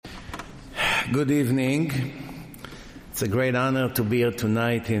Good evening. It's a great honor to be here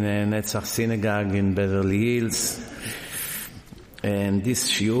tonight in a Netzach Synagogue in Beverly Hills. And this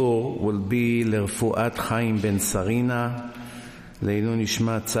shiur will be לרפואת חיים בן סרינה, לעילוי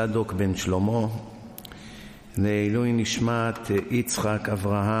נשמת צדוק בן שלמה, לעילוי נשמת יצחק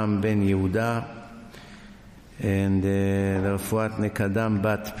אברהם בן יהודה, and לרפואת נקדם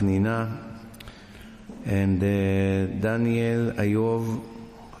בת פנינה, and Daniel Ayov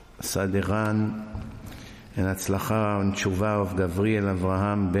Saderan, and הצלחה and tshuva of Gabriel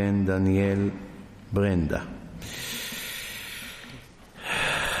Avraham ben Daniel Brenda.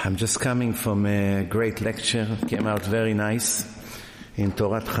 I'm just coming from a great lecture, came out very nice, in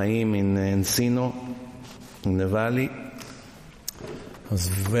Torat Chaim in Encino, in the valley. It was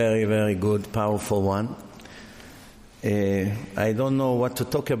very, very good, powerful one. I don't know what to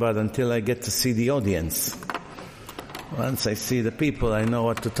talk about until I get to see the audience. Once I see the people, I know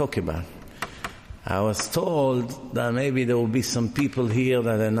what to talk about. I was told that maybe there will be some people here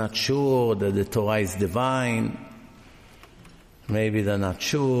that are not sure that the Torah is divine. Maybe they're not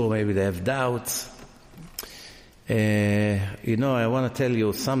sure, maybe they have doubts. I want to tell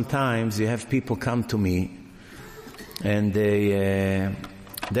you, sometimes you have people come to me and they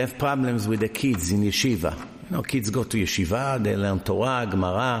have problems with the kids in yeshiva. Kids go to yeshiva, they learn Torah,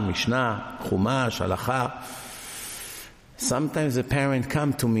 Gemara, Mishnah, Chumash, Halakha. Sometimes a parent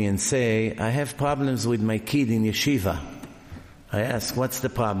come to me and say, I have problems with my kid in yeshiva. I ask, what's the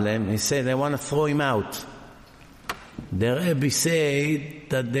problem? He said, I want to throw him out. The Rebbe said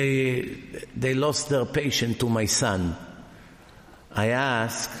that they lost their patience to my son. I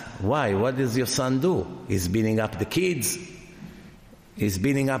ask, why? What does your son do? He's beating up the kids? He's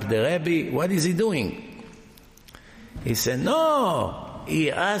beating up the Rebbe? What is he doing? He said, no.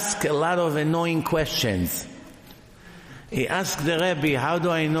 He asked a lot of annoying questions. He asked the Rebbe, how do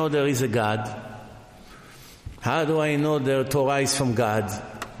I know there is a God? How do I know the Torah is from God?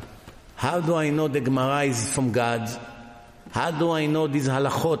 How do I know the Gemara is from God? How do I know these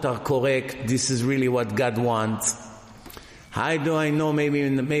halachot are correct? This is really what God wants. How do I know maybe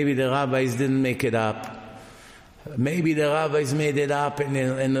the rabbis didn't make it up? Maybe the rabbis made it up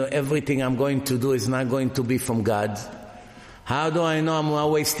and everything I'm going to do is not going to be from God. How do I know I'm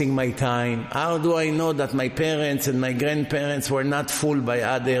not wasting my time? How do I know that my parents and my grandparents were not fooled by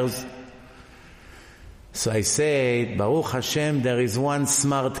others? So I said, Baruch Hashem, there is one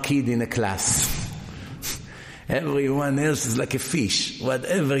smart kid in a class. Everyone else is like a fish.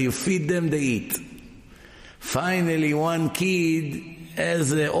 Whatever you feed them, they eat. Finally, one kid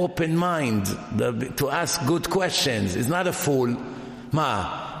has an open mind to ask good questions. He's not a fool.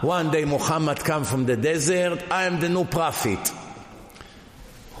 One day Muhammad come from the desert. I am the new prophet.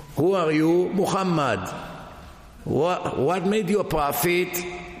 Who are you? Muhammad. What made you a prophet?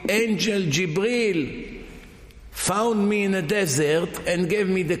 Angel Jibril found me in a desert and gave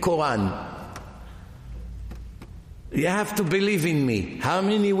me the Quran. You have to believe in me. How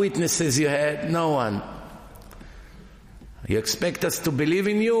many witnesses you had? No one. You expect us to believe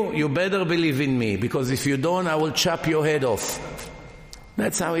in you? You better believe in me, because if you don't, I will chop your head off.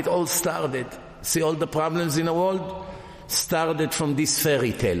 That's how it all started. See all the problems in the world? Started from this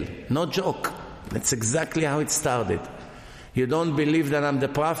fairy tale. No joke. That's exactly how it started. You don't believe that I'm the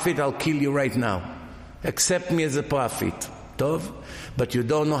prophet, I'll kill you right now. Accept me as a prophet. Tov? But you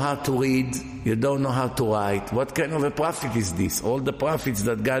don't know how to read, you don't know how to write. What kind of a prophet is this? All the prophets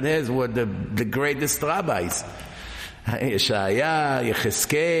that God has were the greatest rabbis. Yeshaya,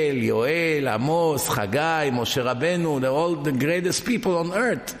 Yecheskel, Yoel, Amos, Chagai, Moshe Rabbeinu, they're all the greatest people on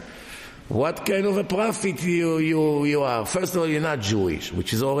earth. What kind of a prophet you are? First of all, you're not Jewish,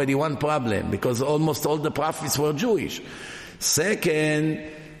 which is already one problem, because almost all the prophets were Jewish. Second,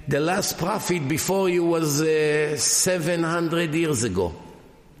 the last prophet before you was 700 years ago,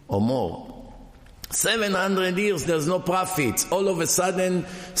 or more. 700 years, there's no prophets. All of a sudden,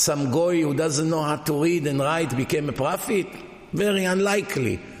 some goy who doesn't know how to read and write became a prophet? Very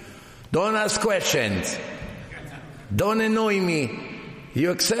unlikely. Don't ask questions. Don't annoy me.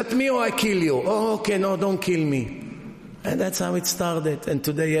 You accept me or I kill you? Oh, okay, no, don't kill me. And that's how it started. And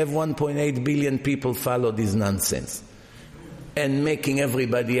today you have 1.8 billion people follow this nonsense. And making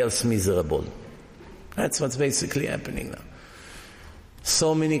everybody else miserable. That's what's basically happening now.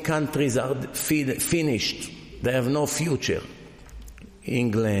 So many countries are finished. They have no future.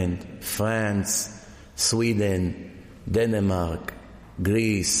 England, France, Sweden, Denmark,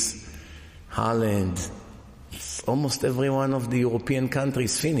 Greece, Holland. Almost every one of the European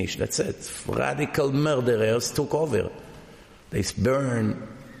countries finished. That's it. Radical murderers took over. They burn,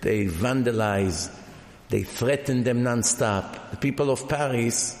 they vandalize, they threaten them non-stop. The people of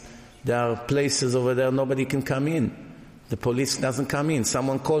Paris There are places over there nobody can come in. The police doesn't come in.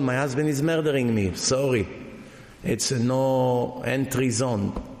 Someone called, my husband is murdering me. Sorry. It's a no entry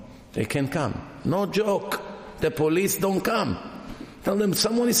zone. They can come. No joke. The police don't come. Tell them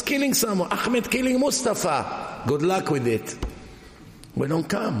someone is killing someone. Ahmed killing Mustafa. Good luck with it. We don't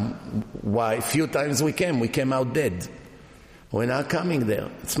come. Why? A few times we came out dead. We're not coming there.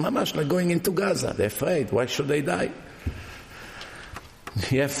 It's mamash like going into Gaza. They're afraid. Why should they die?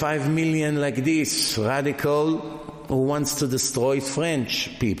 You have 5 million like this, radical, who wants to destroy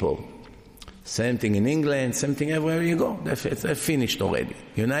French people. Same thing in England, same thing everywhere you go. They're finished already.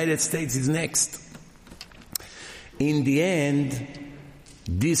 United States is next. In the end,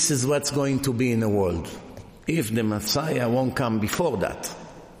 this is what's going to be in the world. If the Messiah won't come before that,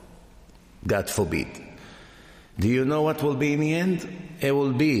 God forbid. Do you know what will be in the end? It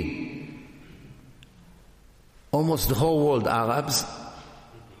will be almost the whole world Arabs.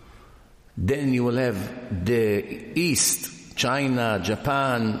 Then you will have the East, China,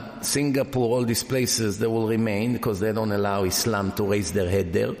 Japan, Singapore, all these places that will remain because they don't allow Islam to raise their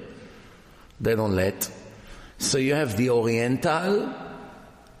head there. They don't let. So you have the Oriental,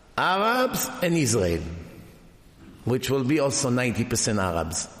 Arabs and Israel, which will be also 90%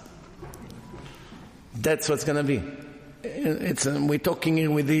 Arabs. That's what's going to be. We're talking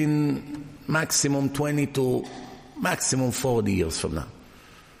here within maximum 20 to maximum 40 years from now.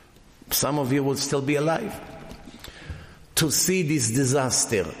 Some of you will still be alive to see this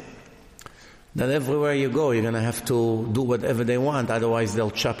disaster. That everywhere you go, you're going to have to do whatever they want, otherwise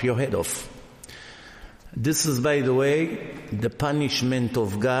they'll chop your head off. This is, by the way, the punishment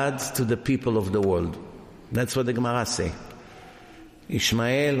of God to the people of the world. That's what the Gemara say.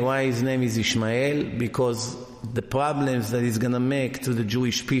 Ishmael, why his name is Ishmael? Because the problems that he's going to make to the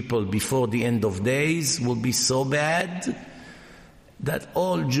Jewish people before the end of days will be so bad that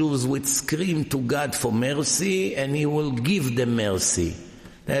all Jews would scream to God for mercy and he will give them mercy.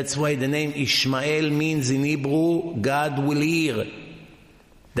 That's why the name Ishmael means in Hebrew, God will hear.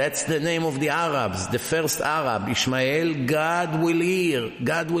 That's the name of the Arabs, the first Arab, Ishmael, God will hear.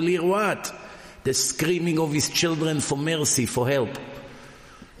 God will hear what? The screaming of his children for mercy, for help.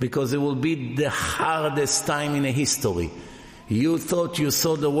 Because it will be the hardest time in history. You thought you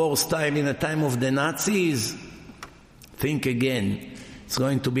saw the worst time in the time of the Nazis? Think again. It's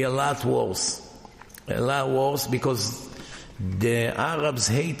going to be a lot worse. A lot worse because the Arabs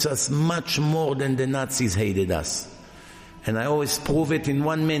hate us much more than the Nazis hated us. And I always prove it in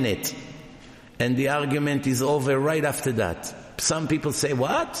 1 minute. And the argument is over right after that. Some people say,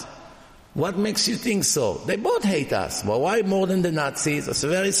 what? What makes you think so? They both hate us. Well, why more than the Nazis? It's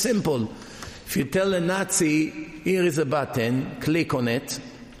very simple. If you tell a Nazi, here is a button, click on it,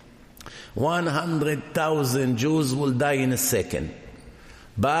 100,000 Jews will die in a second.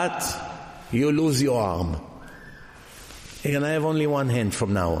 But you lose your arm. You're going to have only one hand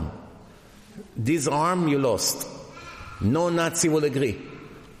from now on. This arm you lost. No Nazi will agree.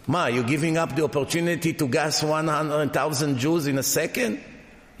 You're giving up the opportunity to gas 100,000 Jews in a second?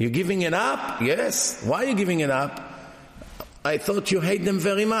 You're giving it up? Yes. Why are you giving it up? I thought you hate them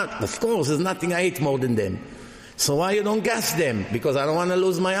very much. Of course, there's nothing I hate more than them. So why you don't gas them? Because I don't want to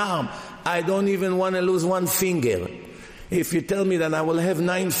lose my arm. I don't even want to lose one finger. If you tell me that I will have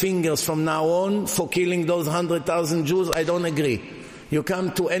 9 fingers from now on for killing those 100,000 Jews, I don't agree. You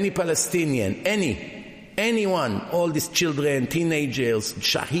come to any Palestinian, anyone, all these children, teenagers,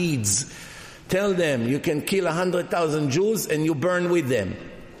 shaheeds, tell them you can kill 100,000 Jews and you burn with them.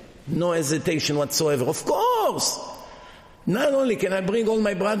 No hesitation whatsoever. Of course! Not only can I bring all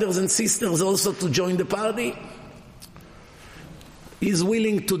my brothers and sisters also to join the party, he's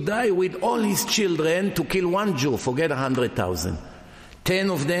willing to die with all his children to kill one Jew, forget 100,000. 10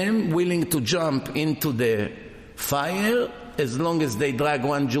 of them willing to jump into the fire as long as they drag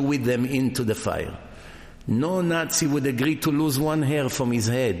one Jew with them into the fire. No Nazi would agree to lose one hair from his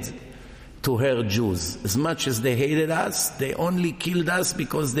head to hurt Jews. As much as they hated us, they only killed us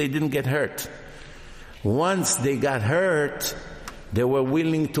because they didn't get hurt. Once they got hurt, they were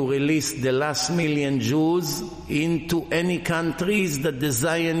willing to release the last million Jews into any countries that the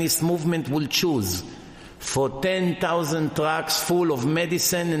Zionist movement will choose for 10,000 trucks full of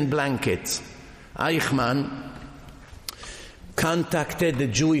medicine and blankets. Eichmann contacted the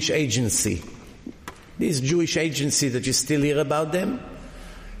Jewish agency. This Jewish agency that you still hear about them,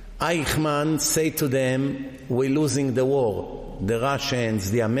 Eichmann said to them, we're losing the war. The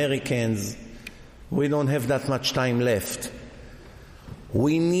Russians, the Americans, we don't have that much time left.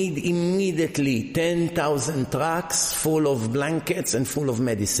 We need immediately 10,000 trucks full of blankets and full of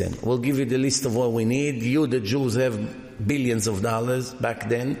medicine. We'll give you the list of what we need. You, the Jews, have billions of dollars back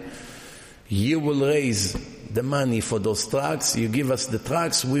then. You will raise the money for those trucks. You give us the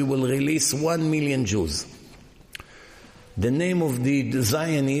trucks. We will release 1 million Jews. The name of the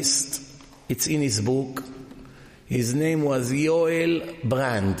Zionist, it's in his book. His name was Yoel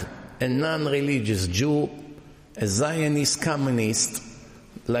Brand, a non-religious Jew, a Zionist communist,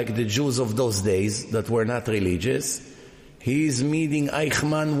 like the Jews of those days that were not religious. He is meeting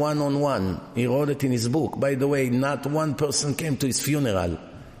Eichmann one-on-one. He wrote it in his book. By the way, not one person came to his funeral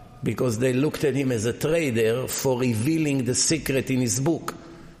because they looked at him as a traitor for revealing the secret in his book.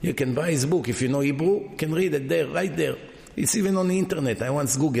 You can buy his book. If you know Hebrew, you can read it there, right there. It's even on the internet. I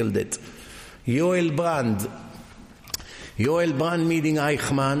once Googled it. Yoel Brand meeting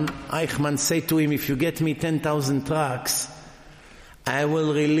Eichmann. Eichmann said to him, if you get me 10,000 trucks, I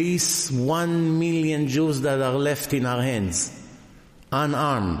will release 1 million Jews that are left in our hands,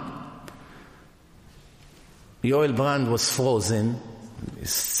 unarmed. Yoel Brand was frozen,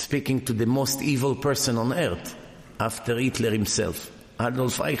 speaking to the most evil person on earth, after Hitler himself,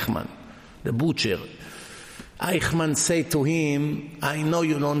 Adolf Eichmann, the butcher. Eichmann said to him, I know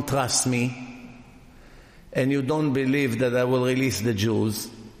you don't trust me, and you don't believe that I will release the Jews,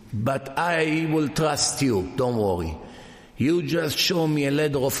 but I will trust you, don't worry. You just show me a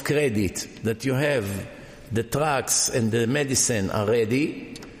letter of credit that you have the trucks and the medicine are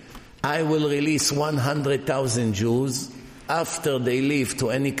ready. I will release 100,000 Jews. After they leave to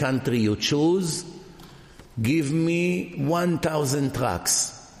any country you choose, give me 1,000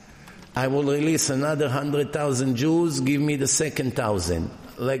 trucks. I will release another 100,000 Jews. Give me the second 1,000.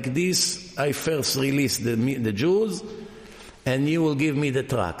 Like this, I first release the Jews, and you will give me the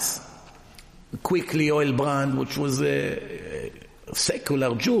trucks. Quickly, Yoel Brand, which was a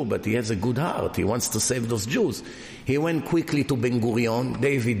secular Jew, but he has a good heart. He wants to save those Jews. He went quickly to Ben Gurion,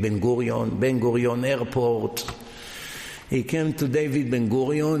 David Ben Gurion Airport. He came to David Ben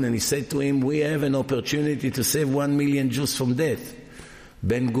Gurion and he said to him, we have an opportunity to save 1 million Jews from death.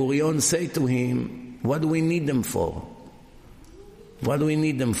 Ben Gurion said to him, what do we need them for? What do we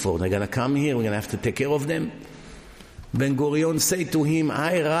need them for? They're going to come here, we're going to have to take care of them? Ben Gurion said to him,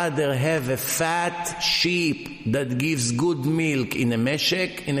 I rather have a fat sheep that gives good milk in a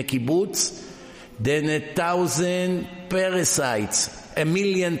meshek, in a kibbutz, than 1,000 parasites, 1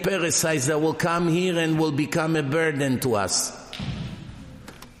 million parasites that will come here and will become a burden to us.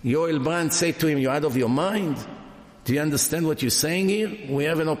 Yoel Brand said to him, you're out of your mind? Do you understand what you're saying here? We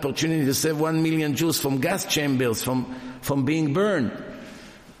have an opportunity to save 1 million Jews from gas chambers, from being burned.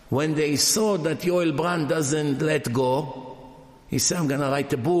 When they saw that Yoel Brand doesn't let go, he said, I'm going to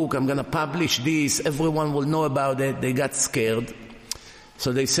write a book, I'm going to publish this, everyone will know about it. They got scared.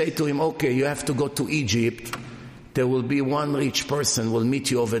 So they say to him, okay, you have to go to Egypt. There will be one rich person will meet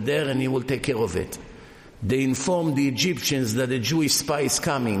you over there and he will take care of it. They informed the Egyptians that a Jewish spy is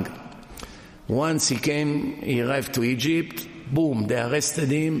coming. Once he arrived to Egypt, boom, they arrested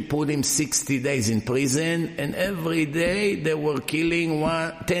him, put him 60 days in prison, and every day they were killing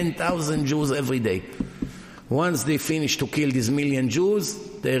 10,000 Jews every day. Once they finished to kill these 1 million Jews,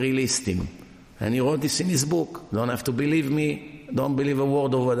 they released him. And he wrote this in his book. Don't have to believe me, don't believe a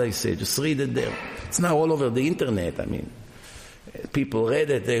word of what I say, just read it there. It's now all over the internet, people read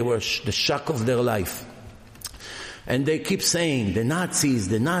it, they were the shock of their life. And they keep saying, the Nazis,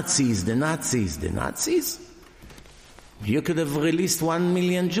 the Nazis, the Nazis, the Nazis. You could have released 1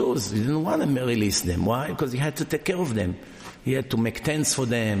 million Jews. You didn't want to release them. Why? Because you had to take care of them. You had to make tents for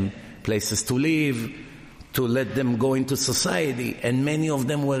them, places to live, to let them go into society. And many of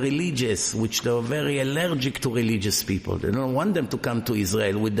them were religious, which they were very allergic to religious people. They don't want them to come to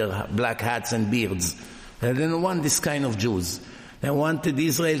Israel with their black hats and beards. They didn't want this kind of Jews. They wanted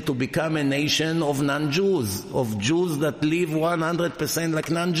Israel to become a nation of non-Jews, of Jews that live 100% like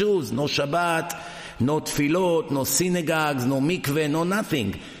non-Jews. No Shabbat, no tefillot, no synagogues, no mikveh, no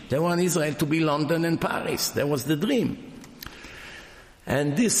nothing. They want Israel to be London and Paris. That was the dream.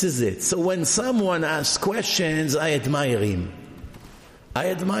 And this is it. So when someone asks questions, I admire him.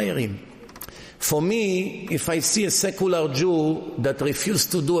 For me, if I see a secular Jew that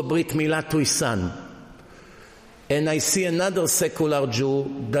refused to do a Brit Milah to his son, and I see another secular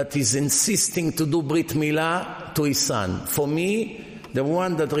Jew that is insisting to do Brit Milah to his son, for me, the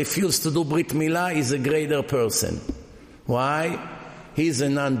one that refused to do Brit Milah is a greater person. Why? He's a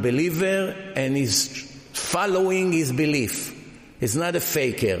non-believer and he's following his belief. He's not a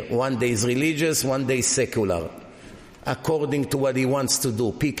faker. One day he's religious, one day he's secular. According to what he wants to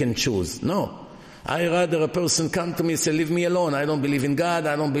do, pick and choose. No. I rather a person come to me and say, leave me alone. I don't believe in God.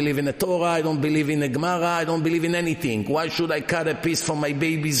 I don't believe in the Torah. I don't believe in the Gemara. I don't believe in anything. Why should I cut a piece from my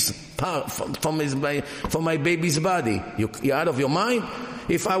baby's from my baby's body. You're out of your mind?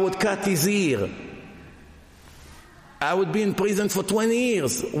 If I would cut his ear, I would be in prison for 20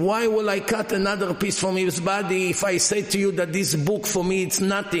 years. Why will I cut another piece from his body if I say to you that this book for me it's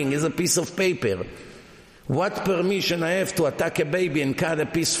nothing, it's a piece of paper? What permission I have to attack a baby and cut a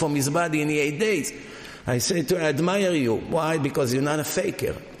piece from his body in 8 days? I say to her, I admire you. Why? Because you're not a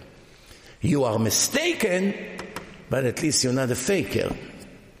faker. You are mistaken, but at least you're not a faker.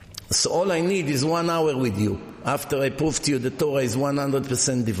 So all I need is 1 hour with you. After I prove to you the Torah is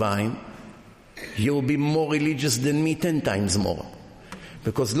 100% divine, you'll be more religious than me 10 times more.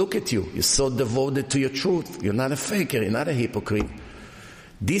 Because look at you. You're so devoted to your truth. You're not a faker. You're not a hypocrite.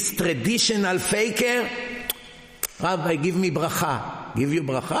 This traditional faker, Rabbi, give me bracha. Give you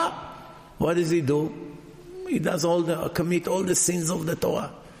bracha? What does he do? He does commit all the sins of the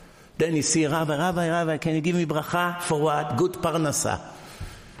Torah. Then you see, Rabbi, can you give me bracha? For what? Good parnasa.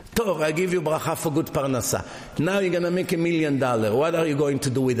 Torah, I give you bracha for good parnasa. Now you're going to make $1 million. What are you going to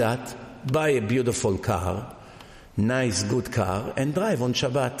do with that? Buy a beautiful car, nice, good car, and drive on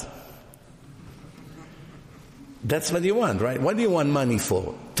Shabbat. That's what you want, right? What do you want money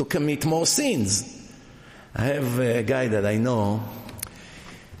for? To commit more sins. I have a guy that I know.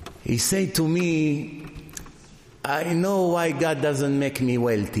 He said to me, I know why God doesn't make me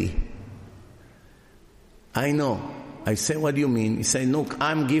wealthy. I know. I say, what do you mean? He said, look,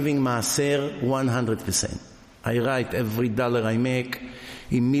 I'm giving maaser 100%. I write every dollar I make.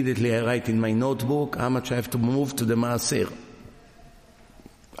 Immediately I write in my notebook how much I have to move to the maaser.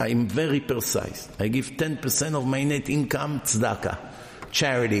 I'm very precise. I give 10% of my net income tzedakah,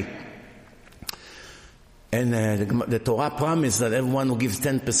 charity. And the Torah promised that everyone who gives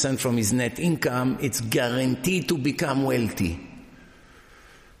 10% from his net income, it's guaranteed to become wealthy.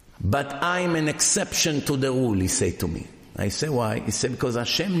 But I'm an exception to the rule, he said to me. I say, why? He said, because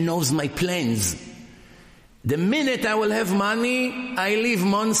Hashem knows my plans. The minute I will have money, I leave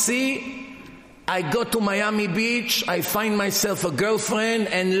Muncie, I go to Miami Beach, I find myself a girlfriend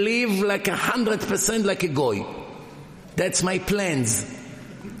and live like 100% like a goy. That's my plans.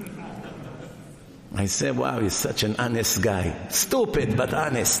 I said, wow, he's such an honest guy. Stupid, but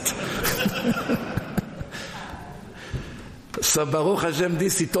honest. So Baruch Hashem,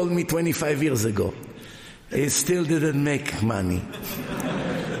 this he told me 25 years ago. He still didn't make money.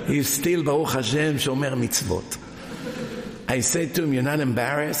 He's still, Baruch Hashem, Shomer Mitzvot. I said to him, you're not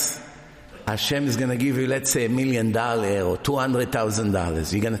embarrassed? Hashem is going to give you, let's say, $1 million or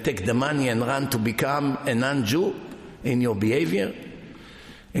 $200,000. You're going to take the money and run to become a non-Jew in your behavior?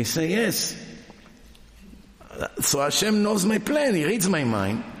 He said, yes. So Hashem knows my plan. He reads my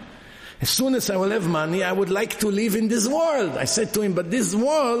mind. As soon as I will have money, I would like to live in this world. I said to him, but this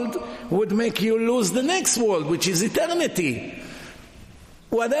world would make you lose the next world, which is eternity.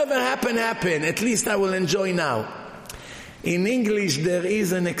 Whatever happen. At least I will enjoy now. In English, there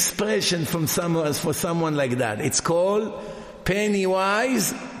is an expression for someone like that. It's called penny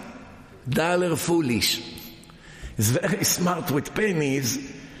wise, dollar foolish. He's very smart with pennies.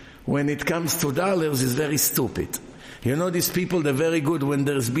 When it comes to dollars, he's very stupid. You know these people, they're very good when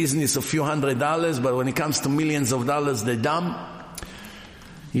there's business of few $100s, but when it comes to millions of dollars, they're dumb.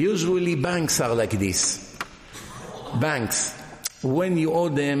 Usually banks are like this. Banks, when you owe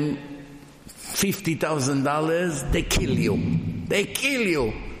them $50,000, they kill you. They kill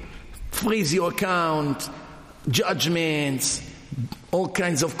you. Freeze your account, judgments, all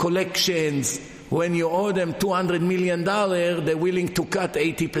kinds of collections. When you owe them $200 million, they're willing to cut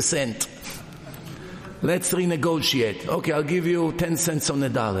 80%. Let's renegotiate. Okay, I'll give you 10 cents on the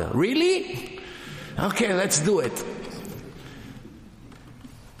dollar. Really? Okay, let's do it.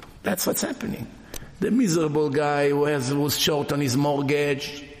 That's what's happening. The miserable guy who's short on his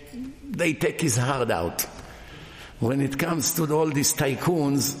mortgage, they take his heart out. When it comes to all these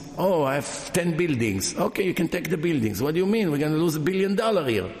tycoons, oh, I have 10 buildings. Okay, you can take the buildings. What do you mean? We're going to lose $1 billion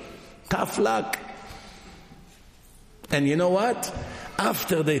here. Tough luck. And you know what?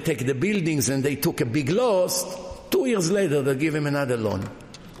 After they take the buildings and they took a big loss, 2 years later they give him another loan.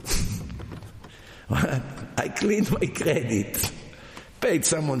 I cleaned my credit. Paid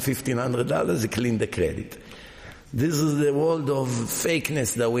someone $1,500, he cleaned the credit. This is the world of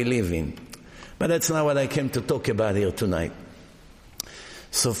fakeness that we live in. But that's not what I came to talk about here tonight.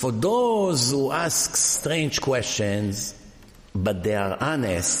 So for those who ask strange questions, but they are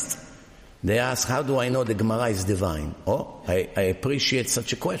honest, they ask, how do I know the Gemara is divine? Oh, I appreciate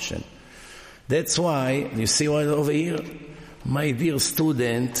such a question. That's why, you see what over here? My dear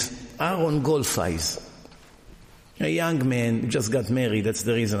student, Aaron Golfeis, a young man, just got married. That's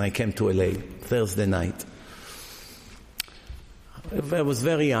the reason I came to LA, Thursday night. I was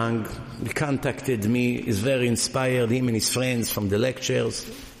very young. He contacted me. He's very inspired, him and his friends from the lectures.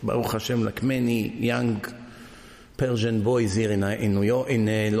 Baruch Hashem, like many young Persian boys here in New York,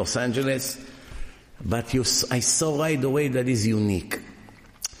 in Los Angeles. But I saw right away that he's unique.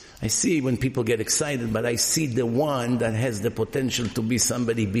 I see when people get excited, but I see the one that has the potential to be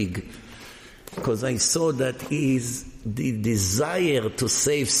somebody big. Because I saw that the desire to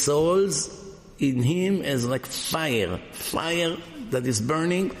save souls in him is like fire that is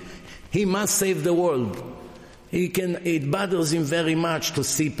burning. He must save the world. It bothers him very much to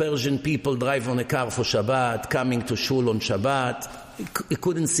see Persian people drive on a car for Shabbat, coming to shul on Shabbat. He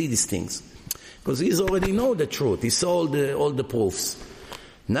couldn't see these things. Because he's already know the truth. He saw all the proofs.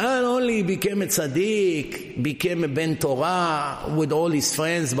 Not only he became a tzaddik, became a ben Torah with all his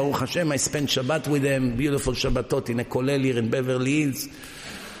friends. Baruch Hashem, I spent Shabbat with them, beautiful Shabbatot in a kollel here in Beverly Hills.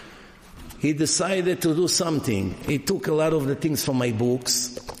 He decided to do something. He took a lot of the things from my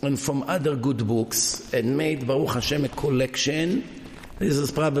books and from other good books and made, Baruch Hashem, a collection. This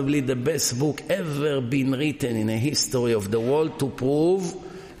is probably the best book ever been written in the history of the world to prove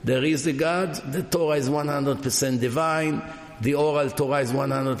there is a God. The Torah is 100% divine. The oral Torah is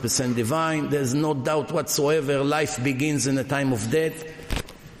 100% divine. There's no doubt whatsoever life begins in the time of death.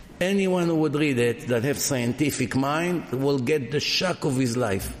 Anyone who would read it that have scientific mind will get the shock of his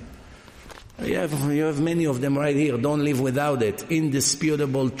life. You have many of them right here. Don't live without it.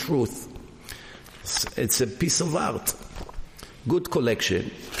 Indisputable truth. It's a piece of art. Good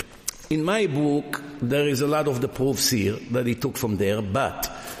collection. In my book, there is a lot of the proofs here that he took from there,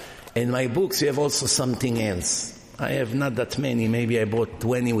 but in my books you have also something else. I have not that many, maybe I brought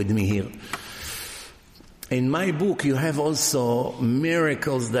 20 with me here. In my book you have also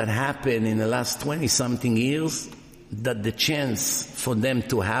miracles that happen in the last 20-something years that the chance for them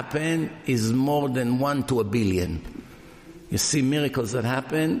to happen is more than 1 to a billion. You see miracles that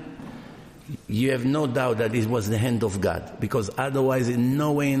happen, you have no doubt that it was the hand of God, because otherwise in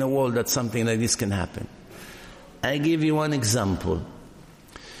no way in the world that something like this can happen. I give you one example.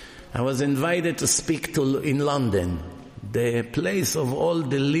 I was invited to speak in London, the place of all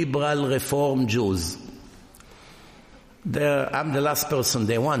the liberal reform Jews. I'm the last person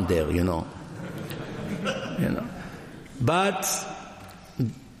they want there, you know. But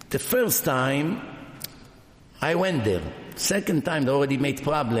the first time I went there. Second time they already made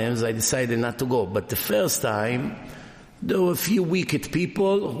problems, I decided not to go. But the first time there were a few wicked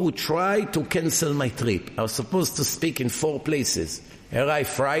people who tried to cancel my trip. I was supposed to speak in 4 places. Arrive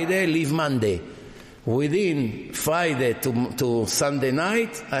Friday, leave Monday. Within Friday to Sunday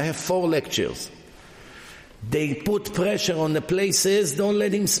night, I have 4 lectures. They put pressure on the places, don't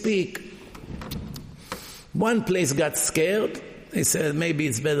let him speak. One place got scared. They said, maybe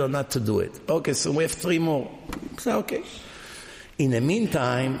it's better not to do it. Okay, so we have 3 more. So, okay. In the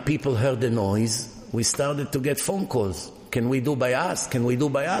meantime, people heard the noise. We started to get phone calls. Can we do by us? Can we do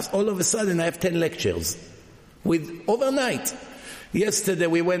by us? All of a sudden, I have 10 lectures. Overnight. Yesterday,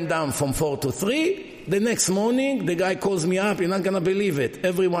 we went down from 4 to 3. The next morning, the guy calls me up. You're not going to believe it.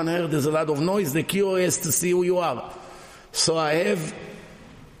 Everyone heard there's a lot of noise. They're curious to see who you are. So I have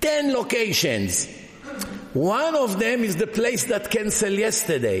 10 locations. One of them is the place that canceled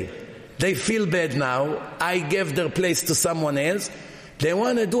yesterday. They feel bad now. I gave their place to someone else. They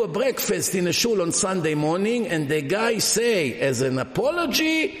want to do a breakfast in a shul on Sunday morning, and the guy say, as an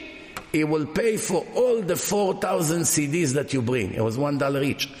apology, he will pay for all the 4,000 CDs that you bring. It was $1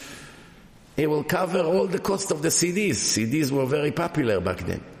 each. He will cover all the cost of the CDs. CDs were very popular back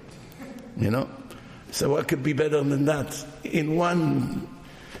then. So what could be better than that? In one,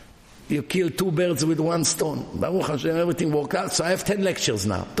 you kill 2 birds with 1 stone. Baruch Hashem, everything worked out. So I have 10 lectures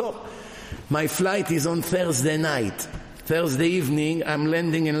now. My flight is on Thursday night. Thursday evening, I'm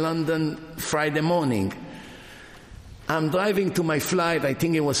landing in London Friday morning. I'm driving to my flight. I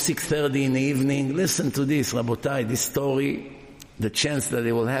think it was 6:30 in the evening. Listen to this, Rabotai, this story. The chance that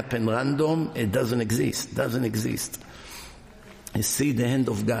it will happen random, it doesn't exist. Doesn't exist. You see the hand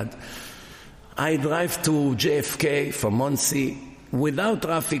of God. I drive to JFK from Monsey. Without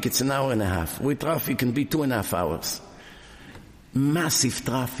traffic, it's 1.5 hours. With traffic, it can be 2.5 hours. Massive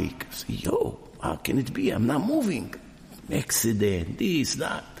traffic. I say, how can it be? I'm not moving. Accident, this,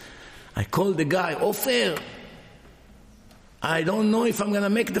 that. I call the guy, Ofer, I don't know if I'm going to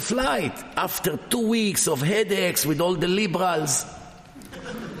make the flight. After 2 weeks of headaches with all the liberals.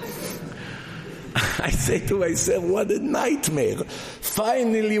 I say to myself, what a nightmare.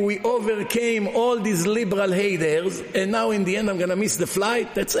 Finally, we overcame all these liberal haters, and now in the end I'm going to miss the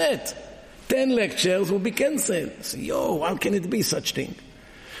flight. That's it. 10 lectures will be cancelled. I say, how can it be such thing?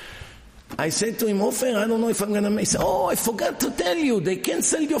 I said to him, Ofer, I don't know if I'm going to make it. Oh, I forgot to tell you, they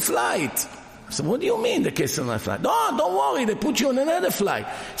canceled your flight. I said, what do you mean they canceled my flight? No, don't worry, they put you on another flight.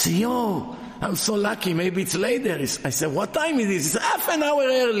 I said, yo, I'm so lucky, maybe it's later. I said, what time is it? He said, half an hour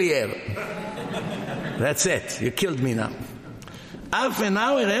earlier. That's it, you killed me now. Half an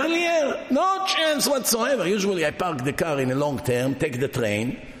hour earlier? No chance whatsoever. Usually I park the car in a long term, take the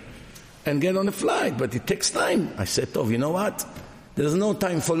train, and get on a flight, but it takes time. I said, you know what? There's no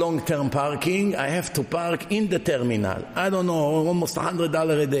time for long-term parking. I have to park in the terminal. I don't know, almost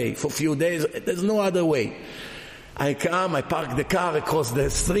 $100 a day for a few days. There's no other way. I come, I park the car across the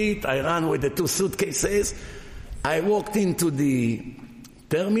street, I run with the 2 suitcases. I walked into the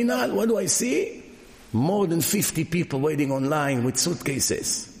terminal. What do I see? More than 50 people waiting online with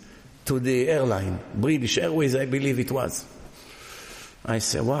suitcases to the airline. British Airways, I believe it was. I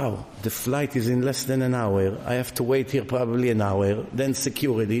said, wow, the flight is in less than an hour. I have to wait here probably an hour. Then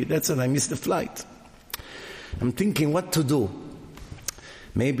security. That's it, I missed the flight. I'm thinking what to do.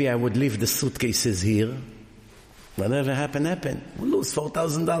 Maybe I would leave the suitcases here. Whatever happened. We'll lose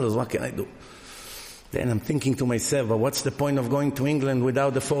 $4,000. What can I do? Then I'm thinking to myself, well, what's the point of going to England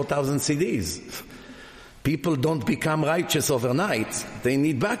without the 4,000 CDs? People don't become righteous overnight. They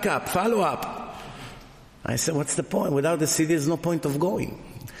need backup, follow-up. I said, what's the point? Without the CD, there's no point of going.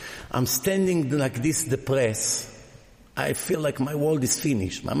 I'm standing like this, depressed. I feel like my world is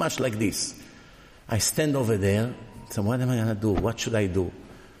finished, much like this. I stand over there. So what am I going to do? What should I do?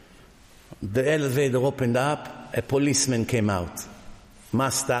 The elevator opened up. A policeman came out.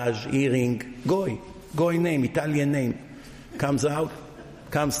 Mustache, earring, Goy name, Italian name. Comes out,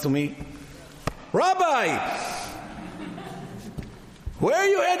 comes to me. Rabbi, where are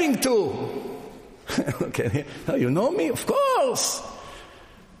you heading to? Okay, oh, you know me? Of course.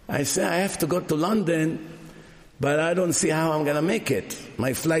 I say, I have to go to London, but I don't see how I'm going to make it.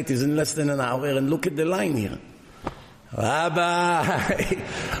 My flight is in less than an hour, and look at the line here. Rabbi,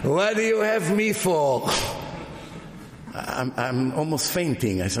 what do you have me for? I'm almost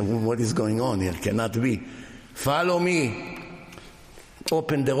fainting. I said, well, what is going on here? Cannot be. Follow me.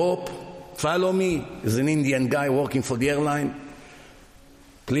 Open the rope. Follow me. There's an Indian guy working for the airline.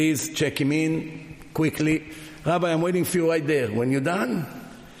 Please check him in quickly. Rabbi, I'm waiting for you right there. When you're done,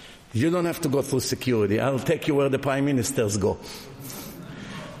 you don't have to go through security. I'll take you where the prime ministers go.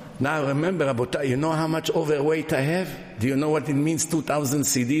 Now remember, Rabotai, you know how much overweight I have? Do you know what it means, 2,000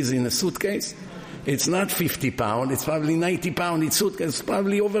 CDs in a suitcase? It's not 50 pounds, it's probably 90 pounds in suitcase. It's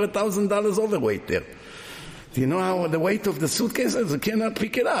probably over $1,000 overweight there. Do you know how the weight of the suitcase is? I cannot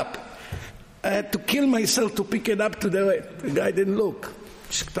pick it up. I had to kill myself to pick it up to the guy didn't look.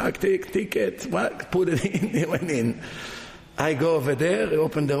 Ticket, what? Put it in, he went in. I go over there, I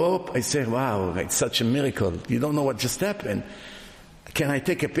open the rope, I say, wow, it's such a miracle. You don't know what just happened. Can I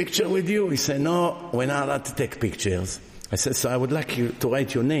take a picture with you? He said, no, we're not allowed to take pictures. I said, so I would like you to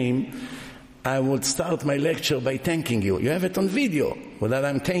write your name. I would start my lecture by thanking you. You have it on video. Well, that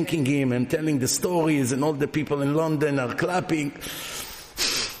I'm thanking him and telling the stories, and all the people in London are clapping.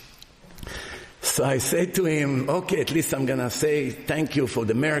 So I said to him, okay, at least I'm going to say thank you for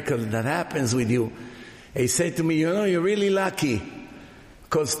the miracle that happens with you. He said to me, you know, you're really lucky,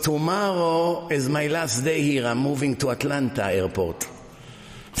 because tomorrow is my last day here. I'm moving to Atlanta airport.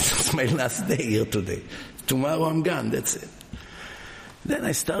 It's my last day here today. Tomorrow I'm gone, that's it. Then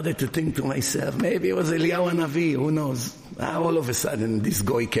I started to think to myself, maybe it was Eliyahu Hanavi, who knows? All of a sudden this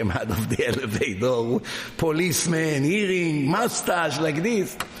guy came out of the elevator, policeman, earring, mustache like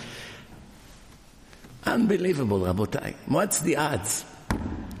this. Unbelievable, Rabotai. What's the odds?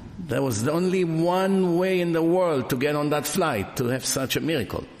 There was only one way in the world to get on that flight, to have such a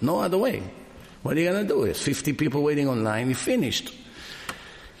miracle. No other way. What are you going to do? There's 50 people waiting online, you finished.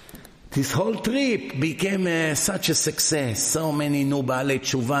 This whole trip became such a success. So many new Baalei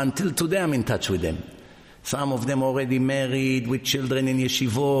Tshuva. Until today I'm in touch with them. Some of them already married, with children in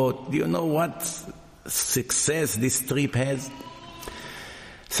yeshivot. Do you know what success this trip has?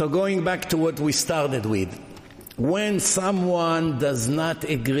 So going back to what we started with. When someone does not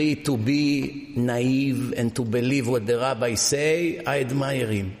agree to be naive and to believe what the rabbis say, I admire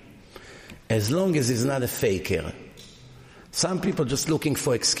him. As long as he's not a faker. Some people just looking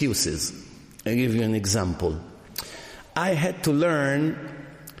for excuses. I'll give you an example. I had to learn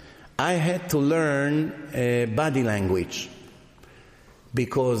body language,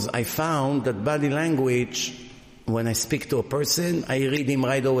 because I found that body language, when I speak to a person, I read him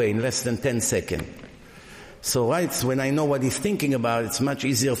right away in less than 10 seconds. So when I know what he's thinking about, it's much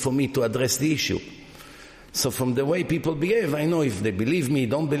easier for me to address the issue. So from the way people behave, I know if they believe me,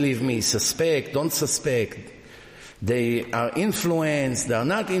 don't believe me, suspect, don't suspect. They are influenced, they are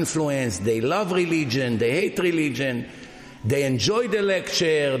not influenced, they love religion, they hate religion, they enjoy the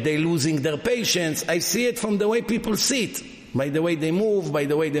lecture, they're losing their patience. I see it from the way people sit, by the way they move, by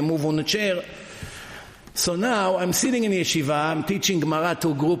the way they move on a chair. So now I'm sitting in yeshiva, I'm teaching Gemara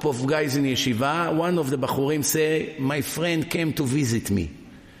to a group of guys in yeshiva. One of the bachurim say, my friend came to visit me.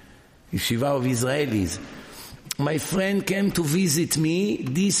 Yeshiva of Israelis. My friend came to visit me.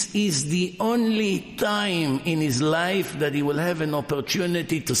 This is the only time in his life that he will have an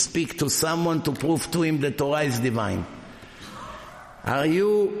opportunity to speak to someone to prove to him that Torah is divine. Are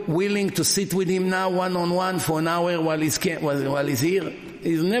you willing to sit with him now one-on-one for an hour while he's here?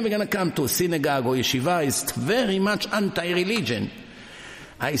 He's never going to come to a synagogue or yeshiva. He's very much anti-religion.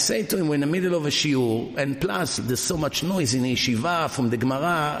 I say to him, we're in the middle of a shiur, and plus there's so much noise in yeshiva from the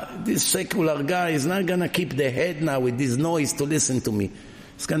Gemara, this secular guy is not going to keep the head now with this noise to listen to me.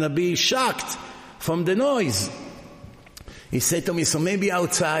 He's going to be shocked from the noise. He said to me, so maybe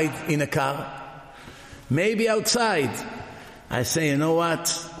outside in a car? Maybe outside. I say, you know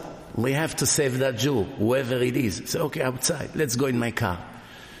what? We have to save that Jew, whoever it is. I say, okay, outside. Let's go in my car.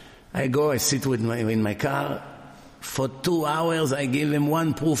 I go, I sit in my car. For 2 hours, I give him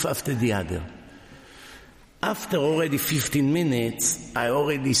one proof after the other. After already 15 minutes, I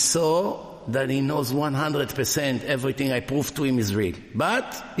already saw that he knows 100% everything I proved to him is real.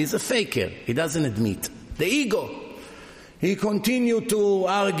 But he's a faker. He doesn't admit. The ego. He continued to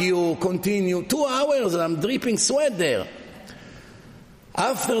argue, 2 hours, I'm dripping sweat there.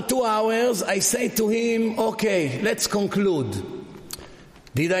 After 2 hours, I say to him, okay, let's conclude.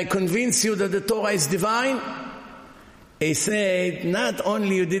 Did I convince you that the Torah is divine? He said, not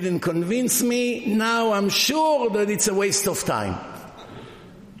only you didn't convince me, now I'm sure that it's a waste of time.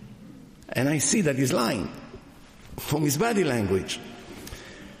 And I see that he's lying from his body language.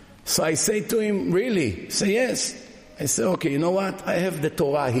 So I say to him, really? He said, yes. I say, okay, you know what? I have the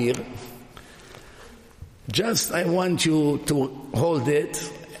Torah here. Just I want you to hold it.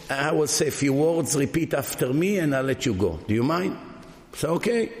 I will say a few words, repeat after me, and I'll let you go. Do you mind? So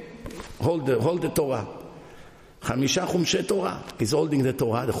okay, hold the Torah. Chamisha Chumshe Torah. He's holding the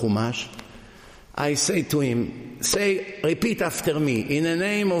Torah, the Chumash. I say to him, repeat after me, in the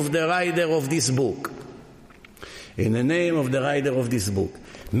name of the writer of this book. In the name of the writer of this book.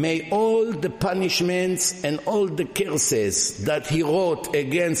 May all the punishments and all the curses that he wrote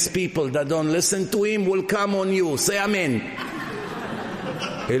against people that don't listen to him will come on you. Say amen.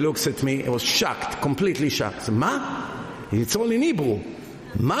 He looks at me, he was shocked, completely shocked. Ma? It's all in Hebrew.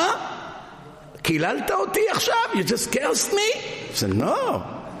 Ma? קיללת אותי עכשיו? You just cursed me? I said, no,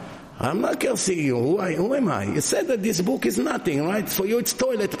 I'm not cursing you. Who am I? You said that this book is nothing, right? For you it's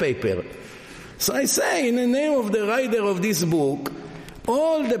toilet paper. So I say, in the name of the writer of this book,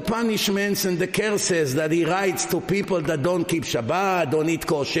 all the punishments and the curses that he writes to people that don't keep Shabbat, don't eat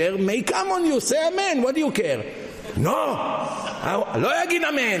kosher, may come on you. Say amen. What do you care? No. לא יגיד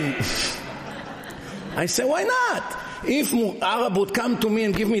amen. I say, why not? If Arab would come to me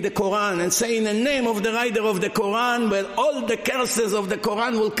and give me the Quran and say, in the name of the writer of the Quran, well, all the curses of the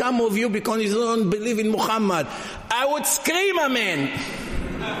Quran will come of you because you don't believe in Muhammad, I would scream amen.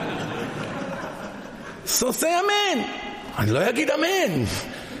 So say amen. אני לא אגיד אמן.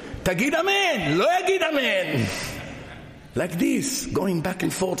 תגיד אמן. לא אגיד אמן. Like this, going back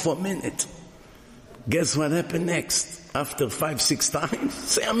and forth for a minute. Guess what happened next? After 5-6 times,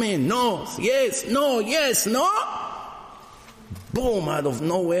 say amen. No, yes, no, yes, no. Boom, out of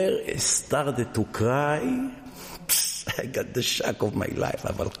nowhere, I started to cry. I got the shock of my life.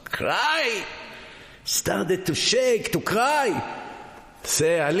 I will cry. Started to shake, to cry.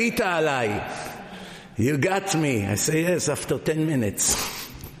 Say, Alita alai. You got me. I say, yes, after 10 minutes.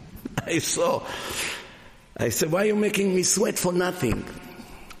 I said, why are you making me sweat for nothing?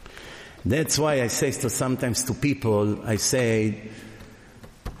 That's why I say sometimes to people, I say,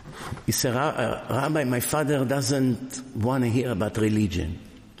 he said, Rabbi, my father doesn't want to hear about religion.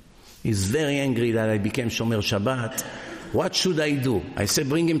 He's very angry that I became Shomer Shabbat. What should I do? I said,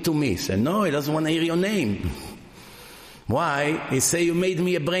 bring him to me. He said, no, he doesn't want to hear your name. Why? He said, you made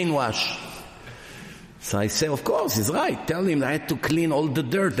me a brainwash. So I say, of course, he's right. Tell him I had to clean all the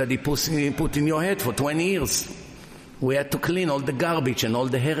dirt that he put in your head for 20 years. We had to clean all the garbage and all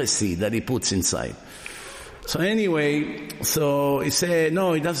the heresy that he puts inside. So anyway, so he said,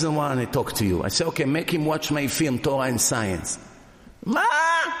 no, he doesn't want to talk to you. I said, okay, make him watch my film, Torah and Science. Ma!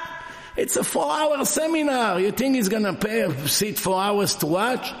 It's a 4-hour seminar. You think he's going to sit 4 hours to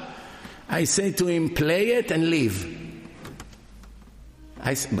watch? I say to him, play it and leave.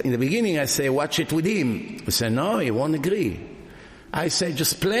 In the beginning, I say, watch it with him. He said, no, he won't agree. I say,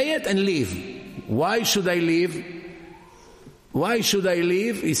 just play it and leave. Why should I leave? Why should I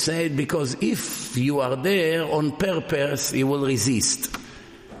leave? He said, because if you are there on purpose, you will resist.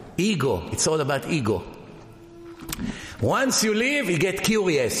 Ego. It's all about ego. Once you leave, you get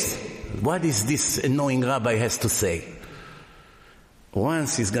curious. What is this annoying rabbi has to say?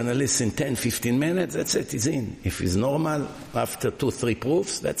 Once he's going to listen 10, 15 minutes, that's it, he's in. If he's normal, after 2, 3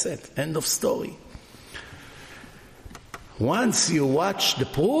 proofs, that's it. End of story. Once you watch the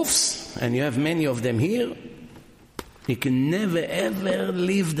proofs, and you have many of them here, you can never ever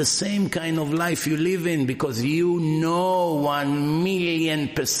live the same kind of life you live in, because you know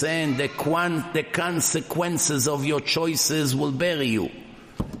 1,000,000% the consequences of your choices will bury you.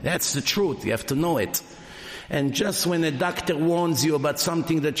 That's the truth. You have to know it. And just when a doctor warns you about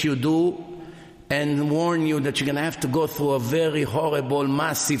something that you do and warn you that you're going to have to go through a very horrible,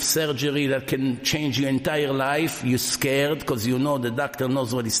 massive surgery that can change your entire life, you're scared because you know the doctor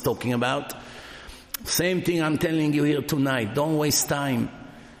knows what he's talking about. Same thing I'm telling you here tonight. Don't waste time.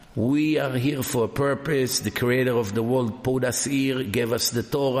 We are here for a purpose. The Creator of the world put us here, gave us the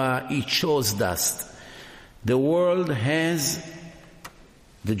Torah. He chose us. The world has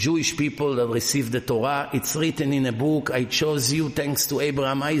the Jewish people that received the Torah. It's written in a book. I chose you thanks to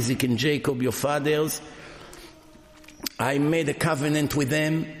Abraham, Isaac, and Jacob, your fathers. I made a covenant with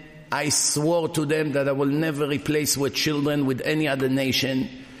them. I swore to them that I will never replace your children with any other nation.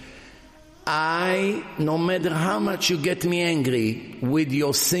 No matter how much you get me angry with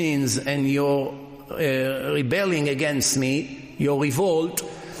your sins and your rebelling against me, your revolt,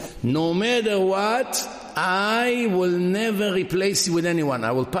 no matter what, I will never replace you with anyone.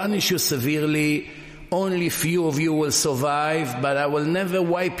 I will punish you severely. Only few of you will survive, but I will never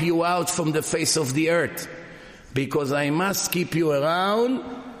wipe you out from the face of the earth, because I must keep you around,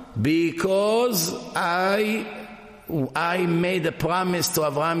 because I made a promise to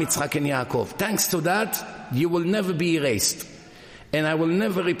Abraham, Yitzchak, and Yaakov. Thanks to that, you will never be erased. And I will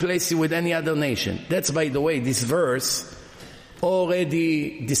never replace you with any other nation. That's, by the way, this verse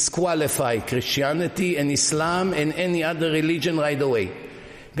already disqualified Christianity and Islam and any other religion right away.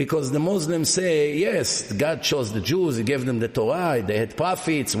 Because the Muslims say, yes, God chose the Jews, He gave them the Torah, they had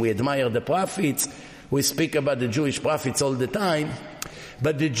prophets, we admire the prophets, we speak about the Jewish prophets all the time,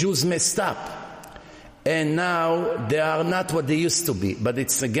 but the Jews messed up. And now they are not what they used to be, but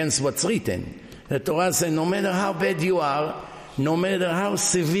it's against what's written. The Torah says, no matter how bad you are, no matter how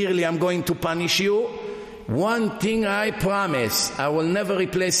severely I'm going to punish you, one thing I promise, I will never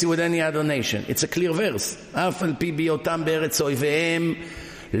replace you with any other nation. It's a clear verse. אף על פי בהיותם בארץ אויביהם,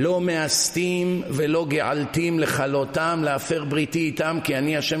 לא מאסתים ולא געלתים לכלותם, להפר בריתי איתם, כי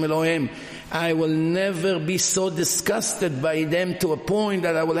אני השם אלוהיהם. I will never be so disgusted by them to a point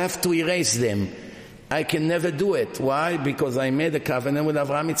that I will have to erase them. I can never do it. Why? Because I made a covenant with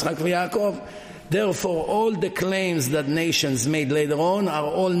Abraham, Yitzchak, and Yaakov. Therefore, all the claims that nations made later on are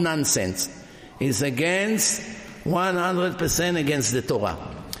all nonsense. It's against 100% against the Torah.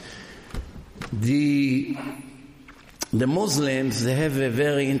 The Muslims, they have a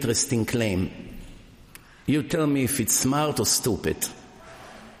very interesting claim. You tell me if it's smart or stupid.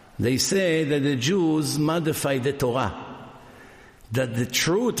 They say that the Jews modified the Torah. That the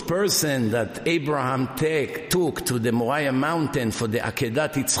truth person that Abraham took to the Moriah mountain for the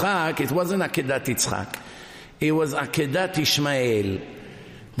Akedat Yitzchak, it wasn't Akedat Yitzchak. It was Akedat Ishmael.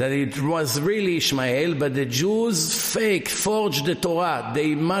 That it was really Ishmael, but the Jews forged the Torah.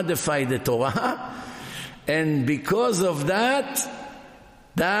 They modified the Torah. And because of that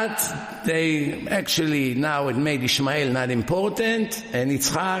they actually, now it made Ishmael not important, and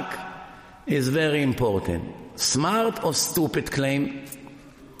Yitzchak is very important. Smart or stupid claim?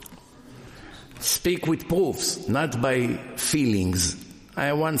 Speak with proofs, not by feelings.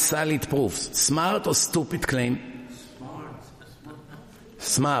 I want solid proofs. Smart or stupid claim?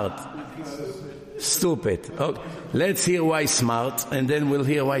 Smart. Stupid. Okay. Let's hear why smart, and then we'll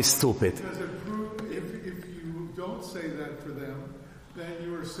hear why stupid. Because if you don't say that for them, then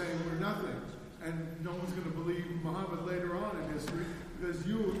you are saying we're nothing. And no one's going to believe Muhammad later on in history, because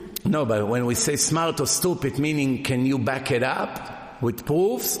you... No, but when we say smart or stupid, meaning can you back it up with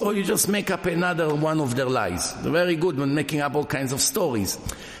proofs, or you just make up another one of their lies? They're very good when making up all kinds of stories.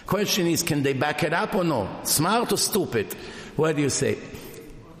 Question is, can they back it up or no? Smart or stupid? What do you say?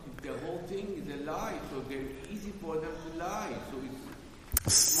 The whole thing is a lie, so it's easy for them to lie. So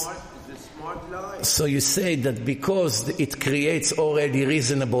it's smart. It's a smart lie. So you say that because it creates already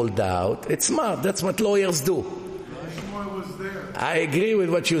reasonable doubt, it's smart. That's what lawyers do. Was there. I agree with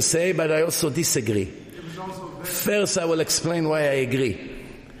what you say, but I also disagree. It was also there. First, I will explain why I agree.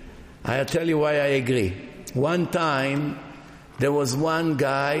 I'll tell you why I agree. One time, there was one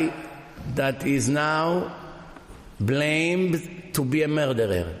guy that is now blamed to be a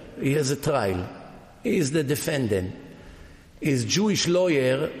murderer. He has a trial. He is the defendant. His Jewish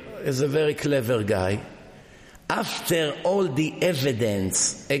lawyer is a very clever guy. After all the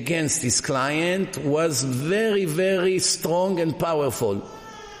evidence against his client was very, very strong and powerful.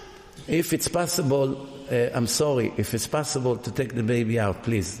 If it's possible, I'm sorry, if it's possible to take the baby out,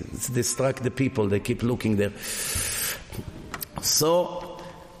 please. It's distract the people, they keep looking there. So,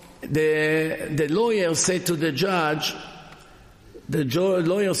 the lawyer said to the judge,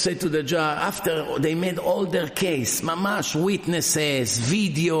 after they made all their case, mamash, witnesses,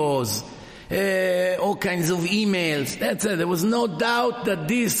 videos, all kinds of emails, that's it. There was no doubt that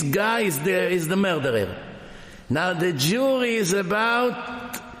this guy is the murderer. Now the jury is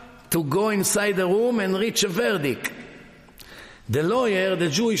about to go inside the room and reach a verdict. The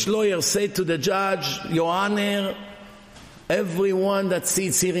Jewish lawyer said to the judge, Your Honor, everyone that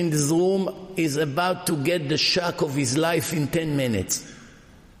sits here in this room is about to get the shock of his life in 10 minutes.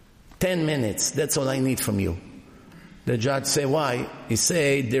 10 minutes, that's all I need from you. The judge said, why? He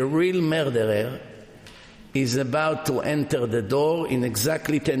said, the real murderer is about to enter the door in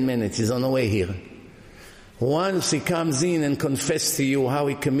exactly 10 minutes. He's on the way here. Once he comes in and confesses to you how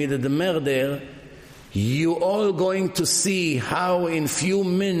he committed the murder, you all going to see how in few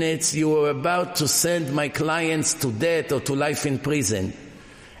minutes you are about to send my clients to death or to life in prison.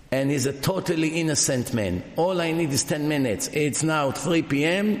 And he's a totally innocent man. All I need is 10 minutes. It's now 3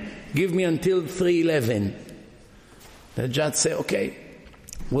 p.m. Give me until 3:11. The judge said, okay,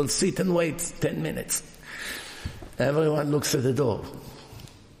 we'll sit and wait 10 minutes. Everyone looks at the door.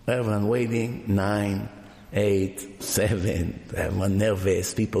 Everyone waiting, 9, 8, 7, everyone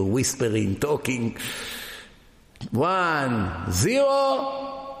nervous, people whispering, talking. 1, 0.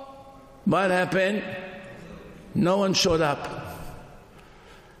 What happened? No one showed up.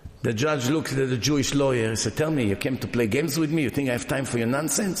 The judge looked at the Jewish lawyer and said, tell me, you came to play games with me? You think I have time for your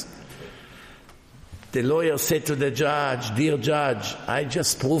nonsense? The lawyer said to the judge, dear judge, I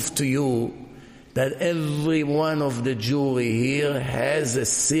just proved to you that every one of the jury here has a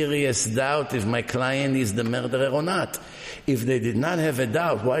serious doubt if my client is the murderer or not. If they did not have a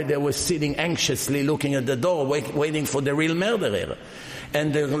doubt, why they were sitting anxiously looking at the door, waiting for the real murderer?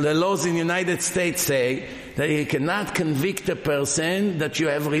 And the laws in the United States say that you cannot convict a person that you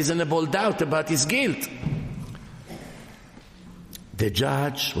have reasonable doubt about his guilt. The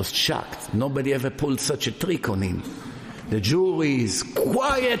judge was shocked. Nobody ever pulled such a trick on him. The jury is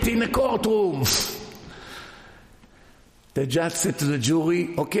quiet in the courtroom. The judge said to the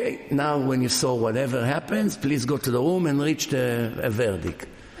jury, okay, now when you saw whatever happens, please go to the room and reach a verdict.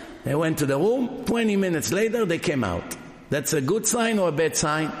 They went to the room. 20 minutes later, they came out. That's a good sign or a bad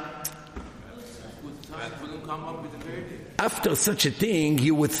sign? After such a thing,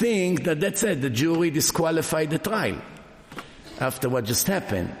 you would think that that's it. The jury disqualified the trial after what just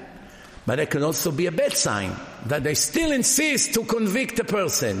happened. But it can also be a bad sign, that they still insist to convict a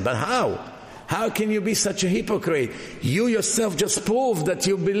person. But how? How can you be such a hypocrite? You yourself just proved that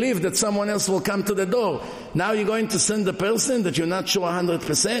you believe that someone else will come to the door. Now you're going to send the person that you're not sure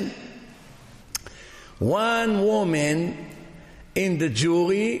 100%? One woman in the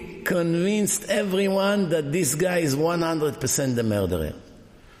jury convinced everyone that this guy is 100% the murderer.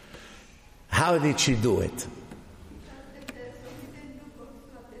 How did she do it?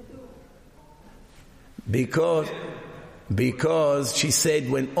 Because she said,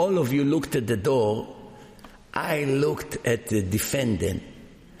 when all of you looked at the door, I looked at the defendant.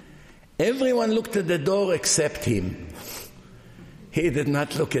 Everyone looked at the door except him. He did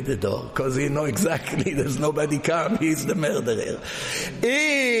not look at the door because he knew exactly there's nobody come. He's the murderer.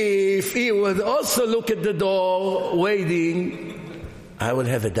 If he would also look at the door waiting, I would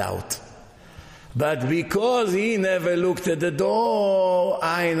have a doubt. But because he never looked at the door,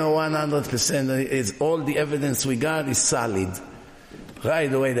 I know 100% is all the evidence we got is solid.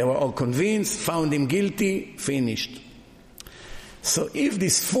 Right away they were all convinced, found him guilty, finished. So if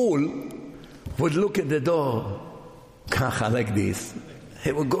this fool would look at the door, like this,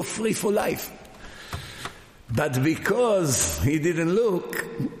 he would go free for life. But because he didn't look,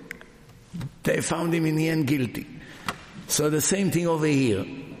 they found him in the end guilty. So the same thing over here.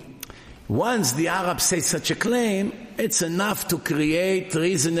 Once the Arabs say such a claim, it's enough to create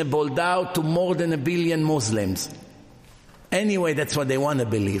reasonable doubt to more than 1 billion Muslims. Anyway, that's what they want to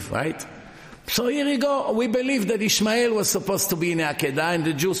believe, right? So here you go. We believe that Ishmael was supposed to be in Akedah and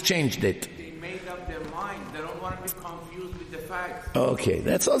the Jews changed it. They made up their mind. They don't want to be confused with the facts. Okay,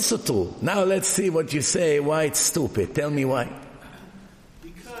 that's also true. Now let's see what you say, why it's stupid. Tell me why.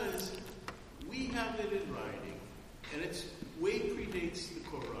 Because we have it in writing, and it's way predates the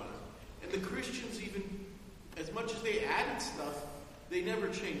Quran. And the Christians even as much as they added stuff, they never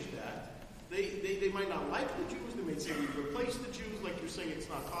changed that. They might not like the Jews. They may say we replace the Jews, like you're saying it's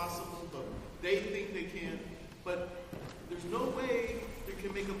not possible, but they think they can. But there's no way they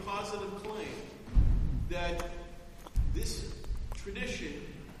can make a positive claim that this tradition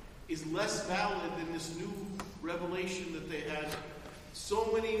is less valid than this new revelation that they had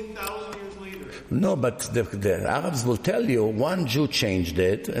so many thousand years later. No, but the Arabs will tell you one Jew changed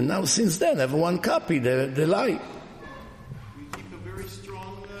it, and now since then everyone copied the lie. We keep a very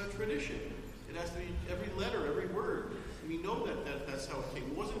strong tradition. It has to be every letter, every word. We know that's how it came.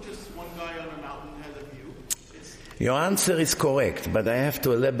 It wasn't just one guy on a mountain who had a view. Your answer is correct, but I have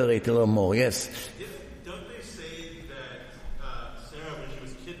to elaborate a little more. Yes? Don't they say that Sarah, when she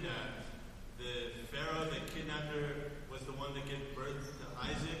was kidnapped, the Pharaoh that kidnapped her was the one that gave birth to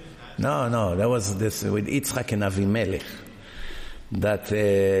Isaac? No, that was this with Yitzchak and Avimelech. That,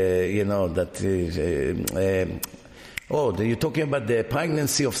 you're talking about the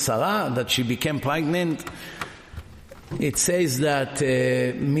pregnancy of Sarah, that she became pregnant? It says that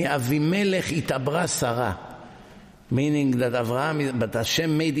Mi Avimelech itabra Sarah. Meaning that but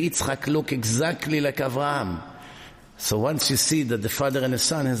Hashem made Yitzchak look exactly like Avraham. So once you see that the father and the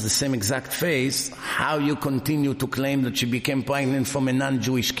son has the same exact face, how you continue to claim that she became pregnant from a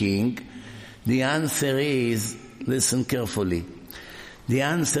non-Jewish king? The answer is, listen carefully. The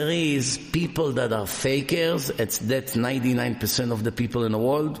answer is, people that are fakers, that's 99% of the people in the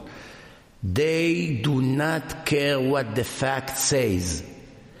world, they do not care what the fact says.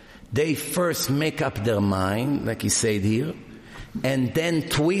 They first make up their mind, like he said here, and then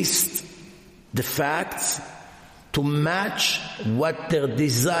twist the facts to match what their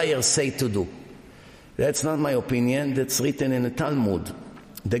desires say to do. That's not my opinion, that's written in the Talmud.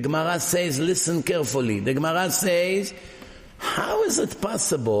 The Gemara says, listen carefully, the Gemara says, how is it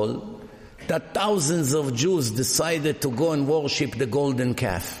possible that thousands of Jews decided to go and worship the golden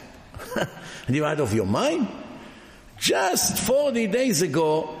calf? Are you out of your mind? Just 40 days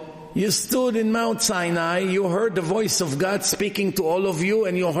ago, you stood in Mount Sinai, you heard the voice of God speaking to all of you,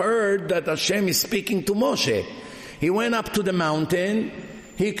 and you heard that Hashem is speaking to Moshe. He went up to the mountain,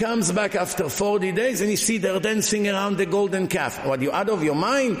 he comes back after 40 days, and you see they're dancing around the golden calf. What, you out of your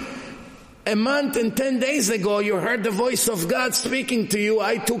mind? A month and 10 days ago, you heard the voice of God speaking to you,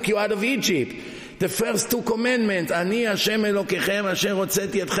 I took you out of Egypt. The first two commandments, Ani Hashem Elokechem, Asher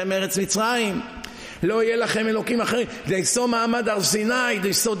Hotzeti Etchem Eretz Mitzrayim. Lo yeh lachem elokim acherim. They saw Ma'amad Har Sinai,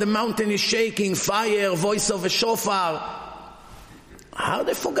 they saw the mountain is shaking, fire, voice of a shofar. How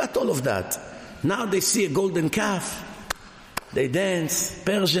they forgot all of that? Now they see a golden calf. They dance,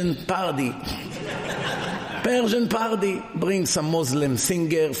 Persian party. Persian party. Bring some Muslim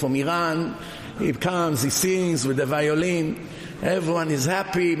singer from Iran. He comes, he sings with the violin. Everyone is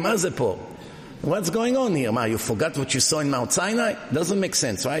happy. Mazepo. What's going on here? Ma, you forgot what you saw in Mount Sinai? Doesn't make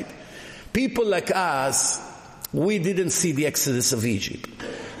sense, right? People like us, we didn't see the exodus of Egypt.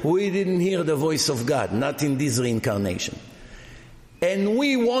 We didn't hear the voice of God, not in this reincarnation. And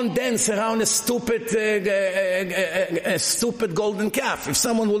we won't dance around a stupid golden calf. If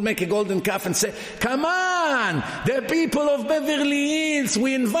someone will make a golden calf and say, come on, the people of Beverly Hills,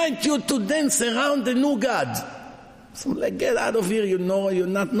 we invite you to dance around the new God. So like, get out of here, you know, you're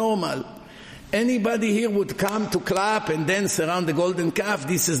not normal. Anybody here would come to clap and dance around the golden calf?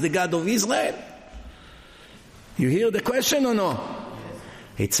 This is the God of Israel? You hear the question or no?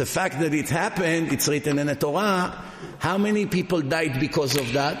 It's a fact that it happened. It's written in the Torah. How many people died because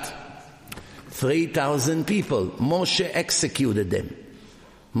of that? 3,000 people. Moshe executed them.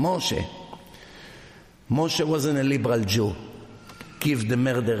 Moshe wasn't a liberal Jew. Give the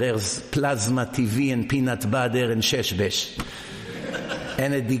murderers plasma TV and peanut butter and sheshbesh.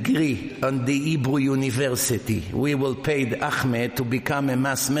 And a degree on the Hebrew University. We will pay Ahmed to become a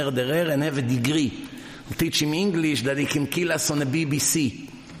mass murderer and have a degree. We'll teach him English that he can kill us on the BBC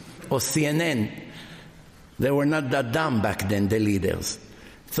or CNN. They were not that dumb back then, the leaders.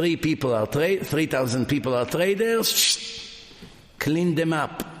 3,000 people are traders. Clean them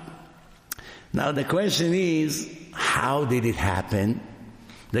up. Now the question is, how did it happen?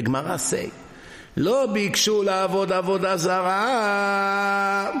 The Gemara say, לא ביקשו לעבוד עבודה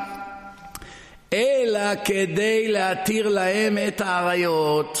זרה, אלא כדי להתיר להם את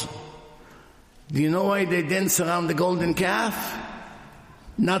העריות. Do you know why they dance around the golden calf?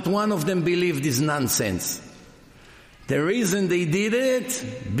 Not one of them believed this nonsense. The reason they did it,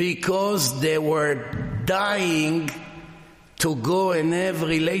 because they were dying to go and have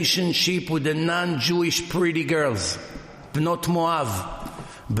relationship with the non-Jewish pretty girls, Bnot Moav.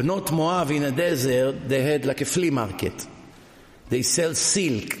 Bnot Moav in a desert, they had like a flea market. They sell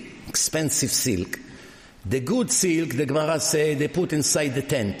silk, expensive silk. The good silk, the Gemara say, they put inside the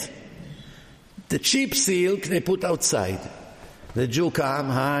tent. The cheap silk, they put outside. The Jew come,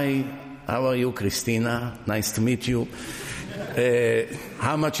 hi, how are you, Christina? Nice to meet you.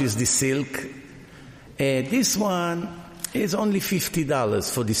 How much is this silk? This one is only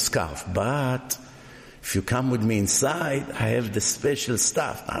 $50 for this scarf, but if you come with me inside, I have the special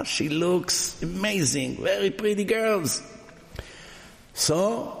stuff. Now she looks amazing, very pretty girls.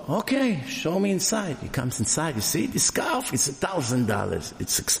 So, okay, show me inside. He comes inside, you see, this scarf is $1,000.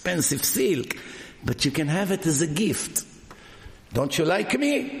 It's expensive silk, but you can have it as a gift. Don't you like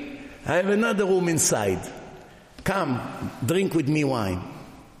me? I have another room inside. Come, drink with me wine.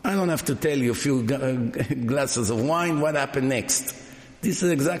 I don't have to tell you a few glasses of wine, what happened next. This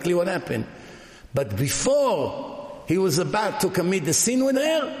is exactly what happened. But before he was about to commit the sin with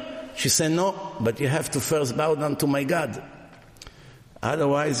her, she said, no, but you have to first bow down to my God.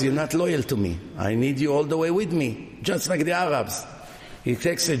 Otherwise, you're not loyal to me. I need you all the way with me, just like the Arabs. He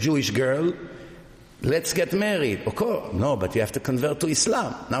takes a Jewish girl, let's get married. Of course, no, but you have to convert to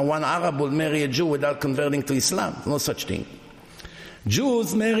Islam. Now one Arab will marry a Jew without converting to Islam. No such thing.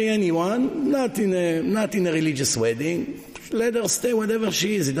 Jews marry anyone, not in a religious wedding. Let her stay whatever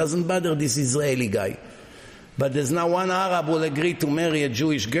she is. It doesn't bother this Israeli guy. But there's now one Arab will agree to marry a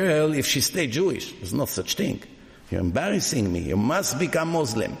Jewish girl if she stays Jewish. There's no such thing. You're embarrassing me. You must become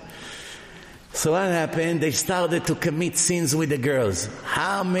Muslim. So what happened? They started to commit sins with the girls.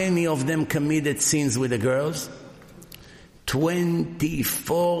 How many of them committed sins with the girls?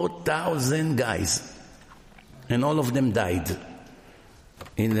 24,000 guys. And all of them died.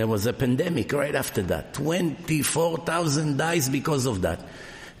 And there was a pandemic right after that. 24,000 dies because of that.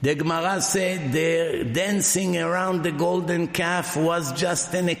 The Gemara said their dancing around the golden calf was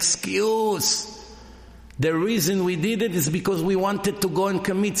just an excuse. The reason we did it is because we wanted to go and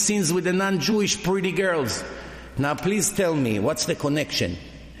commit sins with the non-Jewish pretty girls. Now please tell me, what's the connection?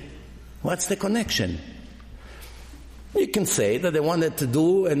 What's the connection? You can say that they wanted to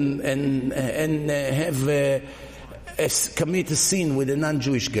do and have commit a sin with a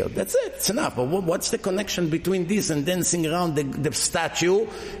non-Jewish girl. That's it. It's enough. But what's the connection between this and dancing around the statue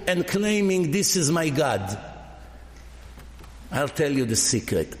and claiming this is my God? I'll tell you the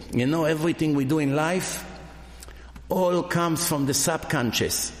secret. You know, everything we do in life all comes from the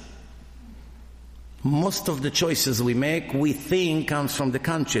subconscious. Most of the choices we make, we think comes from the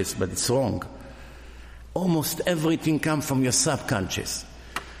conscious, but it's wrong. Almost everything comes from your subconscious.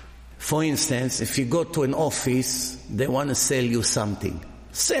 For instance, if you go to an office, they want to sell you something.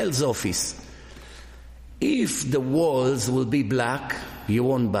 Sales office. If the walls will be black, you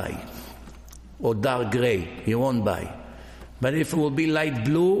won't buy. Or dark gray, you won't buy. But if it will be light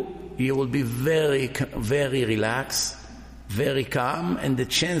blue, you will be very, very relaxed, very calm, and the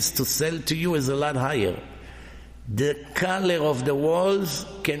chance to sell to you is a lot higher. The color of the walls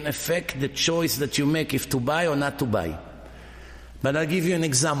can affect the choice that you make if to buy or not to buy. But I'll give you an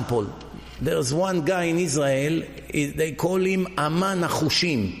example. There's one guy in Israel, they call him Aman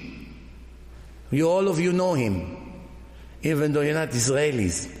Achushim. All of you know him, even though you're not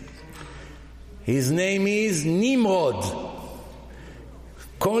Israelis. His name is Nimrod.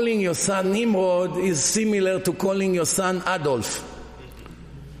 Calling your son Nimrod is similar to calling your son Adolf.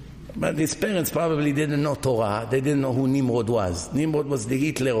 But his parents probably didn't know Torah. They didn't know who Nimrod was. Nimrod was the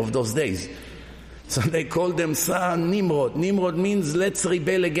Hitler of those days. So they called them son Nimrod. Nimrod means let's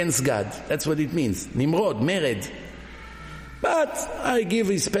rebel against God. That's what it means. Nimrod, Mered. But I give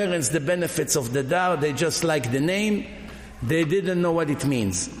his parents the benefits of the doubt. They just like the name. They didn't know what it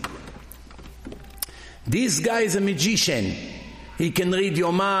means. This guy is a magician. He can read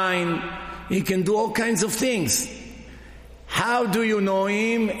your mind. He can do all kinds of things. How do you know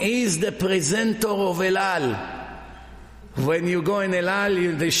him? He's the presenter of El Al. When you go in El Al,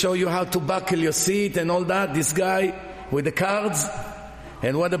 they show you how to buckle your seat and all that. This guy with the cards.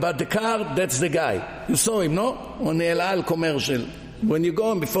 And what about the card? That's the guy. You saw him, no? On the El Al commercial. When you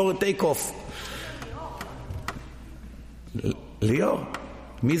go before a takeoff. Leo?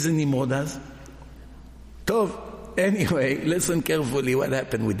 מי זה נמרוד אז? טוב. Anyway, listen carefully what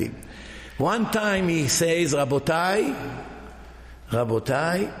happened with him. One time he says, Rabotai,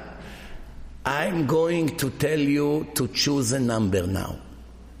 I'm going to tell you to choose a number now.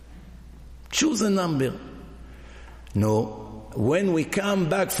 Choose a number. No, when we come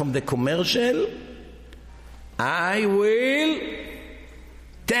back from the commercial, I will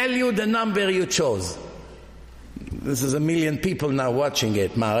tell you the number you chose. This is 1 million people now watching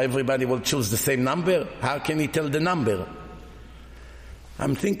it. Everybody will choose the same number? How can he tell the number?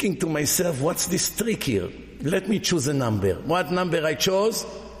 I'm thinking to myself, what's this trick here? Let me choose a number. What number I chose?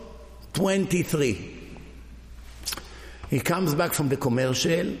 23. He comes back from the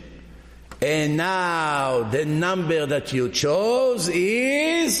commercial, and now the number that you chose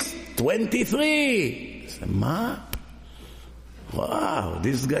is 23. I said, Ma? Wow,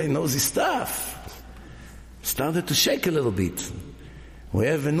 this guy knows his stuff. Started to shake a little bit. We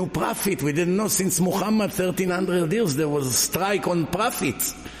have a new prophet. We didn't know since Muhammad 1300 years there was a strike on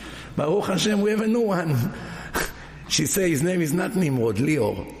prophets. Baruch Hashem, we have a new one. She said his name is not Nimrod,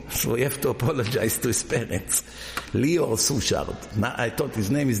 Lior. So we have to apologize to his parents. Lior Sushard. I thought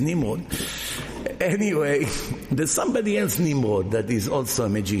his name is Nimrod. Anyway, there's somebody else Nimrod that is also a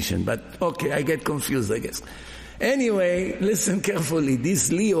magician. But okay, I get confused, I guess. Anyway, listen carefully. This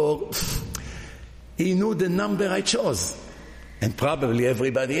Lior, he knew the number I chose. And probably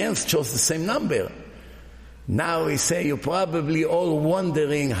everybody else chose the same number. Now he say, you're probably all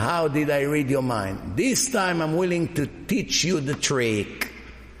wondering, how did I read your mind? This time I'm willing to teach you the trick.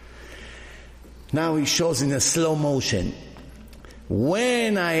 Now he shows in a slow motion.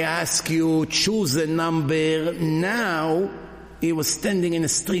 When I ask you, choose a number, now he was standing in the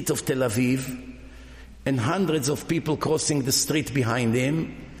street of Tel Aviv, and hundreds of people crossing the street behind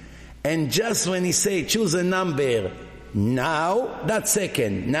him. And just when he say, choose a number, now, that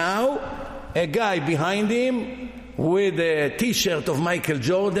second, now, a guy behind him with a t-shirt of Michael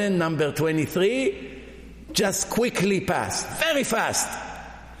Jordan, number 23, just quickly passed, very fast,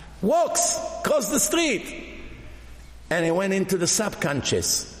 walks across the street. And he went into the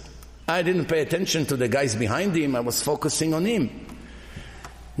subconscious. I didn't pay attention to the guys behind him, I was focusing on him.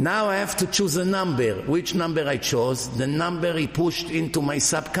 Now I have to choose a number. Which number I chose? The number he pushed into my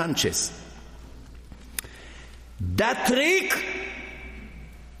subconscious. That trick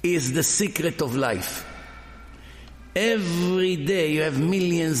is the secret of life. Every day you have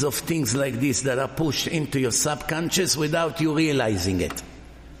millions of things like this that are pushed into your subconscious without you realizing it.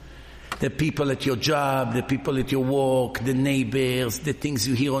 The people at your job, the people at your work, the neighbors, the things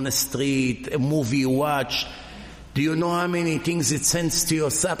you hear on the street, a movie you watch. Do you know how many things it sends to your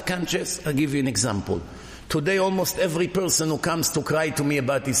subconscious? I'll give you an example. Today almost every person who comes to cry to me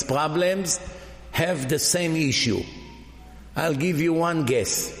about his problems have the same issue. I'll give you one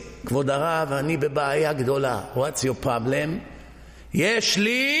guess. כבוד הרב, אני בבעיה גדולה. What's your problem? יש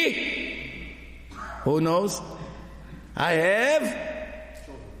לי, who knows? I have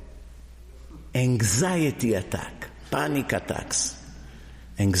anxiety attack, panic attacks,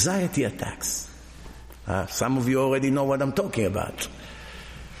 anxiety attacks. Some of you already know what I'm talking about.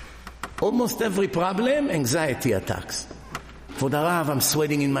 Almost every problem, anxiety attacks. כבוד הרב, I'm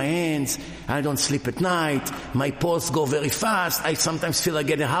sweating in my hands, I don't sleep at night, my pulse go very fast, I sometimes feel I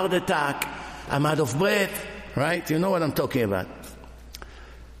get a heart attack, I'm out of breath, right? You know what I'm talking about.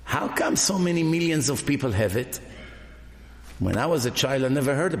 How come so many millions of people have it? When I was a child, I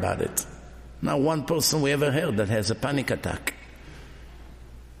never heard about it. Not one person we ever heard that has a panic attack.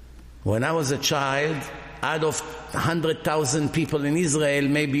 When I was a child, out of 100,000 people in Israel,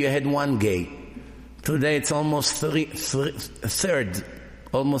 maybe you had one gay. Today it's almost a third.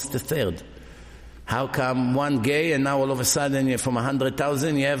 How come one gay and now all of a sudden you're from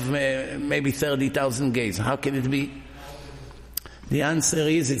 100,000 you have maybe 30,000 gays? How can it be? The answer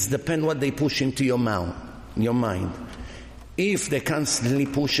is it depends what they push into your mind. If they constantly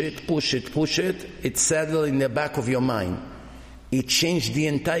push it, it's settled in the back of your mind. It changed the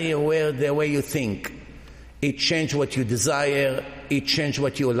entire the way you think. It changed what you desire. It changed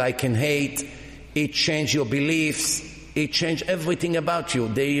what you like and hate. It changed your beliefs. It changed everything about you.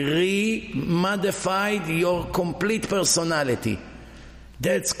 They re-modified your complete personality.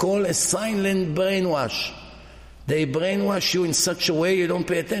 That's called a silent brainwash. They brainwash you in such a way you don't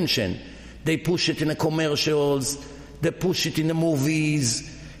pay attention. They push it in the commercials. They push it in the movies.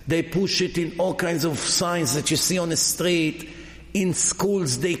 They push it in all kinds of signs that you see on the street. In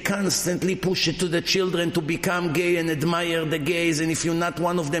schools, they constantly push it to the children to become gay and admire the gays. And if you're not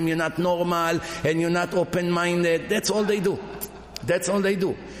one of them, you're not normal and you're not open-minded. That's all they do.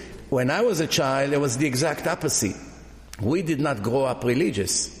 When I was a child, it was the exact opposite. We did not grow up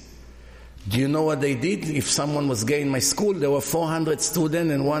religious. Do you know what they did? If someone was gay in my school, there were 400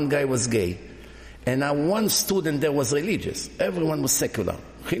 students and one guy was gay. And now one student there was religious. Everyone was secular.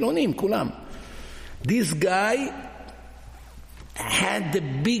 Chilonim, kulam. This guy had the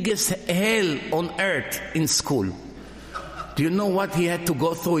biggest hell on earth in school. Do you know what he had to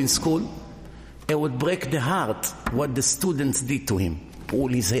go through in school? It would break the heart what the students did to him. Pull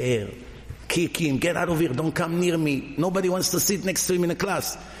his hair, kick him, get out of here, don't come near me. Nobody wants to sit next to him in a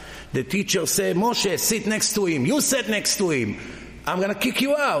class. The teacher said, Moshe, sit next to him. You sit next to him. I'm going to kick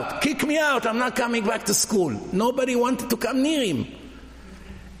you out. Kick me out. I'm not coming back to school. Nobody wanted to come near him.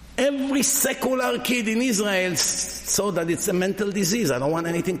 Every secular kid in Israel saw that it's a mental disease. I don't want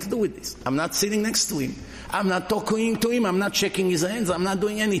anything to do with this. I'm not sitting next to him. I'm not talking to him. I'm not shaking his hands. I'm not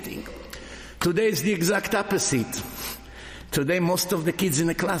doing anything. Today is the exact opposite. Today most of the kids in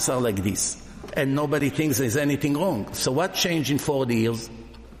the class are like this. And nobody thinks there's anything wrong. So what changed in 40 years?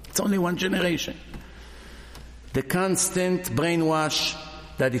 It's only one generation. The constant brainwash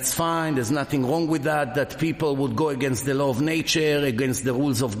that it's fine, there's nothing wrong with that people would go against the law of nature, against the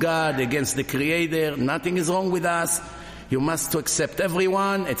rules of God, against the Creator. Nothing is wrong with us. You must accept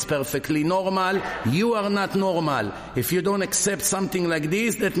everyone. It's perfectly normal. You are not normal. If you don't accept something like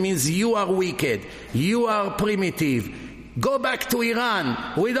this, that means you are wicked. You are primitive. Go back to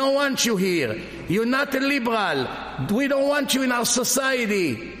Iran. We don't want you here. You're not a liberal. We don't want you in our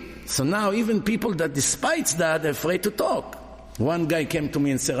society. So now even people that despise that are afraid to talk. One guy came to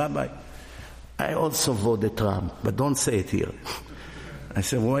me and said, Rabbi, I also voted Trump, but don't say it here. I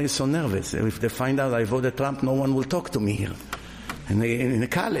said, why are you so nervous? If they find out I voted Trump, no one will talk to me here in the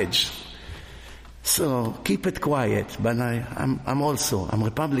college. So keep it quiet. But I'm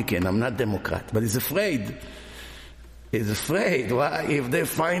Republican, I'm not Democrat. But he's afraid. He's afraid. Why? If they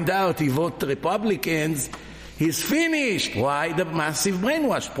find out he voted Republicans, he's finished. Why? The massive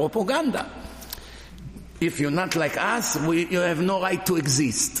brainwash, propaganda. If you're not like us, you have no right to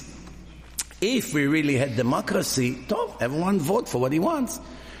exist. If we really had democracy, everyone vote for what he wants.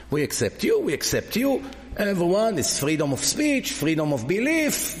 We accept you. Everyone is freedom of speech, freedom of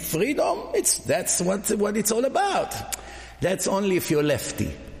belief, freedom. That's what it's all about. That's only if you're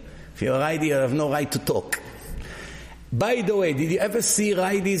lefty. If you're righty, you have no right to talk. By the way, did you ever see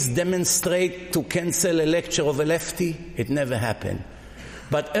righties demonstrate to cancel a lecture of a lefty? It never happened.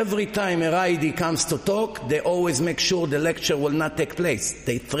 But every time a righty comes to talk, they always make sure the lecture will not take place.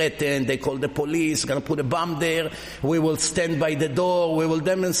 They threaten, they call the police, going to put a bomb there, we will stand by the door, we will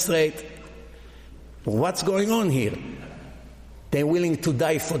demonstrate. What's going on here? They're willing to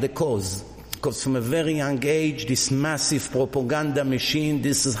die for the cause. Because from a very young age, this massive propaganda machine,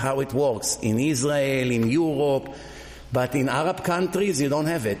 this is how it works. In Israel, in Europe, but in Arab countries, you don't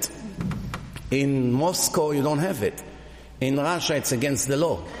have it. In Moscow, you don't have it. In Russia, it's against the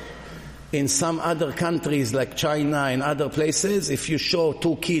law. In some other countries like China and other places, if you show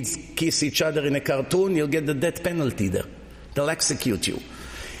two kids kiss each other in a cartoon, you'll get the death penalty there. They'll execute you.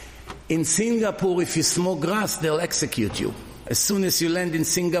 In Singapore, if you smoke grass, they'll execute you. As soon as you land in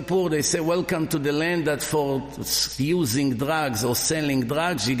Singapore, they say, welcome to the land that for using drugs or selling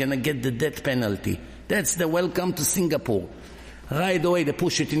drugs, you're going to get the death penalty. That's the welcome to Singapore. Right away, they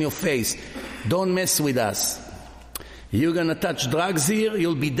push it in your face. Don't mess with us. You're going to touch drugs here,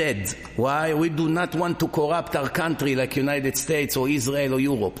 you'll be dead. Why? We do not want to corrupt our country like United States or Israel or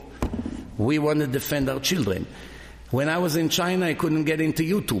Europe. We want to defend our children. When I was in China, I couldn't get into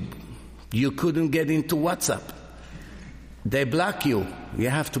YouTube. You couldn't get into WhatsApp. They block you. You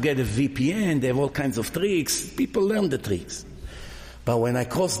have to get a VPN. They have all kinds of tricks. People learn the tricks. But when I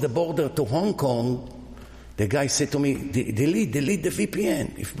crossed the border to Hong Kong, the guy said to me, delete the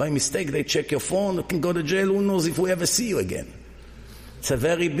VPN. If by mistake they check your phone, you can go to jail. Who knows if we ever see you again? It's a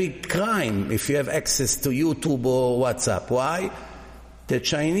very big crime if you have access to YouTube or WhatsApp. Why? The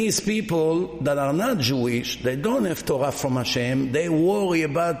Chinese people that are not Jewish, they don't have Torah from Hashem. They worry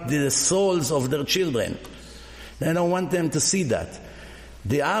about the souls of their children. They don't want them to see that.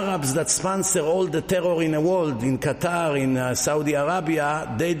 The Arabs that sponsor all the terror in the world, in Qatar, in Saudi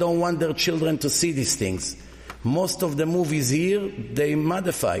Arabia, they don't want their children to see these things. Most of the movies here, they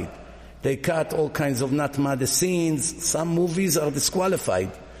modified. They cut all kinds of not modest scenes. Some movies are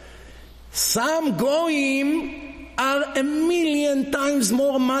disqualified. Some goyim are 1,000,000 times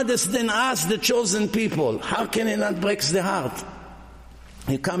more modest than us, the chosen people. How can it not break the heart?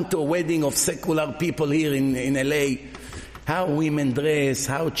 You come to a wedding of secular people here in LA, how women dress,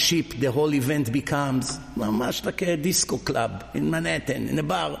 how cheap the whole event becomes. Mamash like a disco club in Manhattan, in a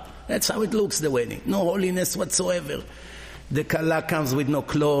bar. That's how it looks, the wedding. No holiness whatsoever. The kala comes with no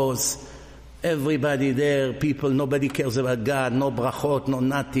clothes. Everybody there, people, nobody cares about God, no brachot, no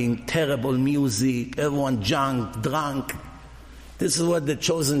nothing. Terrible music, everyone drunk. This is what the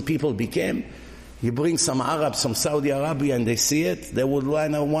chosen people became. You bring some Arabs from Saudi Arabia and they see it, they would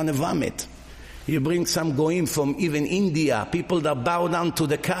want to vomit. You bring some goyim from even India, people that bow down to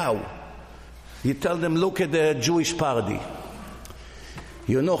the cow. You tell them, look at the Jewish party.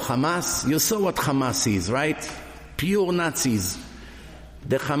 You know Hamas? You saw what Hamas is, right? Pure Nazis.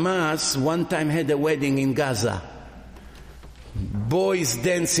 The Hamas one time had a wedding in Gaza. Boys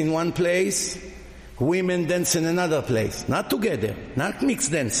dance in one place, women dance in another place. Not together, not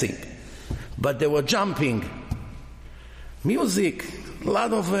mixed dancing. But they were jumping. Music. A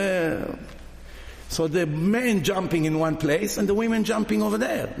lot of... so the men jumping in one place and the women jumping over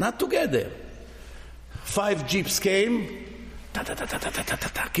there, not together. 5 jeeps came,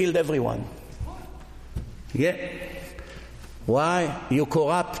 killed everyone. Yeah. Why? You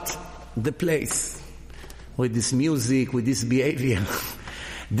corrupt the place with this music, with this behavior.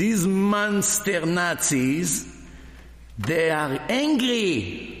 These monster Nazis, they are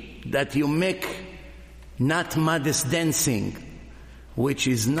angry that you make not modest dancing, which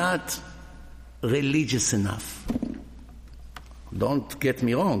is not religious enough. Don't get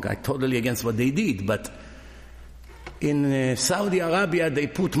me wrong, I'm totally against what they did, but in Saudi Arabia they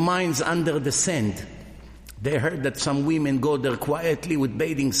put mines under the sand. They heard that some women go there quietly with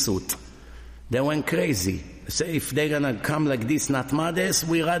bathing suit. They went crazy. They say if they're gonna come like this, not modest,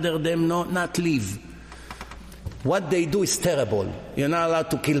 we rather them not leave. What they do is terrible. You're not allowed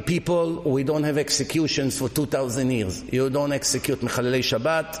to kill people. We don't have executions for 2,000 years. You don't execute Mechalelei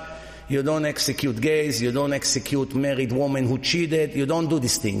Shabbat. You don't execute gays. You don't execute married women who cheated. You don't do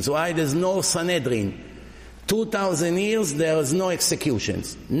these things. Why? There's no Sanhedrin. 2,000 years, there is no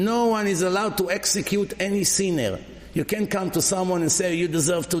executions. No one is allowed to execute any sinner. You can't come to someone and say, you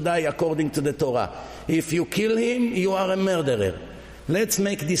deserve to die according to the Torah. If you kill him, you are a murderer. Let's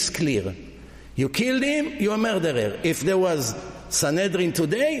make this clear. You killed him, you're a murderer. If there was Sanhedrin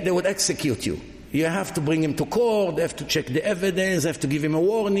today, they would execute you. You have to bring him to court, they have to check the evidence, they have to give him a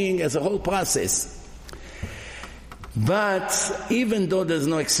warning, as a whole process. But even though there's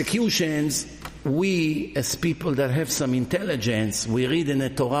no executions, we, as people that have some intelligence, we read in the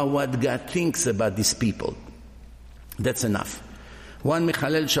Torah what God thinks about these people. That's enough. One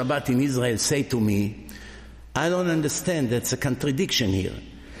Mechalel Shabbat in Israel say to me, I don't understand, that's a contradiction here.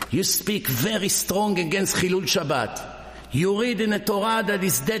 You speak very strong against Chilul Shabbat. You read in the Torah that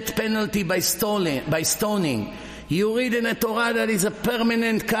is death penalty by stoning. You read in the Torah that is a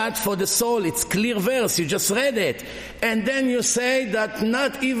permanent cut for the soul. It's clear verse, you just read it. And then you say that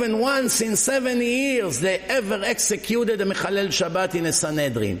not even once in 70 years they ever executed a Mechalel Shabbat in a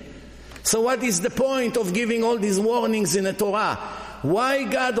Sanhedrin. So what is the point of giving all these warnings in the Torah? Why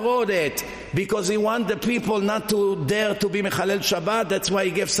God wrote it? Because He wants the people not to dare to be Mechalel Shabbat. That's why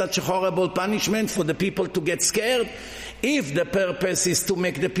He gave such a horrible punishment for the people to get scared. If the purpose is to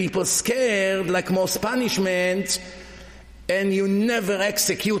make the people scared, like most punishments, and you never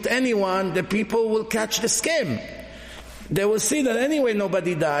execute anyone, the people will catch the scam. They will see that anyway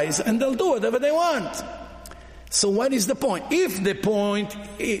nobody dies, and they'll do whatever they want. So what is the point? If the point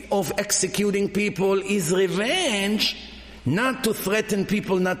of executing people is revenge, not to threaten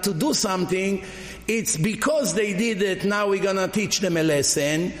people not to do something, it's because they did it, now we're going to teach them a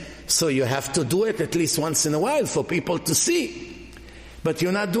lesson. So you have to do it at least once in a while for people to see. But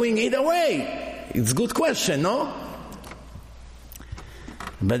you're not doing either way. It's a good question, no?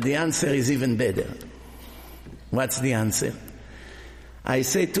 But the answer is even better. What's the answer? I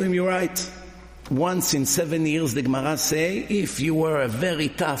say to him, you're right. Once in 7 years, the Gemara say, if you were a very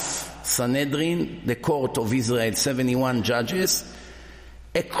tough Sanhedrin, the court of Israel, 71 judges,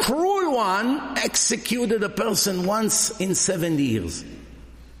 a cruel one executed a person once in 70 years.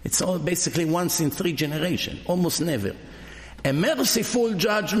 It's all basically once in 3 generations, almost never. A merciful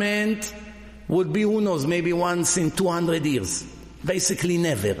judgment would be, who knows, maybe once in 200 years. Basically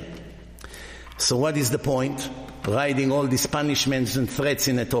never. So what is the point? Writing all these punishments and threats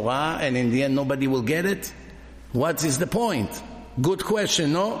in the Torah, and in the end nobody will get it? What is the point? Good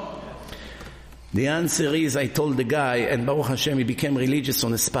question, no? The answer is, I told the guy, and Baruch Hashem, he became religious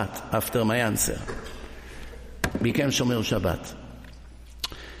on the spot after my answer. Became Shomer Shabbat.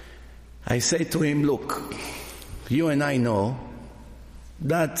 I say to him, look, you and I know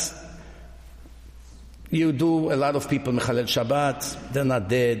that you do, a lot of people Mechalel Shabbat, they're not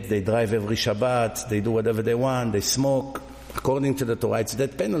dead, they drive every Shabbat, they do whatever they want, they smoke. According to the Torah, it's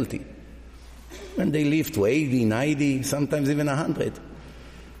death penalty. And they live to 80, 90, sometimes even 100.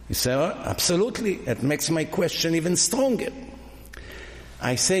 You say, oh, absolutely, that makes my question even stronger.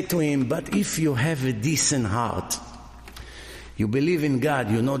 I say to him, but if you have a decent heart, you believe in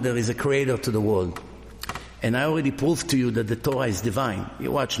God, you know there is a creator to the world. And I already proved to you that the Torah is divine.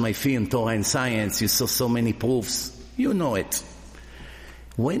 You watch my film, Torah and Science, you saw so many proofs. You know it.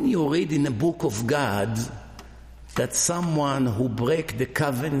 When you read in the book of God that someone who break the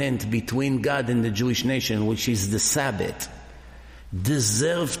covenant between God and the Jewish nation, which is the Sabbath,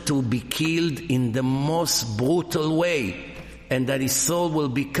 deserve to be killed in the most brutal way, and that his soul will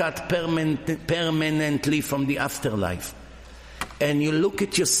be cut permanently from the afterlife. And you look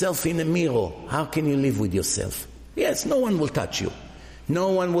at yourself in a mirror, how can you live with yourself? Yes, no one will touch you.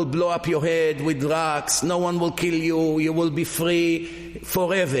 No one will blow up your head with rocks. No one will kill you. You will be free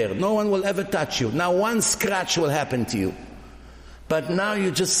forever. No one will ever touch you. Now one scratch will happen to you. But now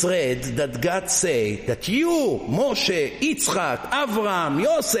you just read that God say that you, Moshe, Yitzchak, Avraham,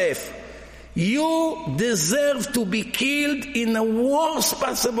 Yosef, you deserve to be killed in the worst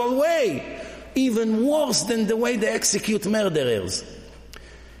possible way. Even worse than the way they execute murderers.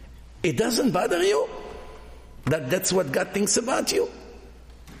 It doesn't bother you? That's what God thinks about you?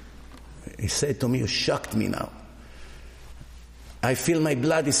 He said to me, you shocked me now. I feel my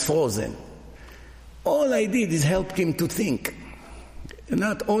blood is frozen. All I did is help him to think.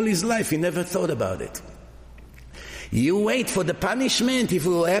 Not all his life, he never thought about it. You wait for the punishment, if it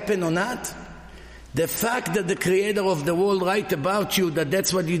will happen or not. The fact that the creator of the world write about you, that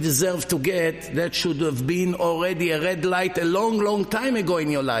that's what you deserve to get, that should have been already a red light a long, long time ago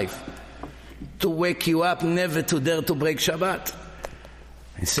in your life. To wake you up, never to dare to break Shabbat.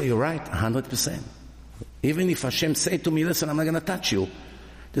 I say, you're right, 100%. Even if Hashem say to me, listen, I'm not going to touch you.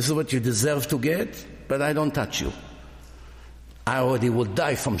 This is what you deserve to get, but I don't touch you. I already would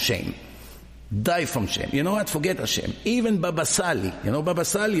die from shame. Die from shame. You know what? Forget Hashem. Even Baba Sali. You know Baba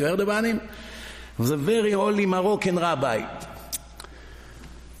Sali? You heard about him? He was a very holy Moroccan rabbi.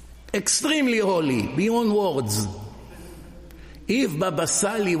 Extremely holy, beyond words. If Baba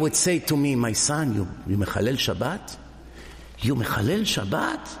Sali would say to me, my son, you mechalel Shabbat? You mechalel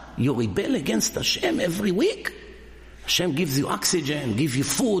Shabbat? You rebel against Hashem every week? Hashem gives you oxygen, give you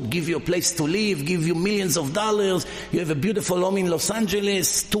food, give you a place to live, give you millions of dollars. You have a beautiful home in Los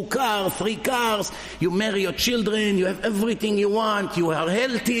Angeles, 2 cars, 3 cars. You marry your children, you have everything you want, you are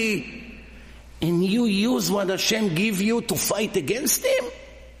healthy. And you use what Hashem give you to fight against Him?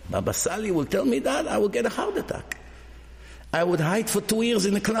 Baba Sali will tell me that, I will get a heart attack. I would hide for 2 years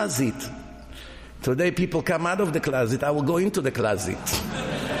in a closet. Today people come out of the closet, I will go into the closet.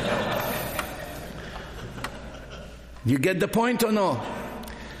 You get the point or no?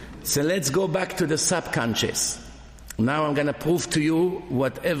 So let's go back to the subconscious. Now I'm going to prove to you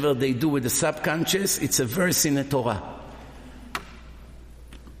whatever they do with the subconscious, it's a verse in the Torah.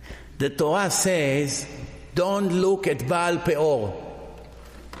 The Torah says, don't look at Baal Peor.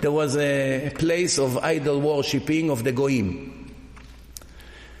 There was a place of idol worshipping of the Goyim.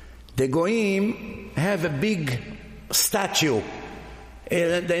 The Goyim have a big statue.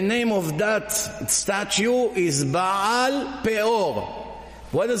 The name of that statue is Baal Peor.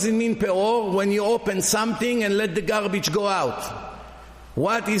 What does it mean, Peor? When you open something and let the garbage go out.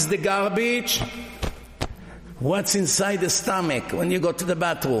 What is the garbage? What's inside the stomach when you go to the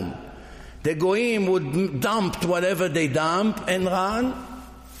bathroom? The Goyim would dump whatever they dump and run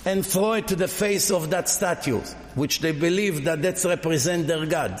and throw it to the face of that statue, which they believe that that's represent their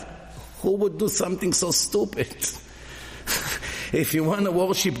God. Who would do something so stupid? If you want to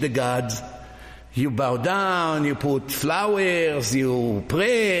worship the God, you bow down, you put flowers, you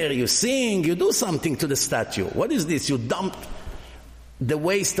pray, you sing, you do something to the statue. What is this? You dump the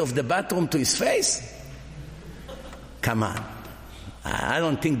waste of the bathroom to his face? Come on. I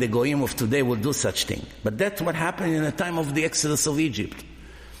don't think the Goyim of today will do such thing. But that's what happened in the time of the Exodus of Egypt.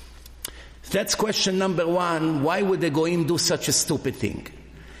 That's question number 1. Why would the Goyim do such a stupid thing?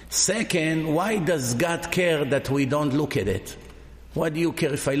 Second, why does God care that we don't look at it? Why do you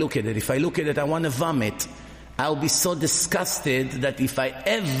care if I look at it? If I look at it, I want to vomit. I'll be so disgusted that if I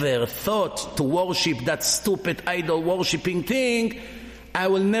ever thought to worship that stupid idol worshipping thing, I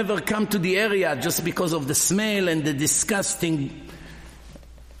will never come to the area just because of the smell and the disgusting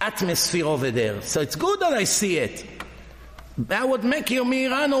atmosphere over there. So it's good that I see it. That would make me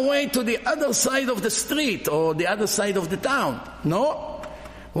run away to the other side of the street or the other side of the town. No?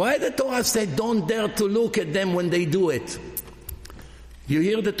 Why the Torah said don't dare to look at them when they do it? You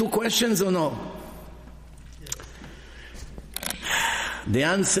hear the 2 questions or no? The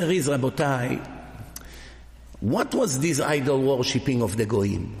answer is, Rabotai, what was this idol worshipping of the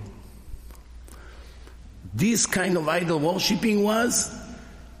Goyim? This kind of idol worshipping was,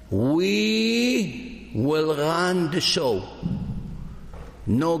 we will run the show.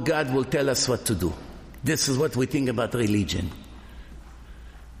 No God will tell us what to do. This is what we think about religion.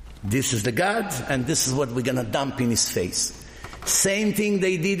 This is the God, and this is what we're going to dump in his face. Same thing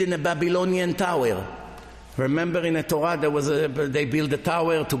they did in the Babylonian tower. Remember in the Torah they built a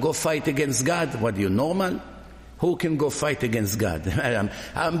tower to go fight against God. What, you normal? Who can go fight against God?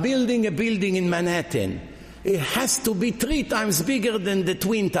 I'm building a building in Manhattan. It has to be 3 times bigger than the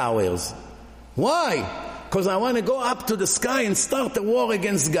Twin Towers. Why? Because I want to go up to the sky and start a war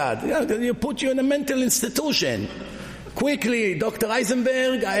against God. You put you in a mental institution. Quickly, Dr.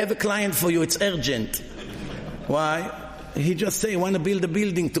 Eisenberg, I have a client for you. It's urgent. Why? He just say, want to build a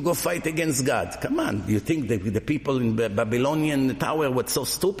building to go fight against God. Come on, you think the people in the Babylonian tower were so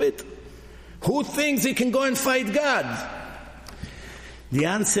stupid? Who thinks he can go and fight God? The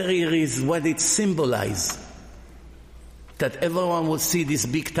answer here is what it symbolizes. That everyone will see this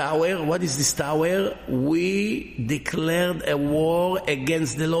big tower. What is this tower? We declared a war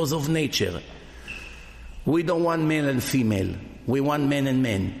against the laws of nature. We don't want male and female. We want men and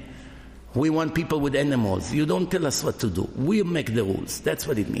men. We want people with animals. You don't tell us what to do. We make the rules. That's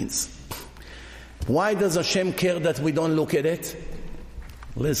what it means. Why does Hashem care that we don't look at it?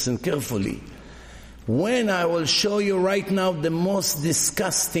 Listen carefully. When I will show you right now the most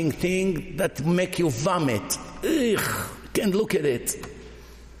disgusting thing that make you vomit. Ugh, can't look at it.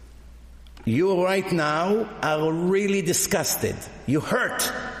 You right now are really disgusted. You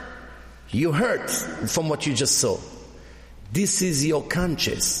hurt. You hurt from what you just saw. This is your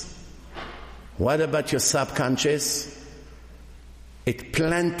conscious. What about your subconscious? It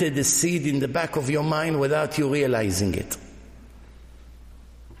planted a seed in the back of your mind without you realizing it.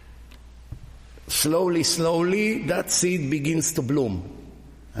 Slowly, slowly, that seed begins to bloom.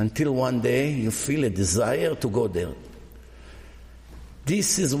 Until one day you feel a desire to go there.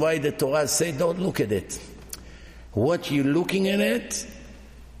 This is why the Torah says, don't look at it. What you're looking at it,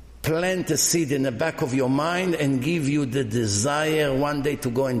 plant a seed in the back of your mind and give you the desire one day to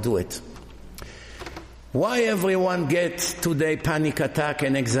go and do it. Why everyone gets today panic attack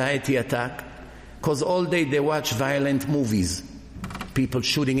and anxiety attack? Because all day they watch violent movies. People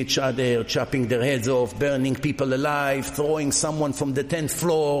shooting each other, chopping their heads off, burning people alive, throwing someone from the 10th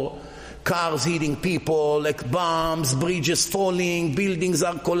floor, cars hitting people, like bombs, bridges falling, buildings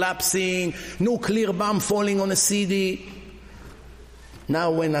are collapsing, nuclear bomb falling on a city.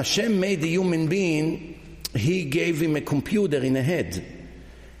 Now when Hashem made the human being, He gave him a computer in the head.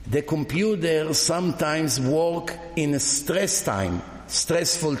 The computer sometimes work in a stress time,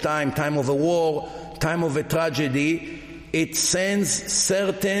 stressful time, time of a war, time of a tragedy. It sends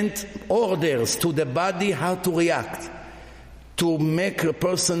certain orders to the body how to react, to make a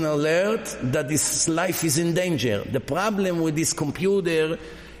person alert that his life is in danger. The problem with this computer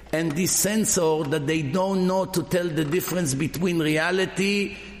and this sensor that they don't know to tell the difference between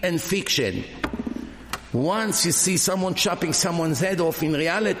reality and fiction. Once you see someone chopping someone's head off in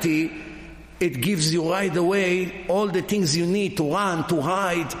reality, it gives you right away all the things you need to run, to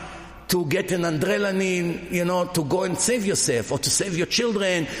hide, to get an adrenaline, to go and save yourself or to save your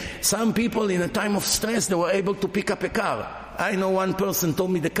children. Some people in a time of stress, they were able to pick up a car. I know one person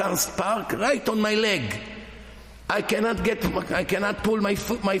told me the car's parked right on my leg. I cannot pull my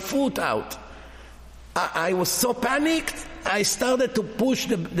foot out. I was so panicked, I started to push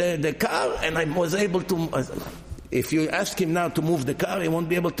the car and I was able to, if you ask him now to move the car, he won't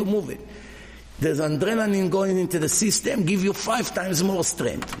be able to move it. There's adrenaline going into the system, give you 5 times more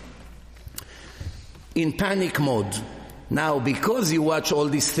strength. In panic mode. Now, because you watch all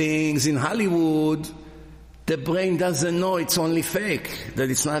these things in Hollywood, the brain doesn't know it's only fake, that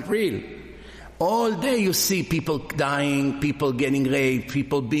it's not real. All day you see people dying, people getting raped,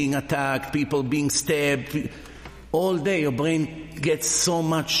 people being attacked, people being stabbed. All day your brain gets so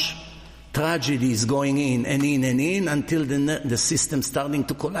much tragedies going in and in and in until the system starting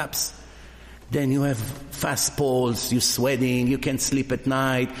to collapse. Then you have fast pulse, you're sweating, you can't sleep at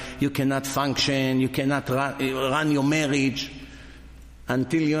night, you cannot function, you cannot run your marriage,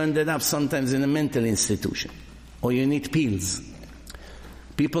 until you ended up sometimes in a mental institution, or you need pills.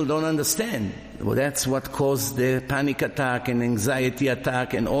 People don't understand. Well, that's what caused the panic attack and anxiety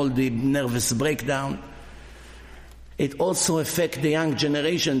attack and all the nervous breakdown. It also affects the young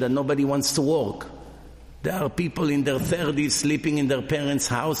generation that nobody wants to work. There are people in their 30s sleeping in their parents'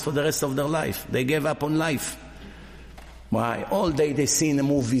 house for the rest of their life. They gave up on life. Why? All day they see in the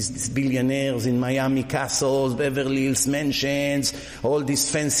movies these billionaires in Miami castles, Beverly Hills mansions, all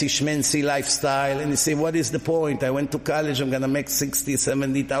this fancy schmancy lifestyle, and they say, what is the point? I went to college, I'm going to make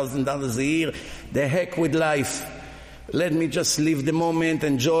 $60,000, $70,000 a year. The heck with life. Let me just live the moment,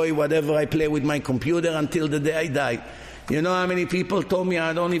 enjoy whatever I play with my computer until the day I die. You know how many people told me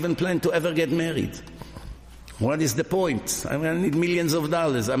I don't even plan to ever get married? What is the point? I'm going to need millions of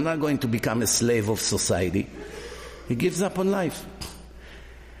dollars. I'm not going to become a slave of society. He gives up on life.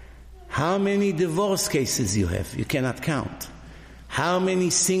 How many divorce cases you have? You cannot count. How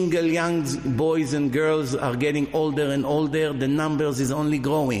many single young boys and girls are getting older and older? The numbers is only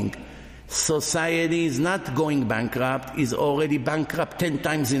growing. Society is not going bankrupt, is already bankrupt 10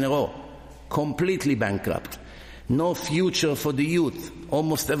 times in a row. Completely bankrupt. No future for the youth.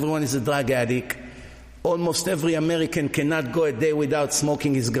 Almost everyone is a drug addict. Almost every American cannot go a day without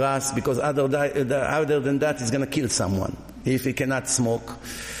smoking his grass, because other than that, he's going to kill someone if he cannot smoke.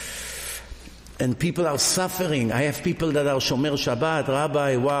 And people are suffering. I have people that are Shomer Shabbat.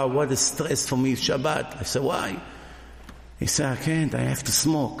 Rabbi, wow, what a stress for me, Shabbat. I say, why? He said, I can't, I have to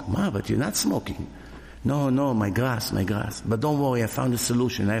smoke. Ma, but you're not smoking. No, my grass. But don't worry, I found a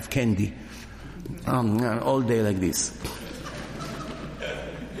solution. I have candy. All day like this.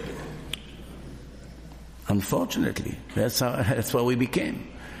 Unfortunately, that's what we became.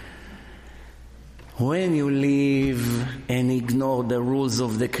 When you live and ignore the rules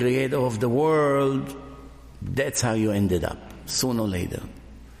of the creator of the world, that's how you ended up, sooner or later.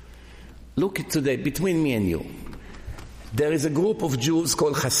 Look at today, between me and you. There is a group of Jews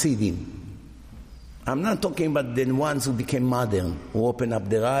called Hasidim. I'm not talking about the ones who became modern, who open up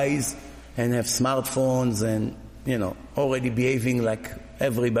their eyes and have smartphones and, already behaving like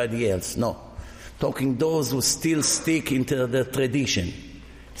everybody else. No. Talking those who still stick into their tradition.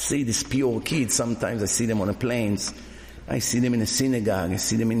 See these pure kids, sometimes I see them on the planes. I see them in a synagogue. I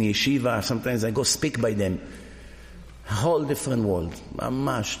see them in yeshiva. Sometimes I go speak by them. A whole different world.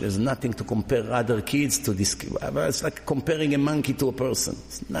 Mamash, there's nothing to compare other kids to this. It's like comparing a monkey to a person.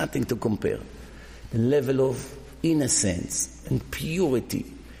 It's nothing to compare. The level of innocence and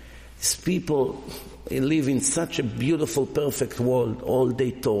purity. These people live in such a beautiful, perfect world. All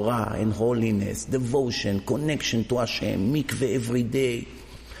day Torah and holiness, devotion, connection to Hashem, mikveh every day.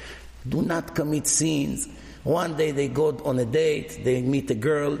 Do not commit sins. One day they go on a date, they meet a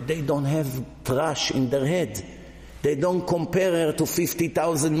girl, they don't have trash in their head. They don't compare her to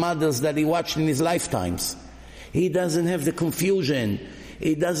 50,000 mothers that he watched in his lifetimes. He doesn't have the confusion.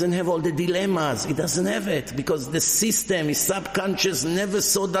 He doesn't have all the dilemmas. He doesn't have it because the system, his subconscious never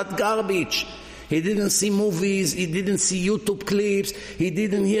saw that garbage. He didn't see movies, he didn't see YouTube clips, he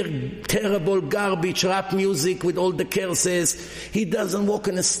didn't hear terrible garbage rap music with all the curses. He doesn't walk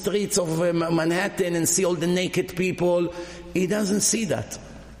in the streets of Manhattan and see all the naked people. He doesn't see that.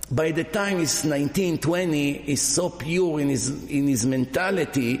 By the time he's 19, 20, he's so pure in his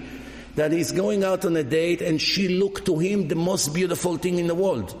mentality that he's going out on a date and she looked to him the most beautiful thing in the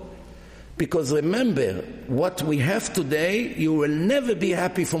world. Because remember, what we have today, you will never be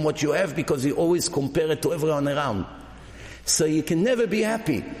happy from what you have because you always compare it to everyone around. So you can never be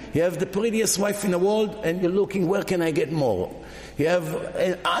happy. You have the prettiest wife in the world and you're looking, where can I get more? You have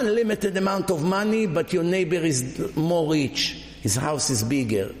an unlimited amount of money, but your neighbor is more rich. His house is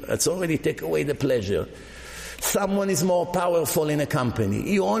bigger. It's already take away the pleasure. Someone is more powerful in a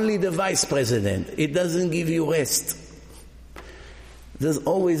company. You're only the vice president. It doesn't give you rest. There's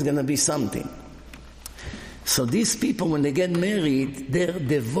always going to be something. So these people, when they get married, their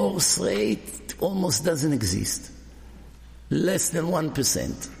divorce rate almost doesn't exist. Less than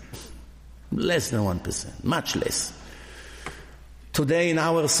 1%. Less than 1%. Much less. Today in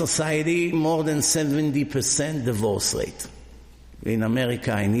our society, more than 70% divorce rate. In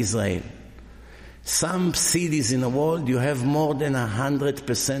America, in Israel. Some cities in the world, you have more than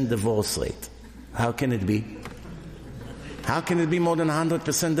 100% divorce rate. How can it be? How can it be more than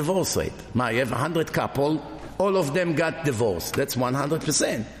 100% divorce rate? You have 100 couple, all of them got divorced. That's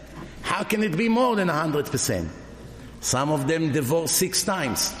 100%. How can it be more than 100%? Some of them divorced 6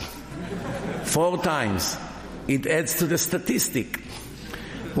 times, 4 times. It adds to the statistic.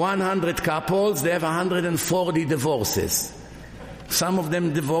 100 couples, they have 140 divorces. Some of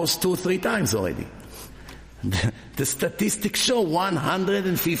them divorced 2-3 times already. The statistics show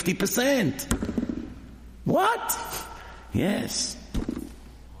 150%. What? Yes.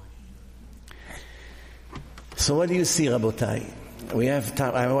 So what do you see, Rabotai? We have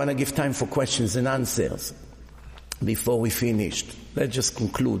time. I want to give time for questions and answers before we finish. Let's just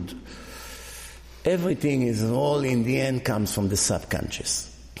conclude. Everything is all in the end comes from the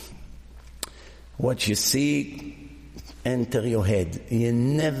subconscious. What you see enter your head. You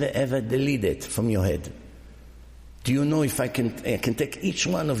never ever delete it from your head. Do you know if I can take each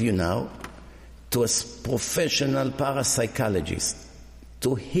one of you now to a professional parapsychologist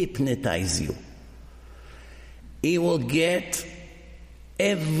to hypnotize you. He will get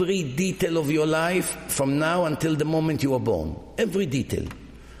every detail of your life from now until the moment you are born. Every detail.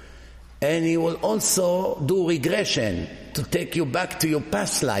 And he will also do regression to take you back to your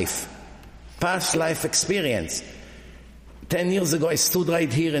past life experience. 10 years ago, I stood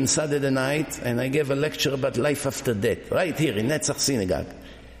right here in Saturday night and I gave a lecture about life after death, right here in Netzach Synagogue.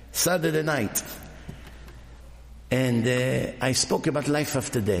 Saturday night. And I spoke about life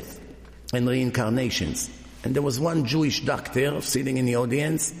after death and reincarnations. And there was one Jewish doctor sitting in the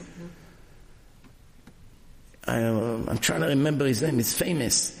audience. I'm trying to remember his name. He's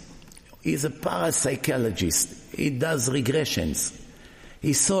famous. He's a parapsychologist. He does regressions.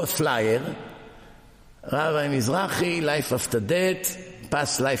 He saw a flyer, Rabbi Mizrahi, life after death,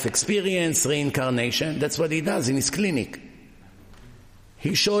 past life experience, reincarnation. That's what he does in his clinic.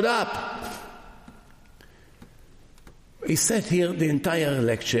 He showed up. He sat here the entire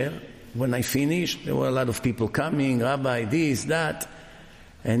lecture. When I finished, there were a lot of people coming, Rabbi, this, that.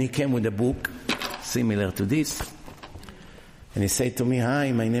 And he came with a book similar to this. And he said to me,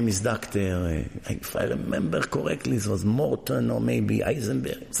 hi, my name is Dr. If I remember correctly, it was Morton or maybe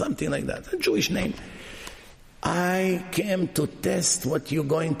Eisenberg, something like that, a Jewish name. I came to test what you're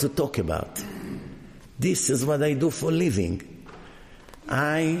going to talk about. This is what I do for a living.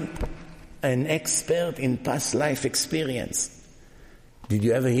 I'm an expert in past life experience. Did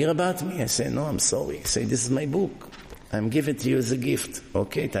you ever hear about me? I said, no, I'm sorry. He said, this is my book. I'm giving it to you as a gift.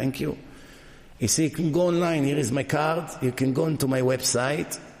 Okay, thank you. He said, you can go online. Here is my card. You can go into my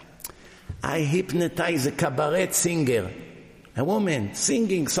website. I hypnotize a cabaret singer. A woman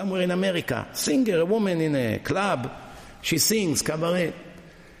singing somewhere in America. A woman in a club. She sings cabaret.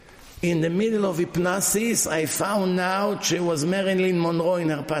 In the middle of hypnosis, I found out she was Marilyn Monroe in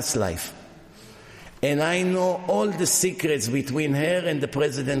her past life. And I know all the secrets between her and the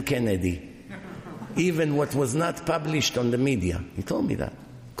President Kennedy. Even what was not published on the media. He told me that.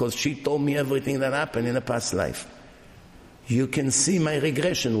 Because she told me everything that happened in a past life. You can see my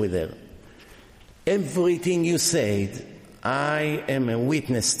regression with her. Everything you said, I am a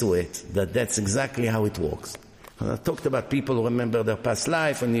witness to it, that's exactly how it works. I talked about people who remember their past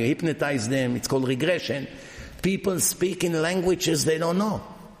life, and you hypnotize them, it's called regression. People speak in languages they don't know.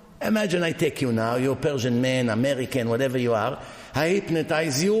 Imagine I take you now, you're a Persian man, American, whatever you are. I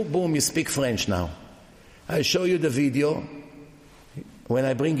hypnotize you, boom, you speak French now. I show you the video. When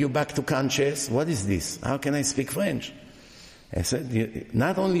I bring you back to conscious, what is this? How can I speak French? I said,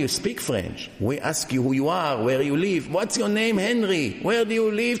 not only you speak French, we ask you who you are, where you live. What's your name, Henry? Where do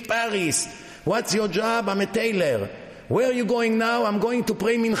you live? Paris. What's your job? I'm a tailor. Where are you going now? I'm going to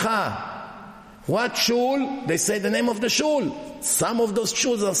pray mincha. What shul? They say the name of the shul. Some of those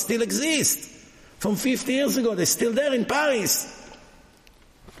shuls still exist. From 50 years ago, they're still there in Paris.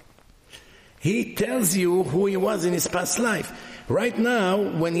 He tells you who he was in his past life. Right now,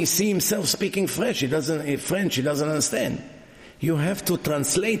 when he sees himself speaking French, he doesn't understand. You have to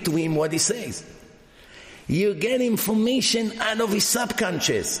translate to him what he says. You get information out of his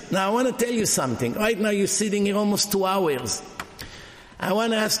subconscious. Now, I want to tell you something. Right now, you're sitting here almost 2 hours. I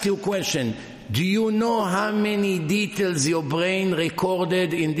want to ask you a question. Do you know how many details your brain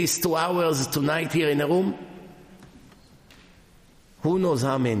recorded in these 2 hours tonight here in the room? Who knows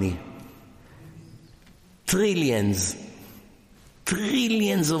how many? Trillions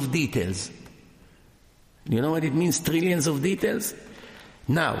of details. You know what it means, trillions of details?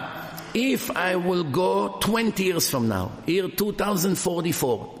 Now, if I will go 20 years from now, year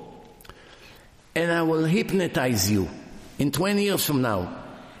 2044, and I will hypnotize you in 20 years from now,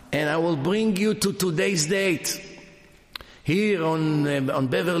 and I will bring you to today's date, here on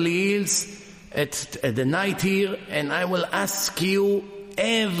Beverly Hills, at the night here, and I will ask you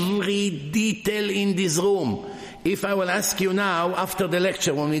every detail in this room. If I will ask you now, after the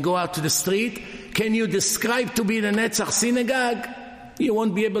lecture, when we go out to the street, can you describe to me the Netzach synagogue? You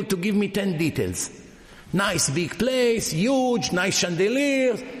won't be able to give me 10 details. Nice big place, huge, nice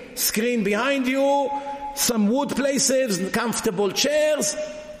chandelier, screen behind you, some wood places, comfortable chairs,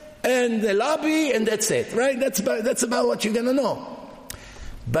 and the lobby, and that's it, right? That's about what you're gonna know.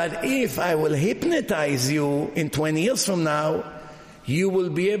 But if I will hypnotize you in 20 years from now, you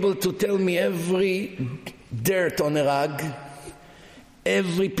will be able to tell me every dirt on a rug,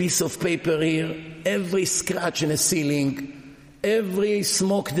 every piece of paper here, every scratch in the ceiling, every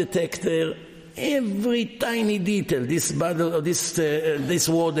smoke detector, every tiny detail, this bottle, this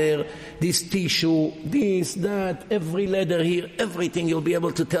water, this tissue, this, that, every letter here, everything you'll be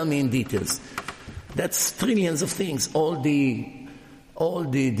able to tell me in details. That's trillions of things. All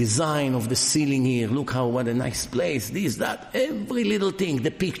the design of the ceiling here, look what a nice place, this, that, every little thing, the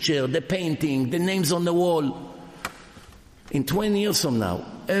picture, the painting, the names on the wall. In 20 years from now,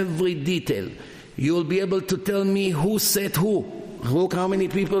 every detail, you'll be able to tell me who said who. Look how many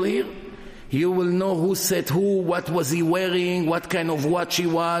people here. You will know who said who, what was he wearing, what kind of watch he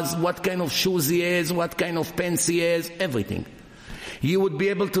was, what kind of shoes he has, what kind of pants he has, everything. You would be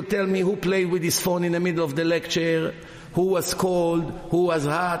able to tell me who played with his phone in the middle of the lecture, who was cold, who was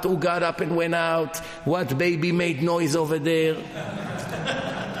hot, who got up and went out, what baby made noise over there.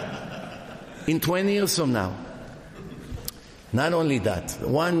 In 20 years from now. Not only that,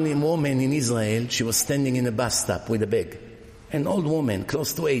 one woman in Israel, she was standing in a bus stop with a bag. An old woman,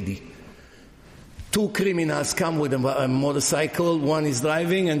 close to 80. Two criminals come with a motorcycle. One is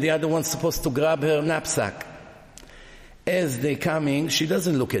driving and the other one's supposed to grab her knapsack. As they're coming, she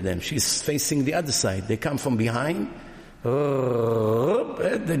doesn't look at them. She's facing the other side. They come from behind.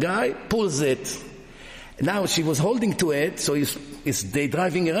 The guy pulls it. Now she was holding to it, so they're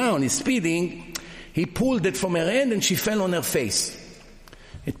driving around, he's speeding. He pulled it from her hand and she fell on her face.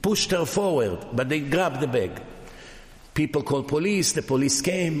 It pushed her forward, but they grabbed the bag. People called police, the police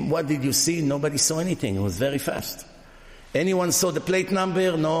came. What did you see? Nobody saw anything. It was very fast. Anyone saw the plate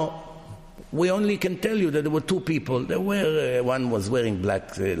number? No. We only can tell you that there were two people. There were one was wearing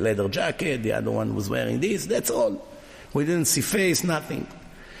black leather jacket, the other one was wearing this. That's all. We didn't see face, nothing.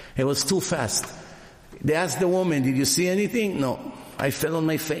 It was too fast. They asked the woman, did you see anything? No. I fell on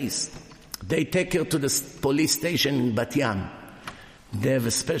my face. They take her to the police station in Bat Yam. They have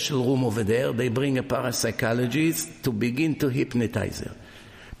a special room over there. They bring a parapsychologist to begin to hypnotize her.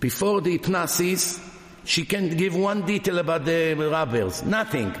 Before the hypnosis, she can't give one detail about the robbers.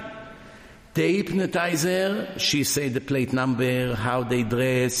 Nothing. They hypnotize her. She say the plate number, how they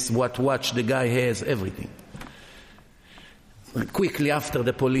dress, what watch the guy has, everything. Quickly after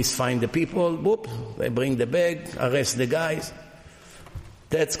the police find the people, whoop, they bring the bag, arrest the guys.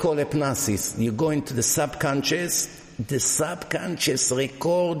 That's called hypnosis. You go into the subconscious. The subconscious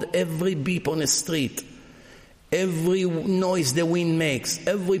record every beep on the street, every noise the wind makes,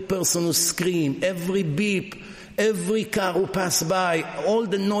 every person who screams, every beep, every car who pass by, all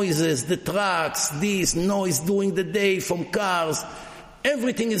the noises, the trucks, this noise during the day from cars,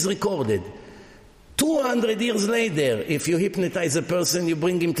 everything is recorded. 200 years later, if you hypnotize a person, you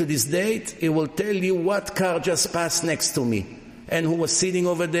bring him to this date, he will tell you what car just passed next to me, and who was sitting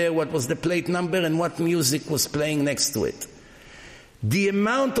over there, what was the plate number, and what music was playing next to it. The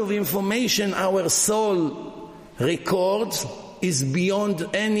amount of information our soul records is beyond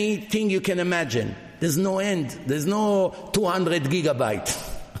anything you can imagine. There's no end. There's no 200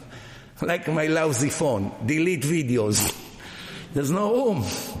 gigabyte. Like my lousy phone. Delete videos. There's no room.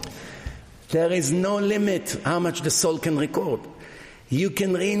 There is no limit how much the soul can record. You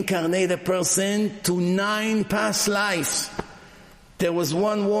can reincarnate a person to 9 past lives. There was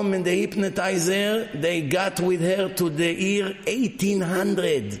one woman, they hypnotized her, they got with her to the year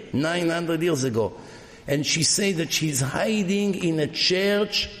 1800, 900 years ago. And she said that she's hiding in a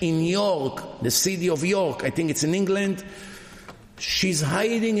church in York, the city of York, I think it's in England. She's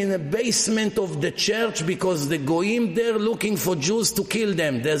hiding in a basement of the church because the Goyim there looking for Jews to kill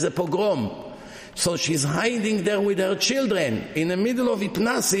them. There's a pogrom. So she's hiding there with her children. In the middle of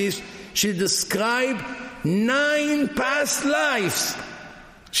hypnosis, she described 9 past lives.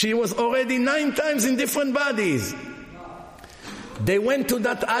 She was already 9 times in different bodies. They went to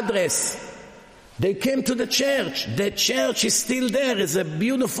that address. They came to the church. The church is still there. It's a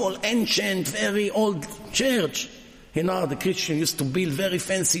beautiful, ancient, very old church. You know, the Christians used to build very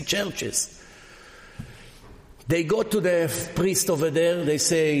fancy churches. They go to the priest over there. They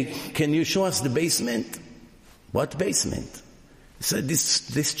say, can you show us the basement? What basement? He said,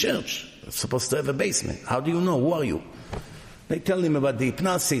 this church. It's supposed to have a basement. How do you know? Who are you? They tell him about the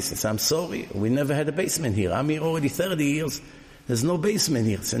hypnosis. He says, I'm sorry, we never had a basement here. I'm here already 30 years. There's no basement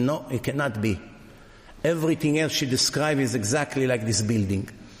here. He said, no, it cannot be. Everything else she described is exactly like this building.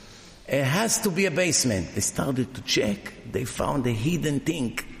 It has to be a basement. They started to check. They found a hidden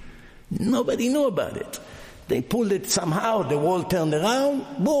thing. Nobody knew about it. They pulled it somehow. The wall turned around.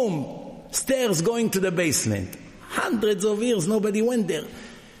 Boom. Stairs going to the basement. Hundreds of years, nobody went there.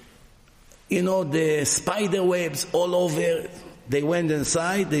 You know, the spider webs all over. They went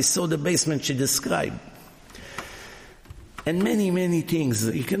inside. They saw the basement she described. And many, many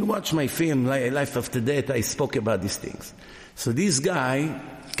things. You can watch my film, Life After Death. I spoke about these things. So this guy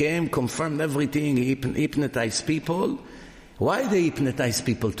came, confirmed everything. He hypnotized people. Why they hypnotize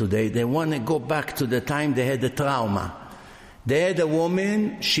people today? They want to go back to the time they had a trauma. They had a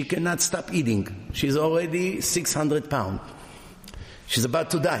woman, she cannot stop eating. She's already 600 pounds. She's about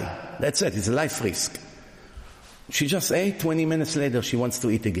to die. That's it. It's a life risk. She just ate. 20 minutes later, she wants to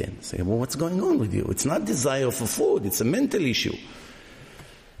eat again. Say, well, what's going on with you? It's not desire for food. It's a mental issue.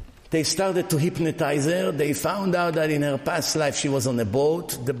 They started to hypnotize her. They found out that in her past life, she was on a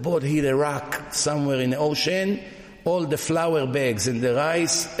boat. The boat hit a rock somewhere in the ocean. All the flour bags and the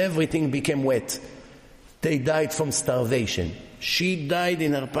rice, everything became wet. They died from starvation. She died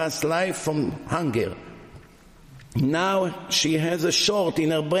in her past life from hunger. Now she has a short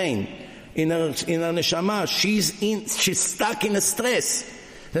in her brain, in her neshama. She's stuck in a stress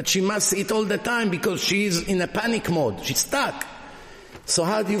that she must eat all the time because she's in a panic mode. She's stuck. So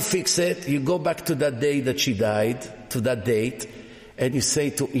how do you fix it? You go back to that day that she died, to that date, and you say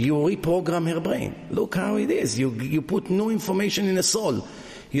you reprogram her brain. Look how it is. You put new information in the soul.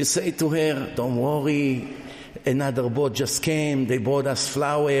 You say to her, don't worry, another boat just came, they brought us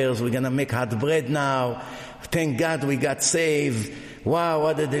flowers, we're going to make hot bread now. Thank God we got saved. Wow,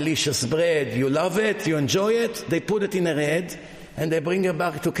 what a delicious bread. You love it? You enjoy it? They put it in her head, and they bring her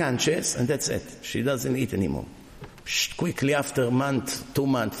back to conscious, and that's it. She doesn't eat anymore. Quickly after a month, 2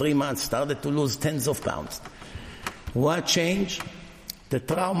 months, 3 months, started to lose tens of pounds. What changed? The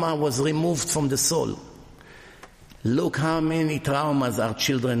trauma was removed from the soul. Look how many traumas our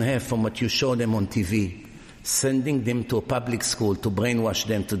children have from what you show them on TV. Sending them to a public school to brainwash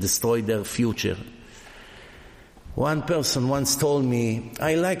them, to destroy their future. One person once told me,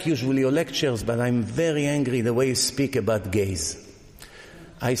 I like usually your lectures, but I'm very angry the way you speak about gays.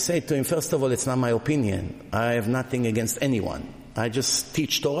 I say to him, first of all, it's not my opinion. I have nothing against anyone. I just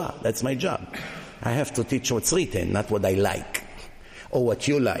teach Torah. That's my job. I have to teach what's written, not what I like or what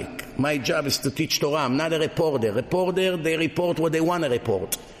you like. My job is to teach Torah. I'm not a reporter. Reporter, they report what they want to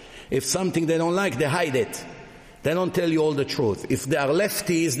report. If something they don't like, they hide it. They don't tell you all the truth. If they are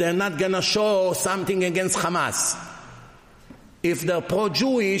lefties, they're not going to show something against Hamas. If they're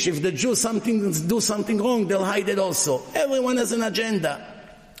pro-Jewish, if the Jews do something wrong, they'll hide it also. Everyone has an agenda.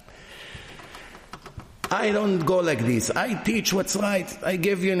 I don't go like this. I teach what's right. I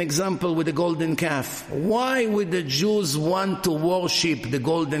gave you an example with the golden calf. Why would the Jews want to worship the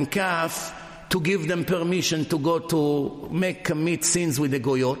golden calf to give them permission to go to commit sins with the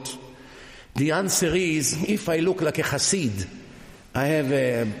goyot? The answer is, if I look like a Hasid, I have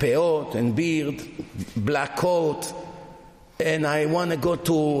a peot and beard, black coat, and I want to go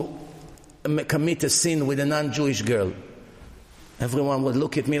to commit a sin with a non-Jewish girl. Everyone would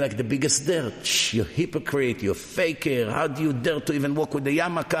look at me like the biggest dirt. You hypocrite, you faker. How do you dare to even walk with the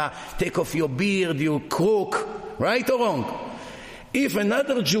yarmulke? Take off your beard, you crook. Right or wrong? If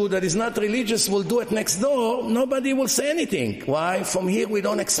another Jew that is not religious will do it next door, nobody will say anything. Why? From here we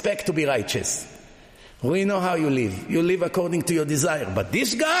don't expect to be righteous. We know how you live. You live according to your desire. But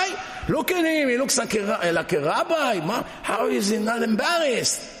this guy, look at him. He looks like a rabbi. How is he not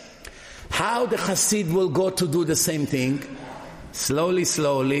embarrassed? How the Hasid will go to do the same thing? Slowly,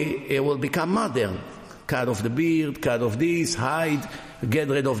 it will become modern. Cut off the beard, cut off this, hide, get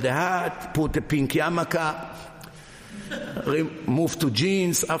rid of the hat, put a pink yarmulke, move to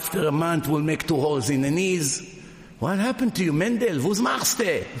jeans. After a month, we'll make 2 holes in the knees. What happened to you, Mendel? Was machst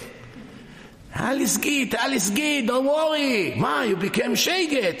du? Alles geht, don't worry. You became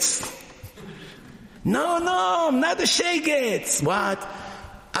Shegetz. No, I'm not a Shegetz. What?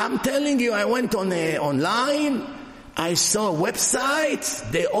 I'm telling you, I went online. I saw a website,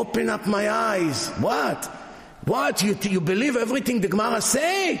 they open up my eyes. What? You believe everything the Gemara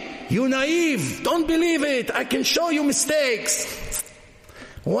say? You naive. Don't believe it. I can show you mistakes.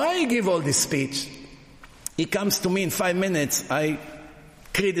 Why you give all this speech? He comes to me in 5 minutes. I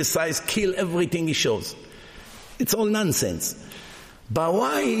criticize, kill everything he shows. It's all nonsense. But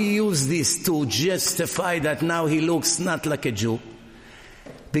why he use this to justify that now he looks not like a Jew?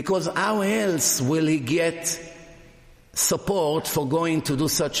 Because how else will he get support for going to do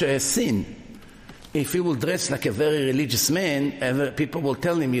such a sin? If he will dress like a very religious man, people will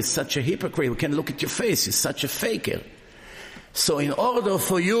tell him, you're such a hypocrite, we can look at your face, you're such a faker. So in order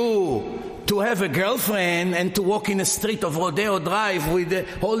for you to have a girlfriend and to walk in the street of Rodeo Drive with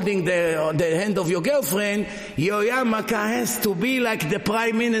holding the hand of your girlfriend, your yarmulke has to be like the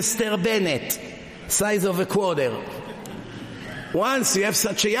Prime Minister Bennett, size of a quarter. Once you have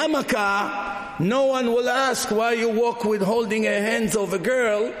such a yarmulke, no one will ask why you walk with holding a hands of a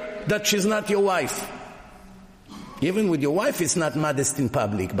girl that she's not your wife. Even with your wife, it's not modest in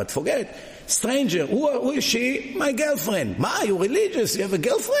public. But forget, stranger, who is she? My girlfriend. You religious? You have a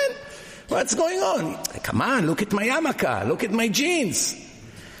girlfriend? What's going on? Come on, look at my yarmulke. Look at my jeans.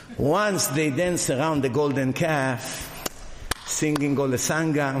 Once they dance around the golden calf, singing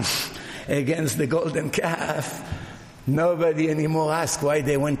Golesanga against the golden calf, nobody anymore asks why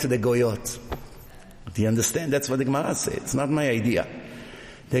they went to the goyot. Do you understand? That's what the Gemara says. It's not my idea.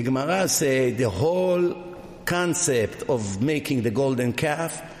 The Gemara says the whole concept of making the golden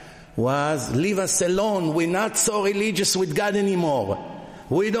calf was, leave us alone. We're not so religious with God anymore.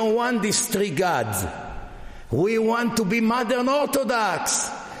 We don't want these 3 gods. We want to be modern Orthodox,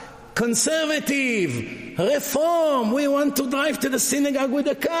 conservative, reform. We want to drive to the synagogue with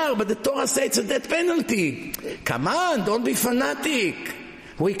a car, but the Torah says it's a death penalty. Come on, don't be fanatic.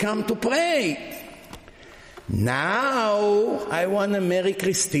 We come to pray. Now, I want to marry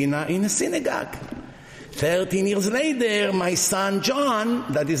Christina in a synagogue. 13 years later, my son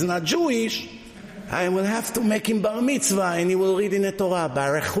John, that is not Jewish, I will have to make him bar mitzvah, and he will read in the Torah,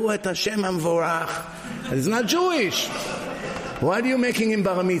 Barechu et Hashem Amvorach. He's not Jewish. Why are you making him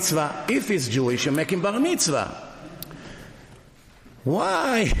bar mitzvah? If he's Jewish, you make him bar mitzvah.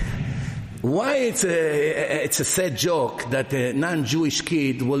 Why? Why it's a sad joke that a non-Jewish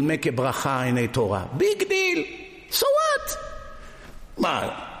kid will make a bracha in a Torah? Big deal. So what?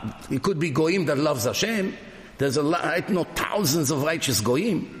 Well, it could be goyim that loves Hashem. There's a lot, I know thousands of righteous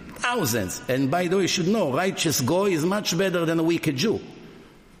goyim. Thousands. And by the way, you should know, righteous goy is much better than a wicked Jew.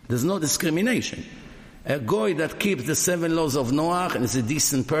 There's no discrimination. A goy that keeps the 7 laws of Noach and is a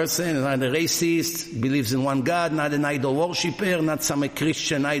decent person, not a racist, believes in one God, not an idol worshipper, not some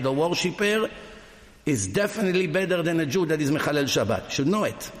Christian idol worshipper, is definitely better than a Jew that is Mechalel Shabbat. Should know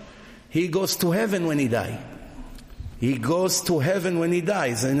it. He goes to heaven when he dies. He goes to heaven when he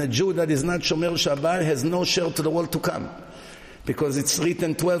dies. And a Jew that is not Shomer Shabbat has no share to the world to come. Because it's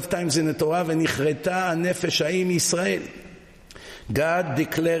written 12 times in the Torah, v'nichreta nefesh ha'im Yisrael. God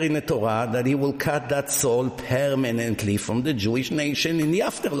declared in the Torah that He will cut that soul permanently from the Jewish nation in the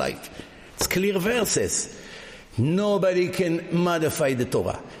afterlife. It's clear verses. Nobody can modify the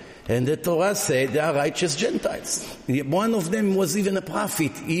Torah. And the Torah said they are righteous Gentiles. One of them was even a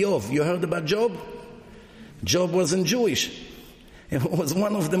prophet, Eov. You heard about Job? Job wasn't Jewish. He was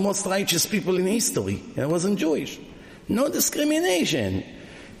one of the most righteous people in history. He wasn't Jewish. No discrimination.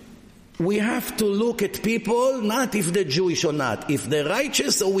 We have to look at people not if they're Jewish or not, if they're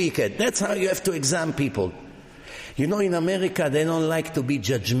righteous or wicked. That's how you have to examine people. You know, in America, they don't like to be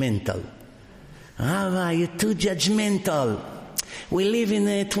judgmental. Rabbi, you're too judgmental. We live in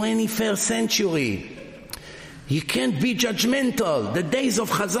the 21st century. You can't be judgmental. The days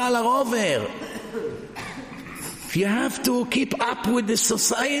of Chazal are over. You have to keep up with the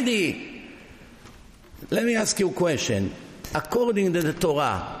society. Let me ask you a question. According to the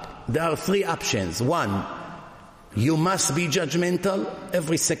Torah, there are 3 options. 1, you must be judgmental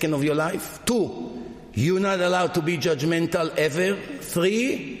every second of your life. 2, you're not allowed to be judgmental ever.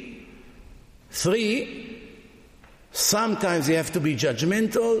 3, sometimes you have to be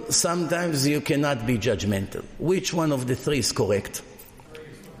judgmental, sometimes you cannot be judgmental. Which one of the 3 is correct?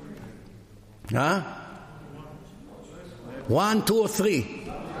 1, 2, or 3?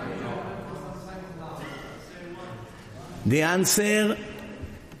 The answer,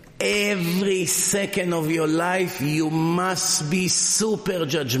 every second of your life you must be super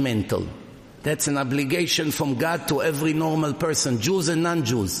judgmental. That's an obligation from God to every normal person, Jews and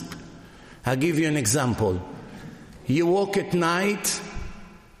non-Jews. I'll give you an example. You walk at night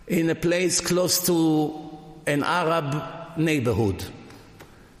in a place close to an Arab neighborhood.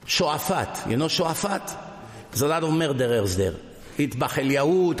 Shoafat. You know Shoafat? There's a lot of murderers there. Itbach El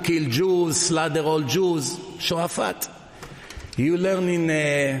Yahud, kill Jews, slaughter all Jews. Shoafat. You learn in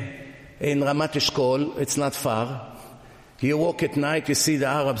Ramat Eshkol, it's not far. You walk at night, you see the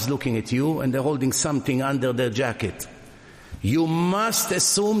Arabs looking at you, and they're holding something under their jacket. You must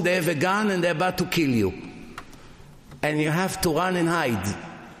assume they have a gun and they're about to kill you. And you have to run and hide.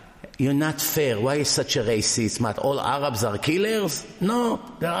 You're not fair. Why is such a racist? Not all Arabs are killers? No,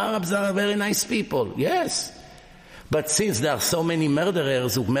 the Arabs are very nice people. Yes. But since there are so many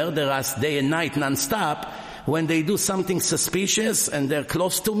murderers who murder us day and night non-stop, when they do something suspicious and they're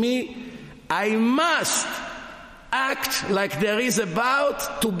close to me, I must act like there is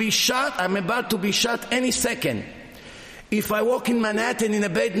about to be shot. I'm about to be shot any second. If I walk in Manhattan in a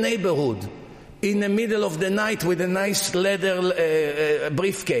bad neighborhood, in the middle of the night with a nice leather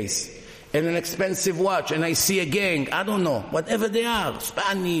briefcase and an expensive watch, and I see a gang, I don't know, whatever they are,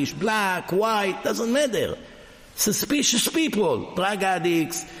 Spanish, black, white, doesn't matter. Suspicious people, drug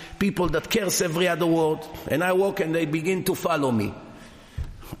addicts, people that curse every other word, and I walk and they begin to follow me.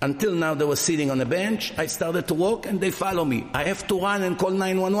 Until now they were sitting on a bench, I started to walk and they follow me. I have to run and call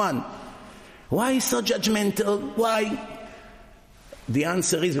 911. Why so judgmental? Why? The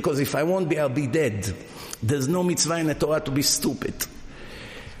answer is because if I won't be, I'll be dead. There's no mitzvah in the Torah to be stupid.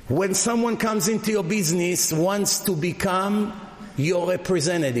 When someone comes into your business, wants to become your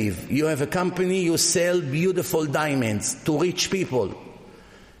representative. You have a company, you sell beautiful diamonds to rich people.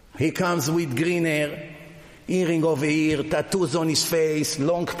 He comes with green hair, earring over here, tattoos on his face,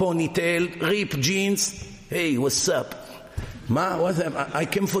 long ponytail, ripped jeans. Hey, what's up? What's up? I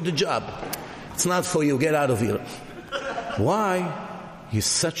came for the job. It's not for you, get out of here. Why? You're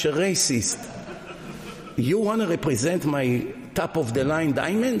such a racist. You want to represent my top-of-the-line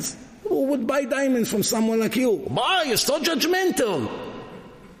diamonds? Who would buy diamonds from someone like you? Boy, you're so judgmental.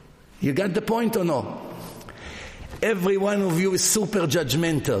 You got the point or no? Every one of you is super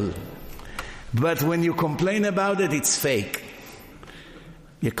judgmental. But when you complain about it, it's fake.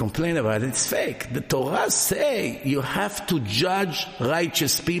 You complain about it, it's fake. The Torah say you have to judge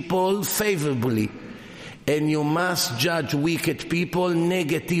righteous people favorably. And you must judge wicked people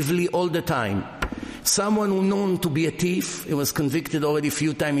negatively all the time. Someone who known to be a thief, he was convicted already a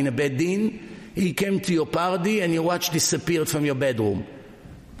few times in a bed din, he came to your party and your watch disappeared from your bedroom.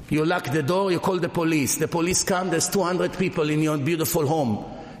 You lock the door, you call the police. The police come, there's 200 people in your beautiful home.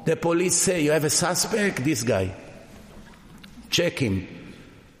 The police say, you have a suspect? This guy. Check him.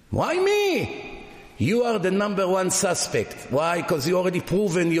 Why me? You are the number one suspect. Why? Because you already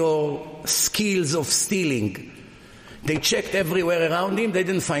proven your skills of stealing. They checked everywhere around him, they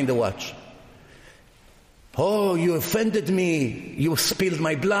didn't find the watch. Oh, you offended me, you spilled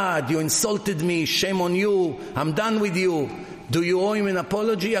my blood, you insulted me, shame on you, I'm done with you. Do you owe him an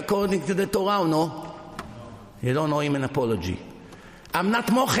apology according to the Torah or no? You don't owe him an apology. I'm not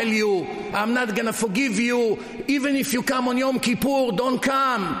mochel you, I'm not gonna forgive you, even if you come on Yom Kippur, don't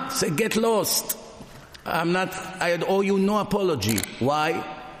come. Say, get lost. I owe you no apology. Why?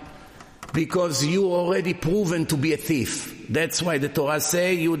 Because you already proven to be a thief. That's why the Torah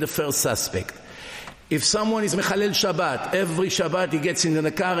say you're the first suspect. If someone is mechalel Shabbat, every Shabbat he gets into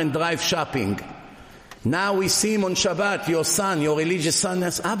the car and drives shopping. Now we see him on Shabbat, your son, your religious son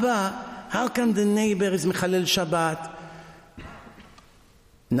asks, Abba, how come the neighbor is mechalel Shabbat?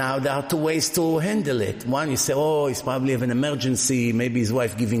 Now there are two ways to handle it. One, you say, oh, he's probably have an emergency, maybe his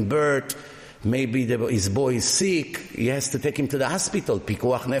wife giving birth, maybe his boy is sick, he has to take him to the hospital,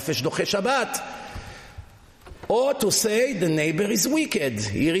 pikuach nefesh doche Shabbat. Or to say the neighbor is wicked,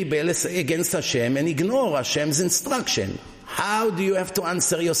 he rebels against Hashem and ignore Hashem's instruction. How do you have to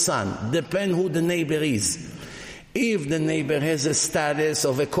answer your son? Depend who the neighbor is. If the neighbor has a status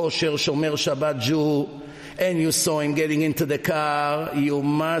of a kosher shomer Shabbat Jew, and you saw him getting into the car, you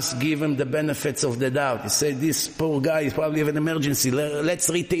must give him the benefits of the doubt. You say, this poor guy is probably have an emergency, let's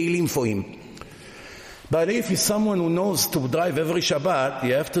read Tehillim for him. But if he's someone who knows to drive every Shabbat,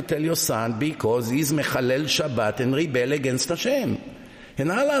 you have to tell your son, because he's mechalel Shabbat and rebel against Hashem. You're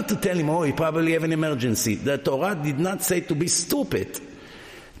not allowed to tell him, oh, he probably have an emergency. The Torah did not say to be stupid.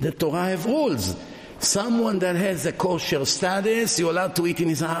 The Torah have rules. Someone that has a kosher status, you're allowed to eat in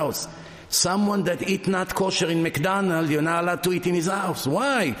his house. Someone that eat not kosher in McDonald's, you're not allowed to eat in his house.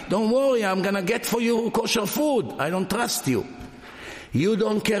 Why? Don't worry, I'm going to get for you kosher food. I don't trust you. You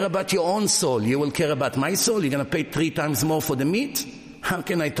don't care about your own soul. You will care about my soul. You're going to pay 3 times more for the meat? How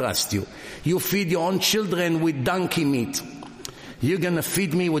can I trust you? You feed your own children with donkey meat. You're going to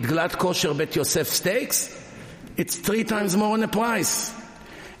feed me with glad kosher Bet Yosef steaks? It's 3 times more in the price.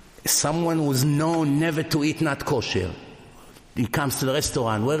 Someone who's known never to eat not kosher. He comes to the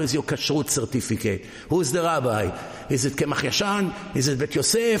restaurant. Where is your kashrut certificate? Who's the rabbi? Is it Kemach Yashan? Is it Bet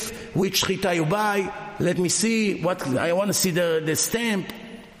Yosef? Which shchita you buy? Let me see. What I want to see the stamp.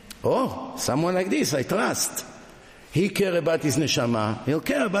 Oh, someone like this, I trust. He care about his neshama. He'll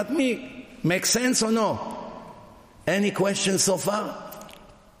care about me. Make sense or no? Any questions so far?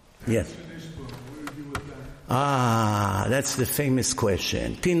 Yes. That's the famous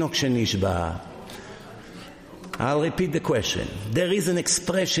question. Tinok shenishba. I'll repeat the question. There is an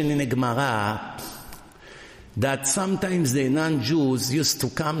expression in the Gemara that sometimes the non-Jews used to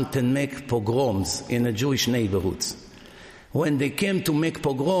come and make pogroms in the Jewish neighborhoods. When they came to make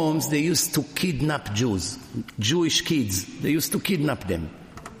pogroms, they used to kidnap Jews, Jewish kids. They used to kidnap them.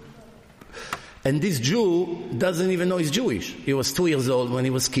 And this Jew doesn't even know he's Jewish. He was 2 years old when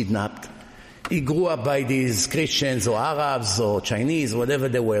he was kidnapped. He grew up by these Christians or Arabs or Chinese, whatever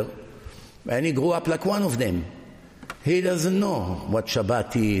they were. And he grew up like one of them. He doesn't know what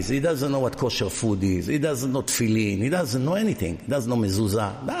Shabbat is. He doesn't know what kosher food is. He doesn't know tefillin. He doesn't know anything. He doesn't know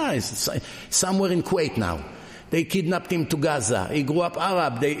mezuzah. He's somewhere in Kuwait now. They kidnapped him to Gaza. He grew up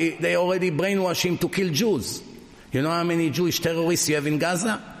Arab. They already brainwashed him to kill Jews. You know how many Jewish terrorists you have in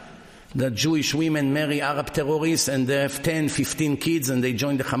Gaza? The Jewish women marry Arab terrorists and they have 10, 15 kids and they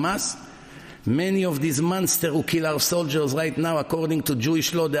join the Hamas. Many of these monsters who kill our soldiers right now, according to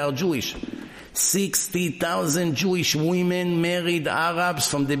Jewish law, they are Jewish. 60,000 Jewish women married Arabs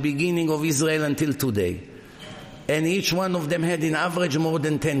from the beginning of Israel until today. And each one of them had in average more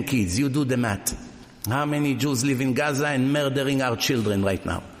than 10 kids. You do the math. How many Jews live in Gaza and murdering our children right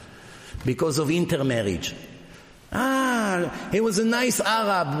now? Because of intermarriage. He was a nice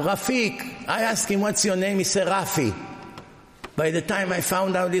Arab, Rafiq. I asked him, what's your name? He said, Rafi. By the time I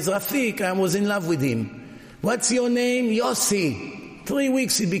found out he's Rafiq, I was in love with him. What's your name? Yossi. 3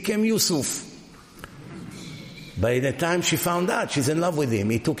 weeks he became Yusuf. By the time she found out, she's in love with him.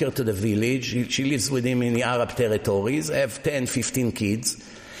 He took her to the village. She lives with him in the Arab territories, have 10, 15 kids.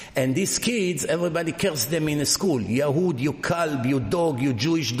 And these kids, everybody cursed them in a school. Yahud, you kalb, you dog, you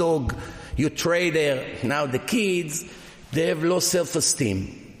Jewish dog, you traitor. Now the kids, they have low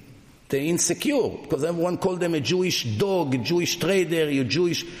self-esteem. They're insecure because everyone called them a Jewish dog, a Jewish traitor, you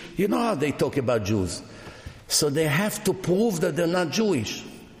Jewish. You know how they talk about Jews. So they have to prove that they're not Jewish.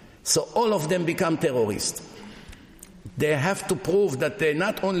 So all of them become terrorists. They have to prove that they're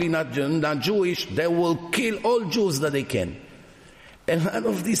not only not Jewish, they will kill all Jews that they can. And a lot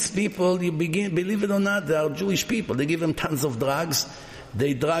of these people, you believe it or not, they are Jewish people. They give them tons of drugs.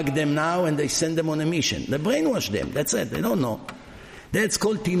 They drug them now and they send them on a mission. They brainwash them. That's it. They don't know. That's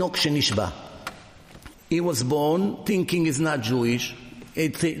called Tinok Shenishba. He was born thinking he's not Jewish.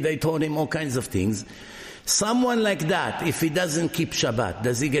 They taught him all kinds of things. Someone like that, if he doesn't keep Shabbat,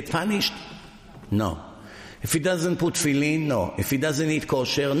 does he get punished? No. If he doesn't put tefillin, no. If he doesn't eat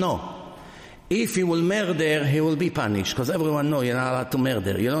kosher, no. If he will murder, he will be punished. Because everyone knows you're not allowed to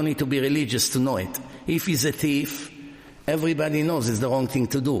murder. You don't need to be religious to know it. If he's a thief, everybody knows it's the wrong thing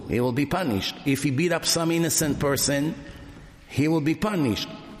to do. He will be punished. If he beat up some innocent person, he will be punished.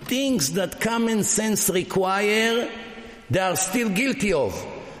 Things that common sense require, they are still guilty of.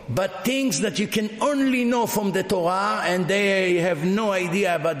 But things that you can only know from the Torah, and they have no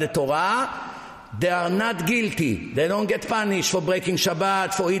idea about the Torah, they are not guilty. They don't get punished for breaking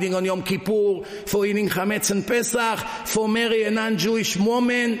Shabbat, for eating on Yom Kippur, for eating Chametz and Pesach, for marrying a non-Jewish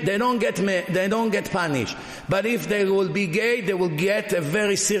woman. They don't get punished. But if they will be gay, they will get a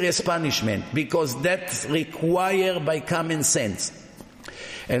very serious punishment, because that's required by common sense.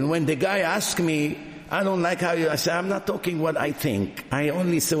 And when the guy asked me, I don't like how I say, I'm not talking what I think. I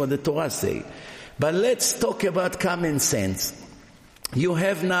only say what the Torah say. But let's talk about common sense. You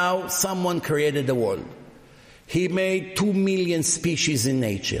have now someone created the world. He made 2 million species in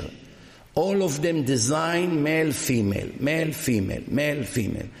nature. All of them design male, female, male, female, male,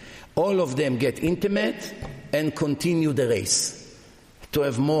 female. All of them get intimate and continue the race to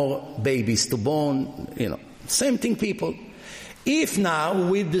have more babies to born, Same thing, people. If now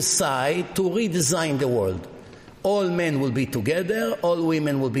we decide to redesign the world, all men will be together, all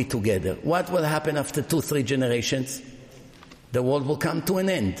women will be together. What will happen after 2-3 generations? The world will come to an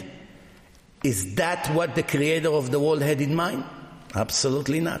end. Is that what the creator of the world had in mind?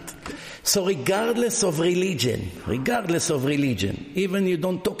 Absolutely not. So regardless of religion, even you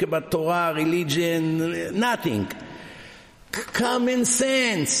don't talk about Torah, religion, nothing. Common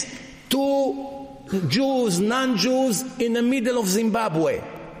sense. 2 Jews, non-Jews in the middle of Zimbabwe.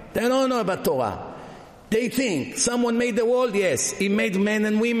 They don't know about Torah. They think someone made the world, yes. He made men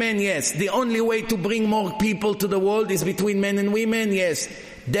and women, yes. The only way to bring more people to the world is between men and women, yes.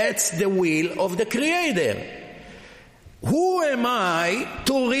 That's the will of the Creator. Who am I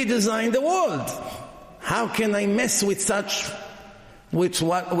to redesign the world? How can I mess with such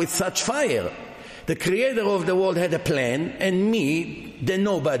fire? The Creator of the world had a plan, and me, the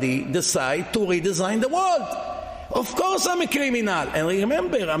nobody, decide to redesign the world. Of course I'm a criminal. And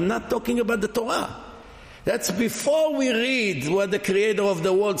remember, I'm not talking about the Torah. That's before we read what the Creator of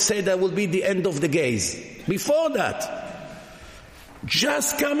the world said that will be the end of the gays. Before that.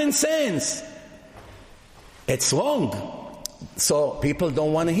 Just common sense. It's wrong. So people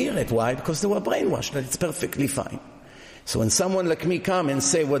don't want to hear it. Why? Because they were brainwashed that it's perfectly fine. So when someone like me come and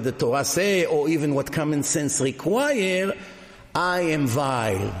say what the Torah say, or even what common sense require, I am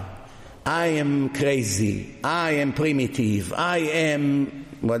vile. I am crazy. I am primitive. I am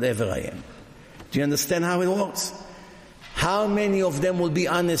whatever I am. Do you understand how it works? How many of them will be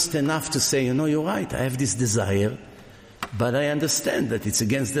honest enough to say, you're right, I have this desire, but I understand that it's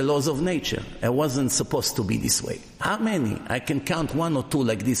against the laws of nature. I wasn't supposed to be this way. How many? I can count 1 or 2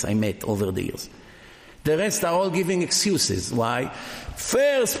 like this I met over the years. The rest are all giving excuses. Why?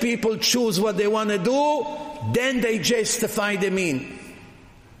 First people choose what they want to do, then they justify the mean.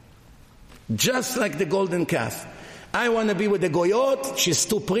 Just like the golden calf. I want to be with the Goyot. She's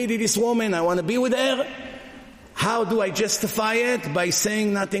too pretty, this woman. I want to be with her. How do I justify it? By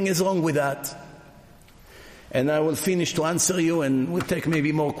saying nothing is wrong with that. And I will finish to answer you, and we'll take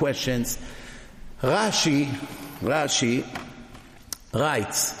maybe more questions. Rashi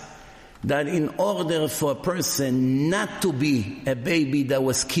writes that in order for a person not to be a baby that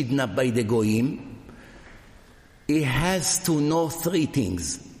was kidnapped by the Goyim, he has to know 3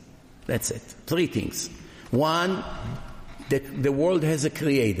 things. That's it. 3 things. 1, the world has a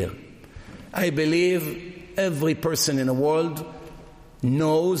creator. I believe every person in the world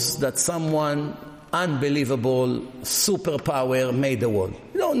knows that someone unbelievable superpower made the world.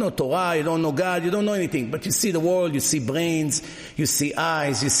 don't know Torah, you don't know God, you don't know anything. But you see the world, you see brains, you see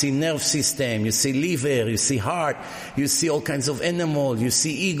eyes, you see nerve system, you see liver, you see heart, you see all kinds of animals, you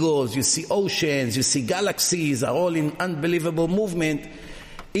see eagles, you see oceans, you see galaxies are all in unbelievable movement.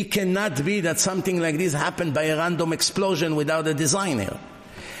 It cannot be that something like this happened by a random explosion without a designer.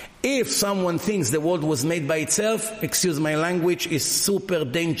 If someone thinks the world was made by itself, excuse my language, is super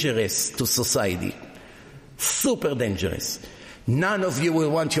dangerous to society. Super dangerous. None of you will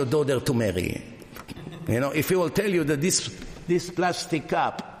want your daughter to marry. If he will tell you that this plastic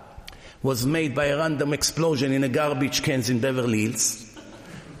cup was made by a random explosion in a garbage cans in Beverly Hills.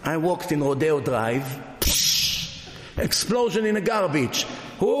 I walked in Rodeo Drive. Psh, explosion in a garbage.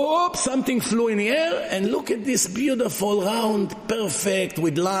 Whoop, something flew in the air, and look at this beautiful, round, perfect,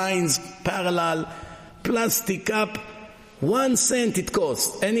 with lines, parallel, plastic cup. 1 cent it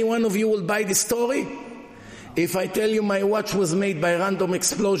cost. Any one of you will buy this story? If I tell you my watch was made by a random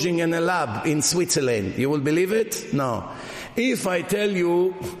explosion in a lab in Switzerland, you will believe it? No. If I tell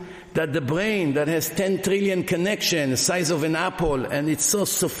you that the brain that has 10 trillion connections, the size of an apple, and it's so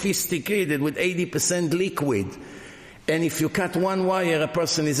sophisticated with 80% liquid, and if you cut one wire, a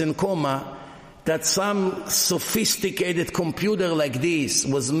person is in coma, that some sophisticated computer like this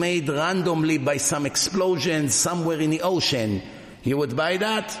was made randomly by some explosion somewhere in the ocean, you would buy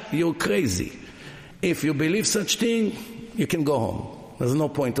that? You're crazy. If you believe such thing, you can go home. There's no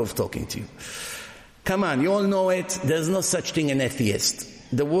point of talking to you. Come on, you all know it. There's no such thing an atheist.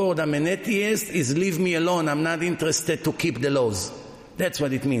 The word I'm an atheist is leave me alone. I'm not interested to keep the laws. That's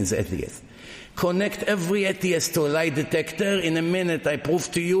what it means, atheist. Connect every atheist to a lie detector. In a minute, I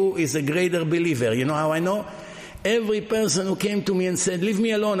prove to you, is a greater believer. You know how I know? Every person who came to me and said, leave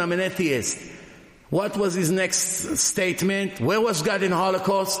me alone, I'm an atheist. What was his next statement? Where was God in the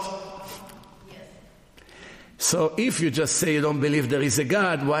Holocaust? So if you just say you don't believe there is a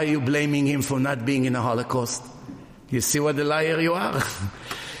God, why are you blaming him for not being in the Holocaust? You see what a liar you are?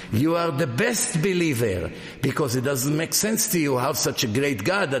 You are the best believer, because it doesn't make sense to you how such a great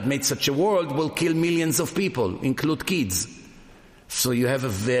God that made such a world will kill millions of people, include kids. So you have a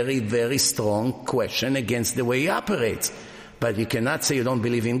very, very strong question against the way he operates. But you cannot say you don't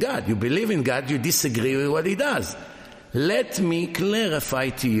believe in God. You believe in God, you disagree with what he does. Let me clarify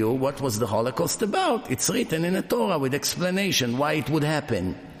to you what was the Holocaust about. It's written in the Torah with explanation why it would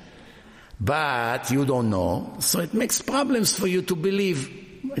happen. But you don't know, so it makes problems for you to believe.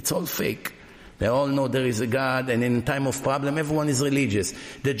 It's all fake. They all know there is a God, and in time of problem, everyone is religious.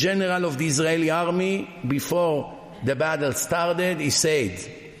 The general of the Israeli army, before the battle started, he said,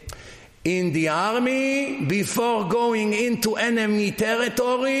 in the army, before going into enemy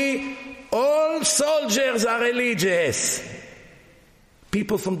territory, all soldiers are religious.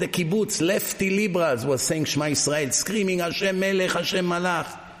 People from the kibbutz, lefty liberals, were saying Shema Israel, screaming Hashem Melech, Hashem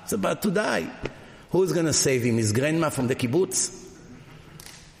Malach. He's about to die. Who's going to save him? His grandma from the kibbutz?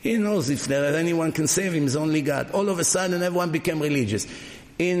 He knows if anyone can save him, it's only God. All of a sudden, everyone became religious.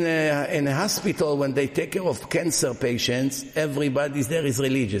 In a hospital, when they take care of cancer patients, everybody there is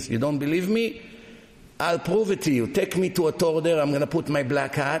religious. You don't believe me? I'll prove it to you. Take me to a torder. I'm going to put my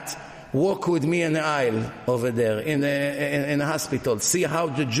black hat. Walk with me in the aisle over there in a hospital. See how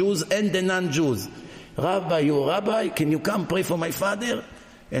the Jews and the non-Jews. Rabbi, you rabbi, can you come pray for my father?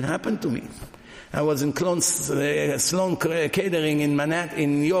 It happened to me. I was in Sloan Catering in Manhattan,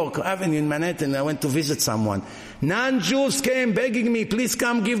 in York Avenue in Manhattan. I went to visit someone. Non-Jews came begging me, please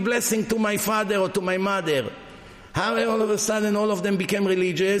come give blessing to my father or to my mother. How all of a sudden all of them became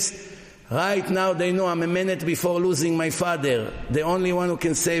religious? Right now they know I'm a minute before losing my father. The only one who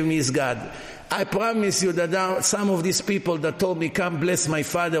can save me is God. I promise you that some of these people that told me, come bless my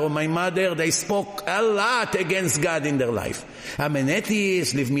father or my mother, they spoke a lot against God in their life. I'm an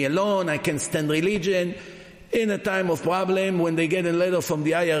atheist, leave me alone, I can't stand religion. In a time of problem, when they get a letter from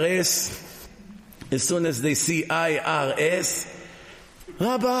the IRS, as soon as they see IRS,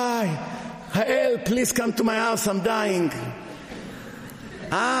 Rabbi, help, please come to my house, I'm dying.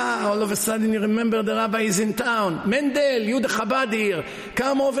 All of a sudden you remember the rabbi is in town. Mendel, you the Chabad here,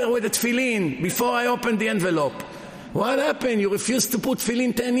 come over with the tefillin before I open the envelope. What happened? You refused to put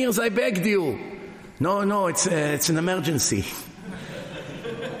tefillin 10 years, I begged you. No, it's an emergency.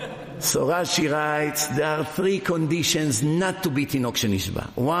 So Rashi writes, there are 3 conditions not to be Tinok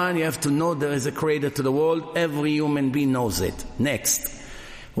Shenishba. 1, you have to know there is a creator to the world. Every human being knows it. Next.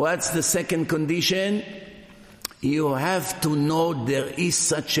 What's the second condition? You have to know there is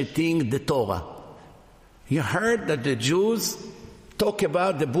such a thing, the Torah. You heard that the Jews talk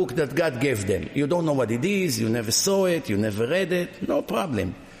about the book that God gave them. You don't know what it is, you never saw it, you never read it, no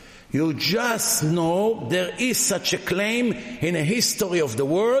problem. You just know there is such a claim in the history of the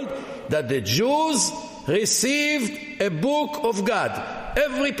world that the Jews received a book of God.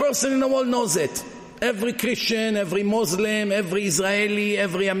 Every person in the world knows it. Every Christian, every Muslim, every Israeli,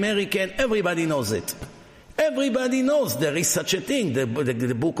 every American, everybody knows it. Everybody knows there is such a thing, the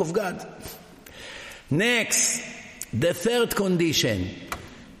book of God. Next, the third condition.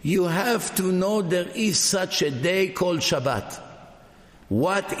 You have to know there is such a day called Shabbat.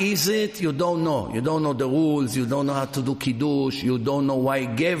 What is it? You don't know. You don't know the rules. You don't know how to do Kiddush. You don't know why He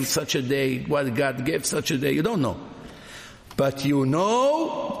gave such a day, why God gave such a day. You don't know. But you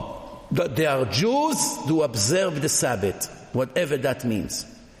know that there are Jews who observe the Sabbath, whatever that means.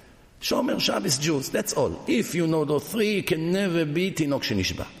 Shomer Shabbos Jews, that's all. If you know those three, you can never be Tinok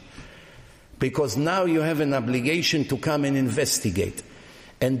Shenishba. Because now you have an obligation to come and investigate.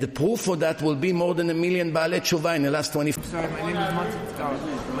 And the proof for that will be more than 1 million Baalei Tshuva in the last 20 years. Sorry, my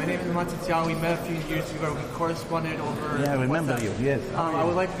name is Matityahu. We met a few years ago. We corresponded over... Yeah, I remember WhatsApp. you, yes. I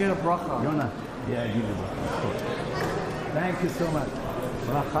would like to get a bracha. Yona. Yeah, give you a bracha. Thank you so much.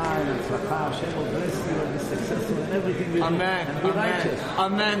 Bracha and tzlacha. Hashem will bless you and be successful in everything you do. Amen. And be righteous.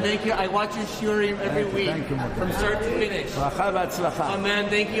 Amen. Thank you. I watch your shiurim every week. Thank you, Mother. From start to finish. Bracha v'atzlacha. Amen.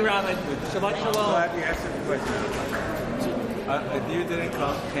 Thank you, Rabbi. Shabbat shalom. Glad you asked the question. If you didn't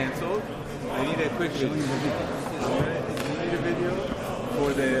come canceled, I need a quick video. You need a video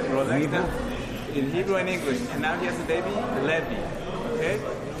for the Rolex in Hebrew and English. And now he has a baby, Levi. Okay?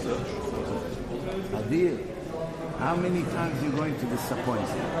 Adil, how many times are you going to disappoint?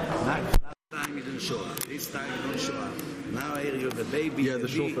 Last time you didn't show up. This time you don't show up. Now I hear you have a baby. Yeah, the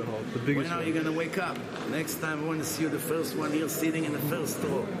shofar hall, the biggest When are you going to wake up? Next time I want to see you the first one here sitting in the first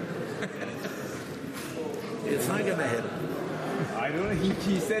row. It's not going to happen. I don't know.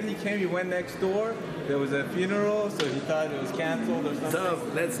 He said he came, he went next door. There was a funeral, so he thought it was canceled or something. So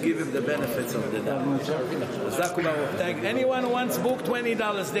let's give him the benefits of the doubt. Thank anyone who wants book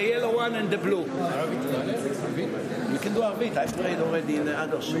 $20, the yellow one and the blue. You can do Arvit. I prayed already in the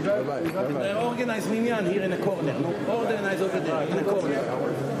other show. Organize minyan here in the corner. Organize over there in the corner.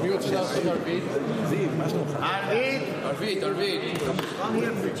 Arvit. Come here.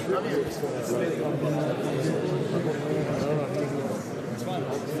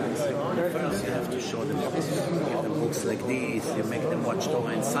 First you have to show them, you give them books like these, you make them watch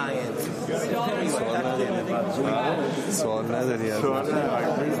Torah and science, you attack them about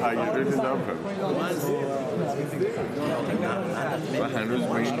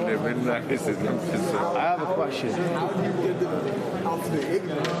I have a question.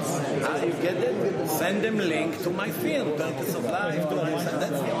 How you get it? Send them link to my film, Purpose of Life, that's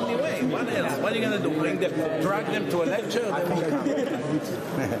the only way. What else? What are you going to do? Drag them to a lecture?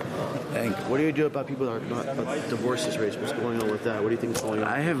 Thank you. What do you do about people that are not about divorces rates? What's going on with that? What do you think is going on?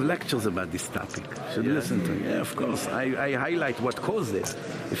 I have lectures about this topic. Should listen to me. Yeah, of course. I highlight what caused it.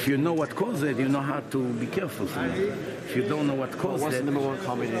 If you know what caused it, you know how to be careful from it. If you don't know what caused What's it... the number one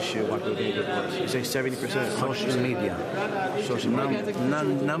common issue why people get divorced? You say 70%? Social media.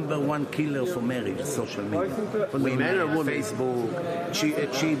 Number one killer for marriage, social media. Men or women? Facebook,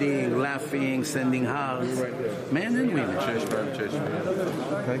 cheating, laughing, sending hearts. Men and women.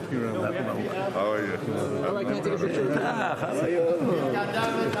 Thank you, Rabbi. How are you? All right, can I take a picture? How are you?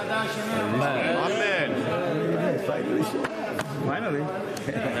 Amen. Finally.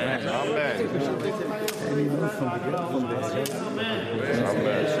 Amen. Any news from the girl from Amen.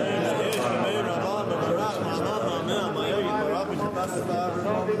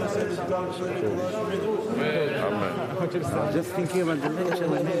 Just thinking about the lecture I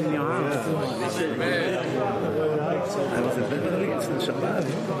made in your house. I was at Beverly, it's in Shabbat.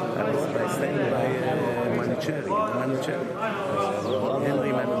 I was staying by Manucherry.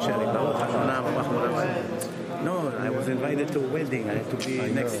 Henry Manucherry. No, I was invited to a wedding. I had to be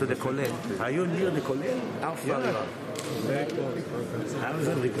next to the Kollel. Are you near the Kollel? How far you are? Very close. How's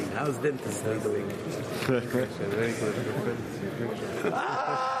everything? How's dentistry doing? Very good.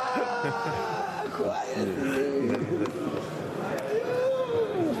 Quiet.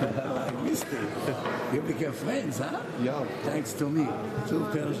 I missed it. You became friends, huh? Yeah. Thanks to me. 2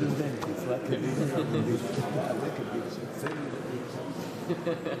 Persian dentists. Look at this.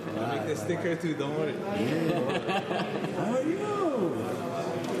 I'll make the sticker too, don't worry. How are you?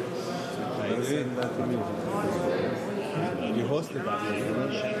 Send that to me. You hosted that.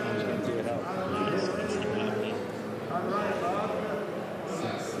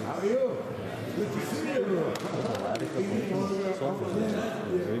 How are you? Good to see you.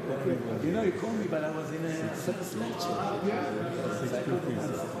 You know, you called me, but I was in a first lecture.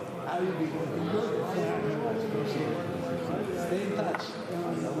 How you been? Stay in touch. I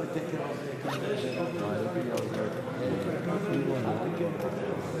will take care of the convention.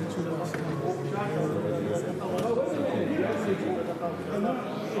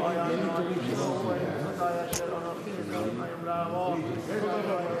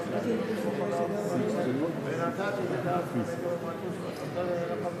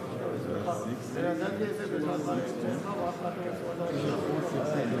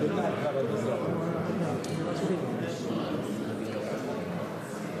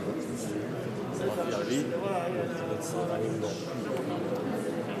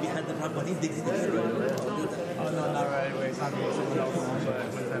 We had the Rabbanim, they didn't do that. Oh, no, not right away. It's not me, someone else,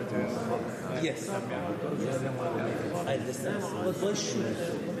 but with them too. Yes. I understand. But why should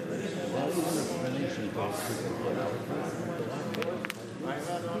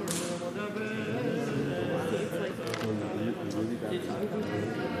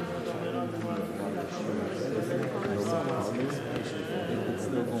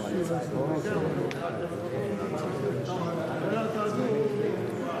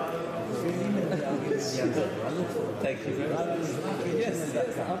Thank you. Yes,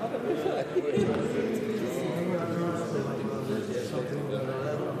 yes.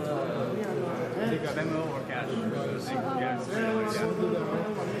 Take a Venmo or cash.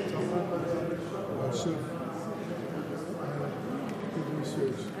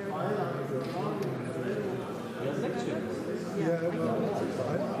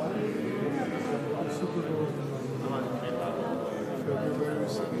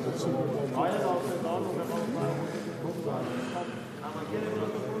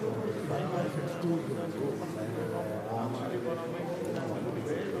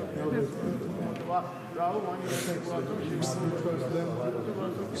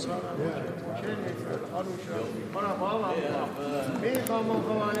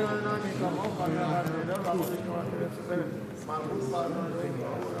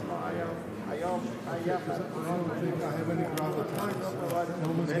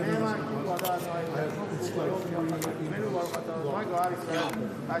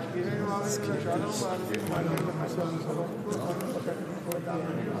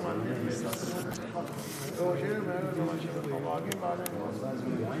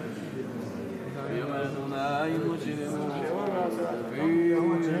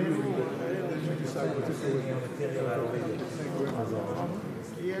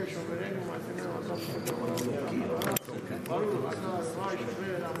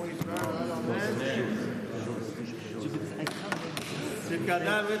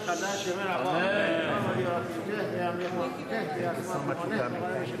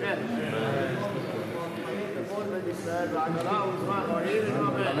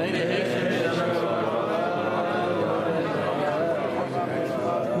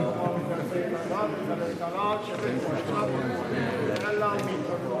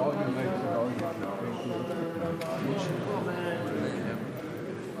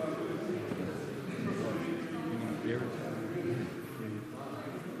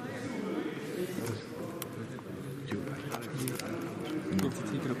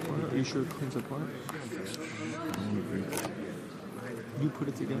 Are you sure it cleans apart? I don't agree. You put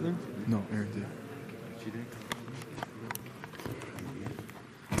it together? No, Erin did. She did?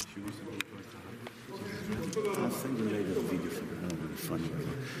 I'll send you later a video for the funny.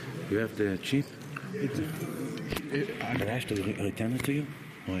 You have the chip? But I have to return it to you?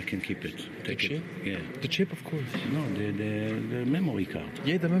 Or I can keep it? The chip? Yeah. The chip, of course. No, the memory card.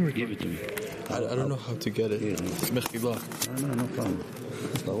 Yeah, the memory Give card. it to me. I don't know how to get it. No problem.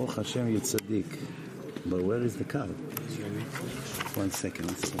 Baruch Hashem, you tzaddik. But where is the card? 1 second.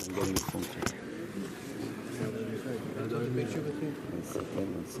 I'm getting the phone call.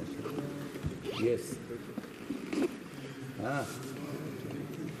 1 second. Yes.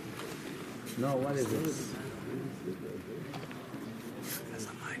 No, what is it?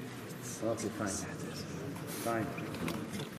 Okay, fine. Fine.